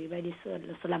আপনি দুইবার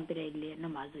সালাম ফিরাইলে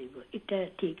নামাজ হইব, এটা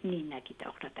ঠিক নেই নাকি? তা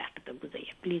ওটা একটা তো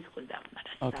বুঝাইয়া প্লিজ করবে আপনারা।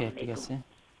 ওকে, ঠিক আছে,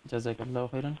 জাযাকাল্লাহু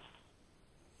খাইরান।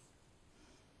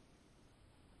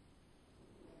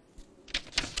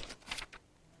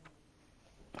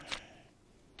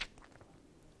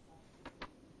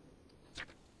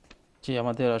 জি,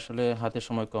 আমাদের আসলে হাতে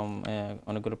সময় কম,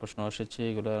 অনেকগুলো প্রশ্ন এসেছে,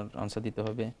 এগুলোর আনসার দিতে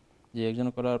হবে। যে একজন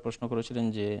করার প্রশ্ন করেছিলেন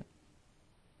যে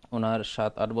ওনার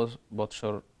 7-8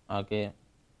 বছর আগে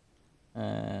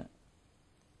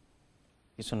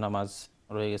কিছু নামাজ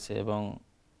রয়ে গেছে এবং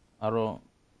আরও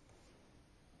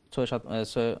 6-7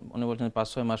 উনি বলছেন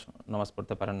 5-6 মাস নামাজ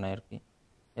পড়তে পারেন না আর কি,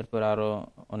 এরপর আরও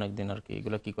অনেক দিন আর কি,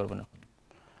 এগুলো কি করবেন এখন?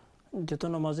 যত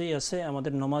নামাজই আছে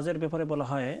আমাদের নামাজের ব্যাপারে বলা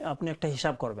হয় আপনি একটা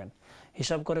হিসাব করবেন,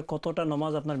 হিসাব করে কতটা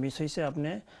নামাজ আপনার মিস হয়েছে আপনি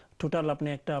টোটাল আপনি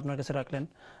একটা আপনার কাছে রাখলেন।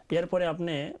 এরপরে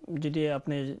আপনি যদি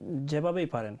আপনি যেভাবেই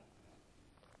পারেন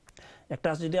একটা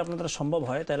যদি আপনার দ্বারা সম্ভব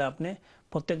হয় তাহলে আপনি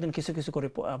প্রত্যেকদিন কিছু কিছু করে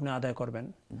আপনি আদায় করবেন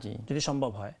যদি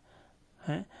সম্ভব হয়।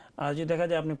 হ্যাঁ, আর যদি দেখা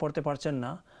যায় আপনি পড়তে পারছেন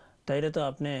না তাইলে তো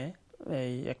আপনি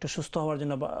এই একটু সুস্থ হওয়ার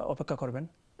জন্য অপেক্ষা করবেন,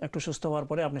 একটু সুস্থ হওয়ার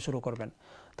পরে আপনি শুরু করবেন।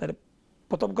 তাহলে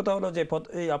প্রথম কথা হলো যে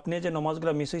আপনি যে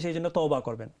নামাজগুলো মিস হয়েছে এই জন্য তওবা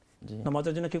করবেন।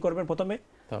 নামাজের জন্য কি করবেন? প্রথমে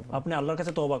আপনি আল্লাহর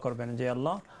কাছে তওবা করবেন যে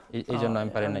আল্লাহ এই জন্য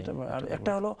আমি পারি নাই। আর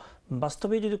একটা হলো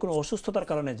বাস্তবে যদি কোনো অসুস্থতার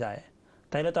কারণে যায়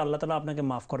তাইলে তো আল্লাহ তাআলা আপনাকে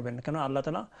মাফ করবেন, কেন আল্লাহ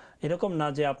তাআলা এরকম না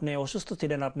যে আপনি অসুস্থ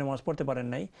ছিলেন আপনি নামাজ পড়তে পারেন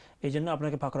নাই এই জন্য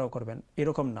আপনাকে পাকড়াও করবেন,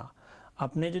 এরকম না।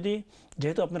 আপনি যদি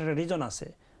যেহেতু আপনার একটা রিজন আছে,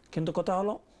 কিন্তু কথা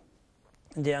হলো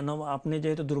যে আপনি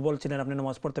যেহেতু দুর্বল ছিলেন আপনি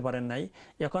নামাজ পড়তে পারেন নাই,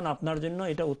 এখন আপনার জন্য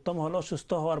এটা উত্তম হলো সুস্থ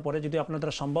হওয়ার পরে যদি আপনার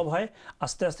দ্বারা সম্ভব হয়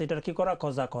আস্তে আস্তে এটার কি করা,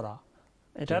 কজা করা,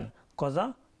 এটার কজা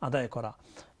আদায় করা।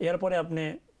 এরপরে আপনি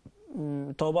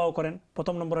তওবাও করেন,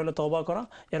 প্রথম নম্বর হলো তওবা করা,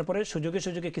 এরপরে সুযোগে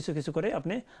সুযোগে কিছু কিছু করে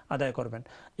আপনি আদায় করবেন।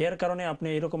 এর কারণে আপনি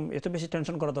এরকম এত বেশি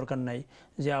টেনশন করা দরকার নাই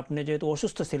যে আপনি যেহেতু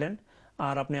অসুস্থ ছিলেন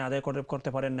আর আপনি আদায় করতে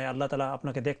পারেন নাই, আল্লাহ তাআলা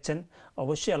আপনাকে দেখছেন,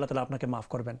 অবশ্যই আল্লাহ তাআলা আপনাকে মাফ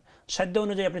করবেন। সাধ্য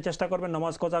অনুযায়ী আপনি চেষ্টা করবেন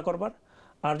নামাজ কজা করবার,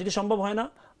 আর যদি সম্ভব হয় না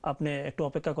আপনি একটু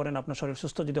অপেক্ষা করেন, আপনার শরীর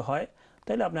সুস্থ যদি হয়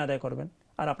তাহলে আপনি আদায় করবেন,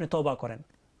 আর আপনি তওবা করেন,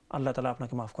 আল্লাহ তাআলা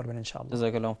আপনাকে মাফ করবেন ইনশাআল্লাহ।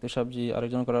 জাযাকাল্লাহু মুফতি সাহেব। জি,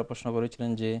 আরেকজন করার প্রশ্ন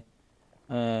করেছিলেন যে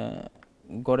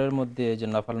ঘরের মধ্যে যে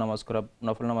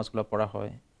নফল নামাজগুলো পড়া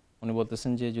হয়, উনি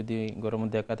বলতেছেন যে যদি ঘরের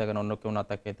মধ্যে একা থাকেন অন্য কেউ না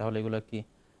থাকে তাহলে এগুলো কি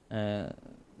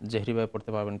জেহরিভাবে পড়তে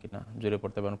পারবেন কিনা, জোরে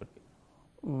পড়তে পারবেন কিনা?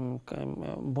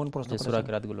 বোন প্রশ্ন করেছেন, সূরা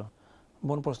কিরাতগুলো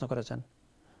বোন প্রশ্ন করেছেন,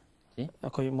 জি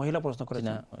কই মহিলা প্রশ্ন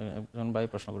করেছেন না, একজন ভাই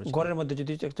প্রশ্ন করেছেন। ঘরের মধ্যে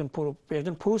যদি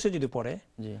একজন পুরুষে যদি পড়ে,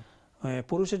 জি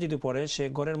পুরুষে যদি পড়ে সে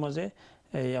ঘরের মাঝে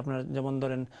এই আপনার যেমন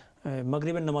ধরেন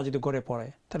মাগরিবের নামাজ যদি ঘরে পড়ে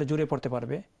তাহলে জোরে পড়তে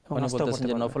পারবে এবং আস্তে পড়তে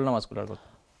পারবে, নফল নামাজগুলোর কথা।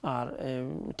 আর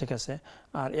ঠিক আছে,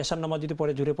 আর এশার নামাজ যদি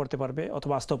পড়ে জোরে পড়তে পারবে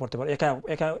অথবা আস্তেও পড়তে পারবে একা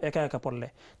একা একা একা পড়লে,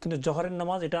 কিন্তু জোহরের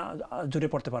নামাজ এটা জোরে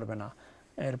পড়তে পারবে না।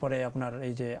 এরপরে আপনার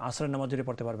এই যে আসরের নামাজ জোরে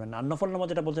পড়তে পারবেন না। আর নফল নামাজ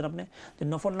যেটা বলছেন আপনি, যে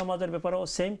নফল নামাজের ব্যাপারেও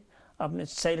সেম, আপনি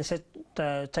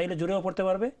চাইলে জোরেও পড়তে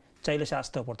পারবে, চাইলে সে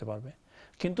আস্তেও পড়তে পারবে।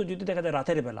 কিন্তু যদি দেখা যায়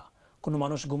রাতের বেলা কোনো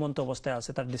মানুষ ঘুমন্ত অবস্থায়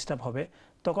আছে, তার ডিস্টার্ব হবে,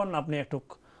 তখন আপনি একটু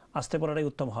আস্তে পড়াটাই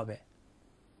উত্তম হবে।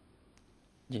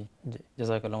 জি জি,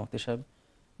 জাযাকাল্লাহু মুফতি সাহেব।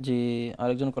 জি,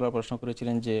 আরেকজন করার প্রশ্ন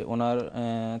করেছিলেন যে ওনার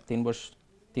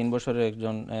 3 বছরের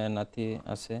একজন নাতি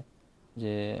আছে,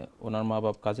 যে ওনার মা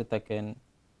বাপ কাজে থাকেন,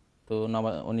 তো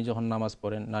উনি যখন নামাজ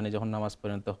পড়েন, নানি যখন নামাজ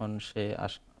পড়েন তখন সে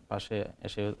পাশে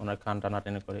এসে ওনার কান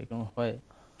টানাটানি করে, এরকম হয়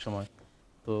সময়।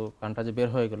 তো কানটা যে বের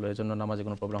হয়ে গেল এর জন্য নামাজে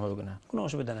কোনো প্রবলেম হবে কিনা? কোনো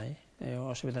অসুবিধা নাই,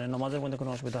 অসুবিধা নেই, নামাজের মধ্যে কোনো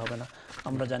অসুবিধা হবে না।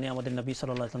 আমরা জানি আমাদের নবী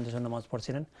সাল্লাল্লাহু আলাইহি ওয়াসাল্লাম যখন নামাজ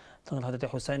পড়ছিলেন তখন হযরত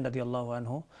হুসাইন রাদিয়াল্লাহু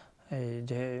আনহু এই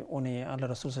যে উনি আল্লাহ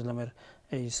রাসূল সাল্লাল্লাহু আলাইহি ওয়াসাল্লামের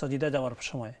এই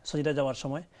সজিদা যাওয়ার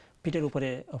সময় পিঠের উপরে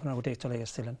আপনার উঠে চলে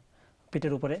গেছিলেন,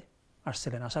 পিঠের উপরে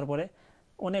আসছিলেন, আসার পরে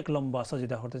অনেক লম্বা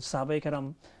সজিদা হতে সাহাবায়ে কেরাম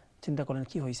চিন্তা করলেন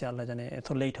কি হয়েছে আল্লাহ জানে, এত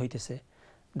লেট হইতেছে।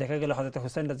 দেখা গেল হযরত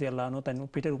হুসাইন রাদিয়াল্লাহু আনহু তাই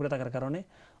পিঠের উপরে থাকার কারণে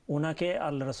ওনাকে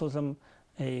আল্লাহ রাসূল সাল্লাল্লাহু আলাইহি ওয়াসাল্লাম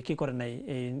এই কী করেন নাই,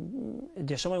 এই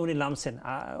যে সময় উনি নামছেন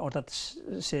অর্থাৎ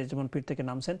সে যেমন পিঠ থেকে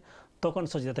নামছেন তখন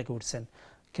সজিদা থেকে উঠছেন,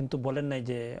 কিন্তু বলেন নাই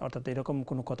যে অর্থাৎ এরকম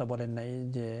কোনো কথা বলেন নাই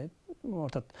যে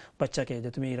অর্থাৎ বাচ্চাকে যে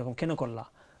তুমি এরকম কেন করলা,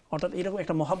 অর্থাৎ এরকম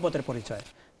একটা মহব্বতের পরিচয়।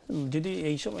 যদি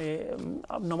এই সময়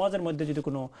নামাজের মধ্যে যদি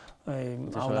কোনো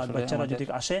আওলাদ বাচ্চারা যদি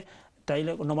আসে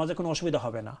তাইলে নামাজে কোনো অসুবিধা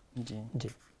হবে না। জি জি,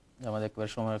 আমাদের একবার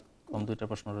সময় কম, দুইটা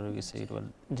প্রশ্ন রয়ে গেছে,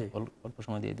 অল্প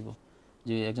সময় দিয়ে দিব।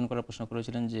 যে একজন করার প্রশ্ন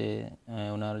করেছিলেন যে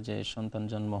ওনার যে সন্তান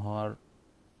জন্ম হওয়ার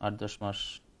 8-10 মাস,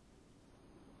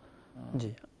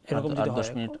 জি 8-10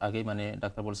 মিনিট আগে, মানে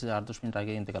ডাক্তার বলছে যে 8-10 মিনিট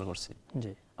আগে ইন্তেকাল করছে।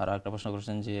 জি। আর একটা প্রশ্ন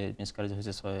করেছেন যে মিসক্যারেজ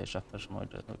হয়েছে 6-7টার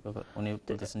সময়টা, উনি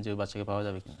বলতেছেন যে বাচ্চাকে পাওয়া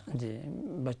যাবে কিনা? জি,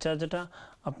 বাচ্চা যেটা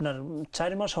আপনার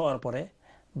 4 মাস হওয়ার পরে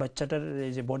বাচ্চাটার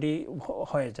এই যে বডি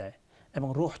হয়ে যায় এবং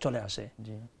রূহ চলে আসে।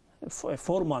 জি,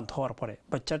 4 মান্থ হওয়ার পরে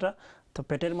বাচ্চাটা তো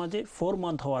পেটের মাঝে 4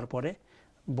 মান্থ হওয়ার পরে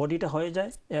বডিটা হয়ে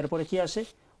যায়, এরপরে কি আসে,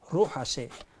 রূহ আসে।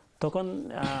 তখন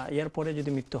এরপরে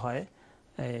যদি মৃত্যু হয়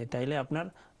তাইলে আপনার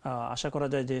আশা করা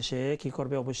যায় যে সে কি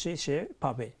করবে, অবশ্যই সে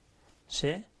পাবে,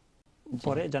 সে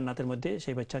পরে জান্নাতের মধ্যে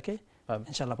সেই বাচ্চাকে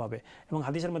ইনশাআল্লাহ পাবে। এবং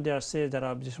হাদিসের মধ্যে আসছে যারা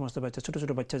যে সমস্ত বাচ্চা ছোট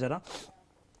ছোট বাচ্চা যারা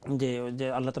যে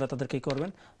আল্লাহ তাআলা তাদেরকে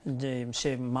করবেন যে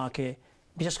সে মাকে,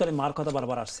 বিশেষ করে মার কথা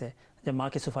বারবার আসছে যে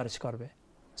মাকে সুপারিশ করবে।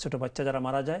 ছোট বাচ্চা যারা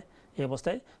মারা যায় এই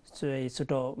অবস্থায়, এই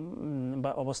ছোট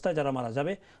অবস্থায় যারা মারা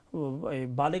যাবে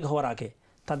বালিগ হওয়ার আগে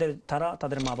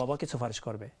তাদের মা বাবাকে সুপারিশ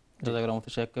করবে।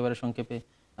 একেবারে সংক্ষেপে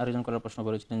আরেকজন করার প্রশ্ন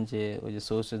করেছিলেন যে ওই যে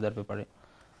সৌসিদার ব্যাপারে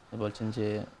বলছেন যে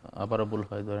আবারও ভুল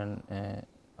হয়, ধরেন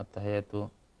আত্তাহিয়াতু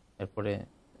এরপরে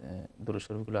দুরূদ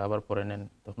শরীফগুলো আবার পড়ে নেন,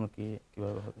 তখন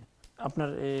কিভাবে হবে? আপনার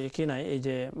কি নাই, এই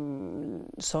যে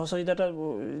সহসজিদাটা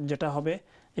যেটা হবে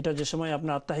এটা যে সময়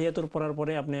আপনার আত্তাহিয়াতুর পড়ার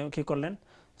পরে আপনি কি করলেন,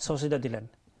 সহসজিদা দিলেন,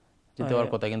 দেওয়ার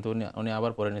কথা, কিন্তু উনি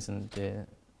আবার পড়ে নিয়েছেন যে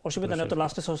অসুবিধা নেই, তো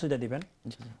লাস্টে সহসজিদা দিবেন।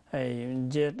 এই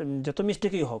যে যত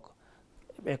মিস্টেকই হোক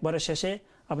একবারে শেষে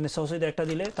আপনি সহসজিদা একটা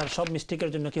দিলে তার সব মিস্টেকের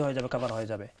জন্য কি হয়ে যাবে, কভার হয়ে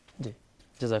যাবে। জি,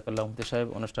 জাযাকাল্লাহ। মুফতি সাহেব,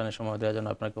 অনুষ্ঠানের সময় দেওয়ার জন্য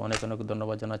আপনাকে অনেক অনেক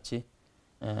ধন্যবাদ জানাচ্ছি।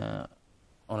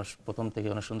 প্রথম থেকে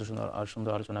অনেক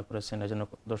সুন্দর আলোচনা করেছেন, এই জন্য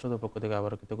দর্শকদের পক্ষ থেকে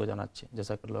আবারও কৃতজ্ঞ জানাচ্ছি।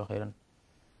 জাযাকাল্লাহু খাইরান।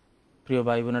 প্রিয়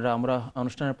ভাই বোনেরা, আমরা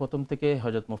অনুষ্ঠানের প্রথম থেকে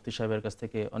হযরত মুফতি সাহেবের কাছ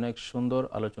থেকে অনেক সুন্দর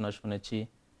আলোচনা শুনেছি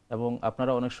এবং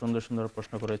আপনারা অনেক সুন্দর সুন্দর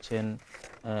প্রশ্ন করেছেন।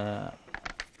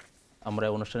 আমরা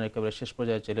অনুষ্ঠানের একেবারে শেষ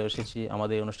পর্যায়ে চলে এসেছি।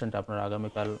 আমাদের এই অনুষ্ঠানটা আপনারা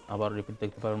আগামীকাল আবার রিপিট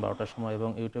দেখতে পারবেন 12টার সময়, এবং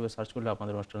ইউটিউবে সার্চ করলে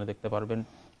আপনাদের অনুষ্ঠানে দেখতে পারবেন।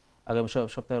 আগামী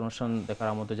সপ্তাহের অনুষ্ঠান দেখার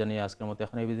আমন্ত্রণ জানিয়ে আজকের মতো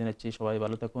এখানে বিদায় নিচ্ছি। সবাই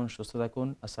ভালো থাকুন, সুস্থ থাকুন।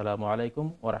 আসসালামু আলাইকুম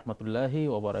ওয়া রাহমাতুল্লাহি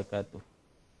ওয়া বারাকাতুহু।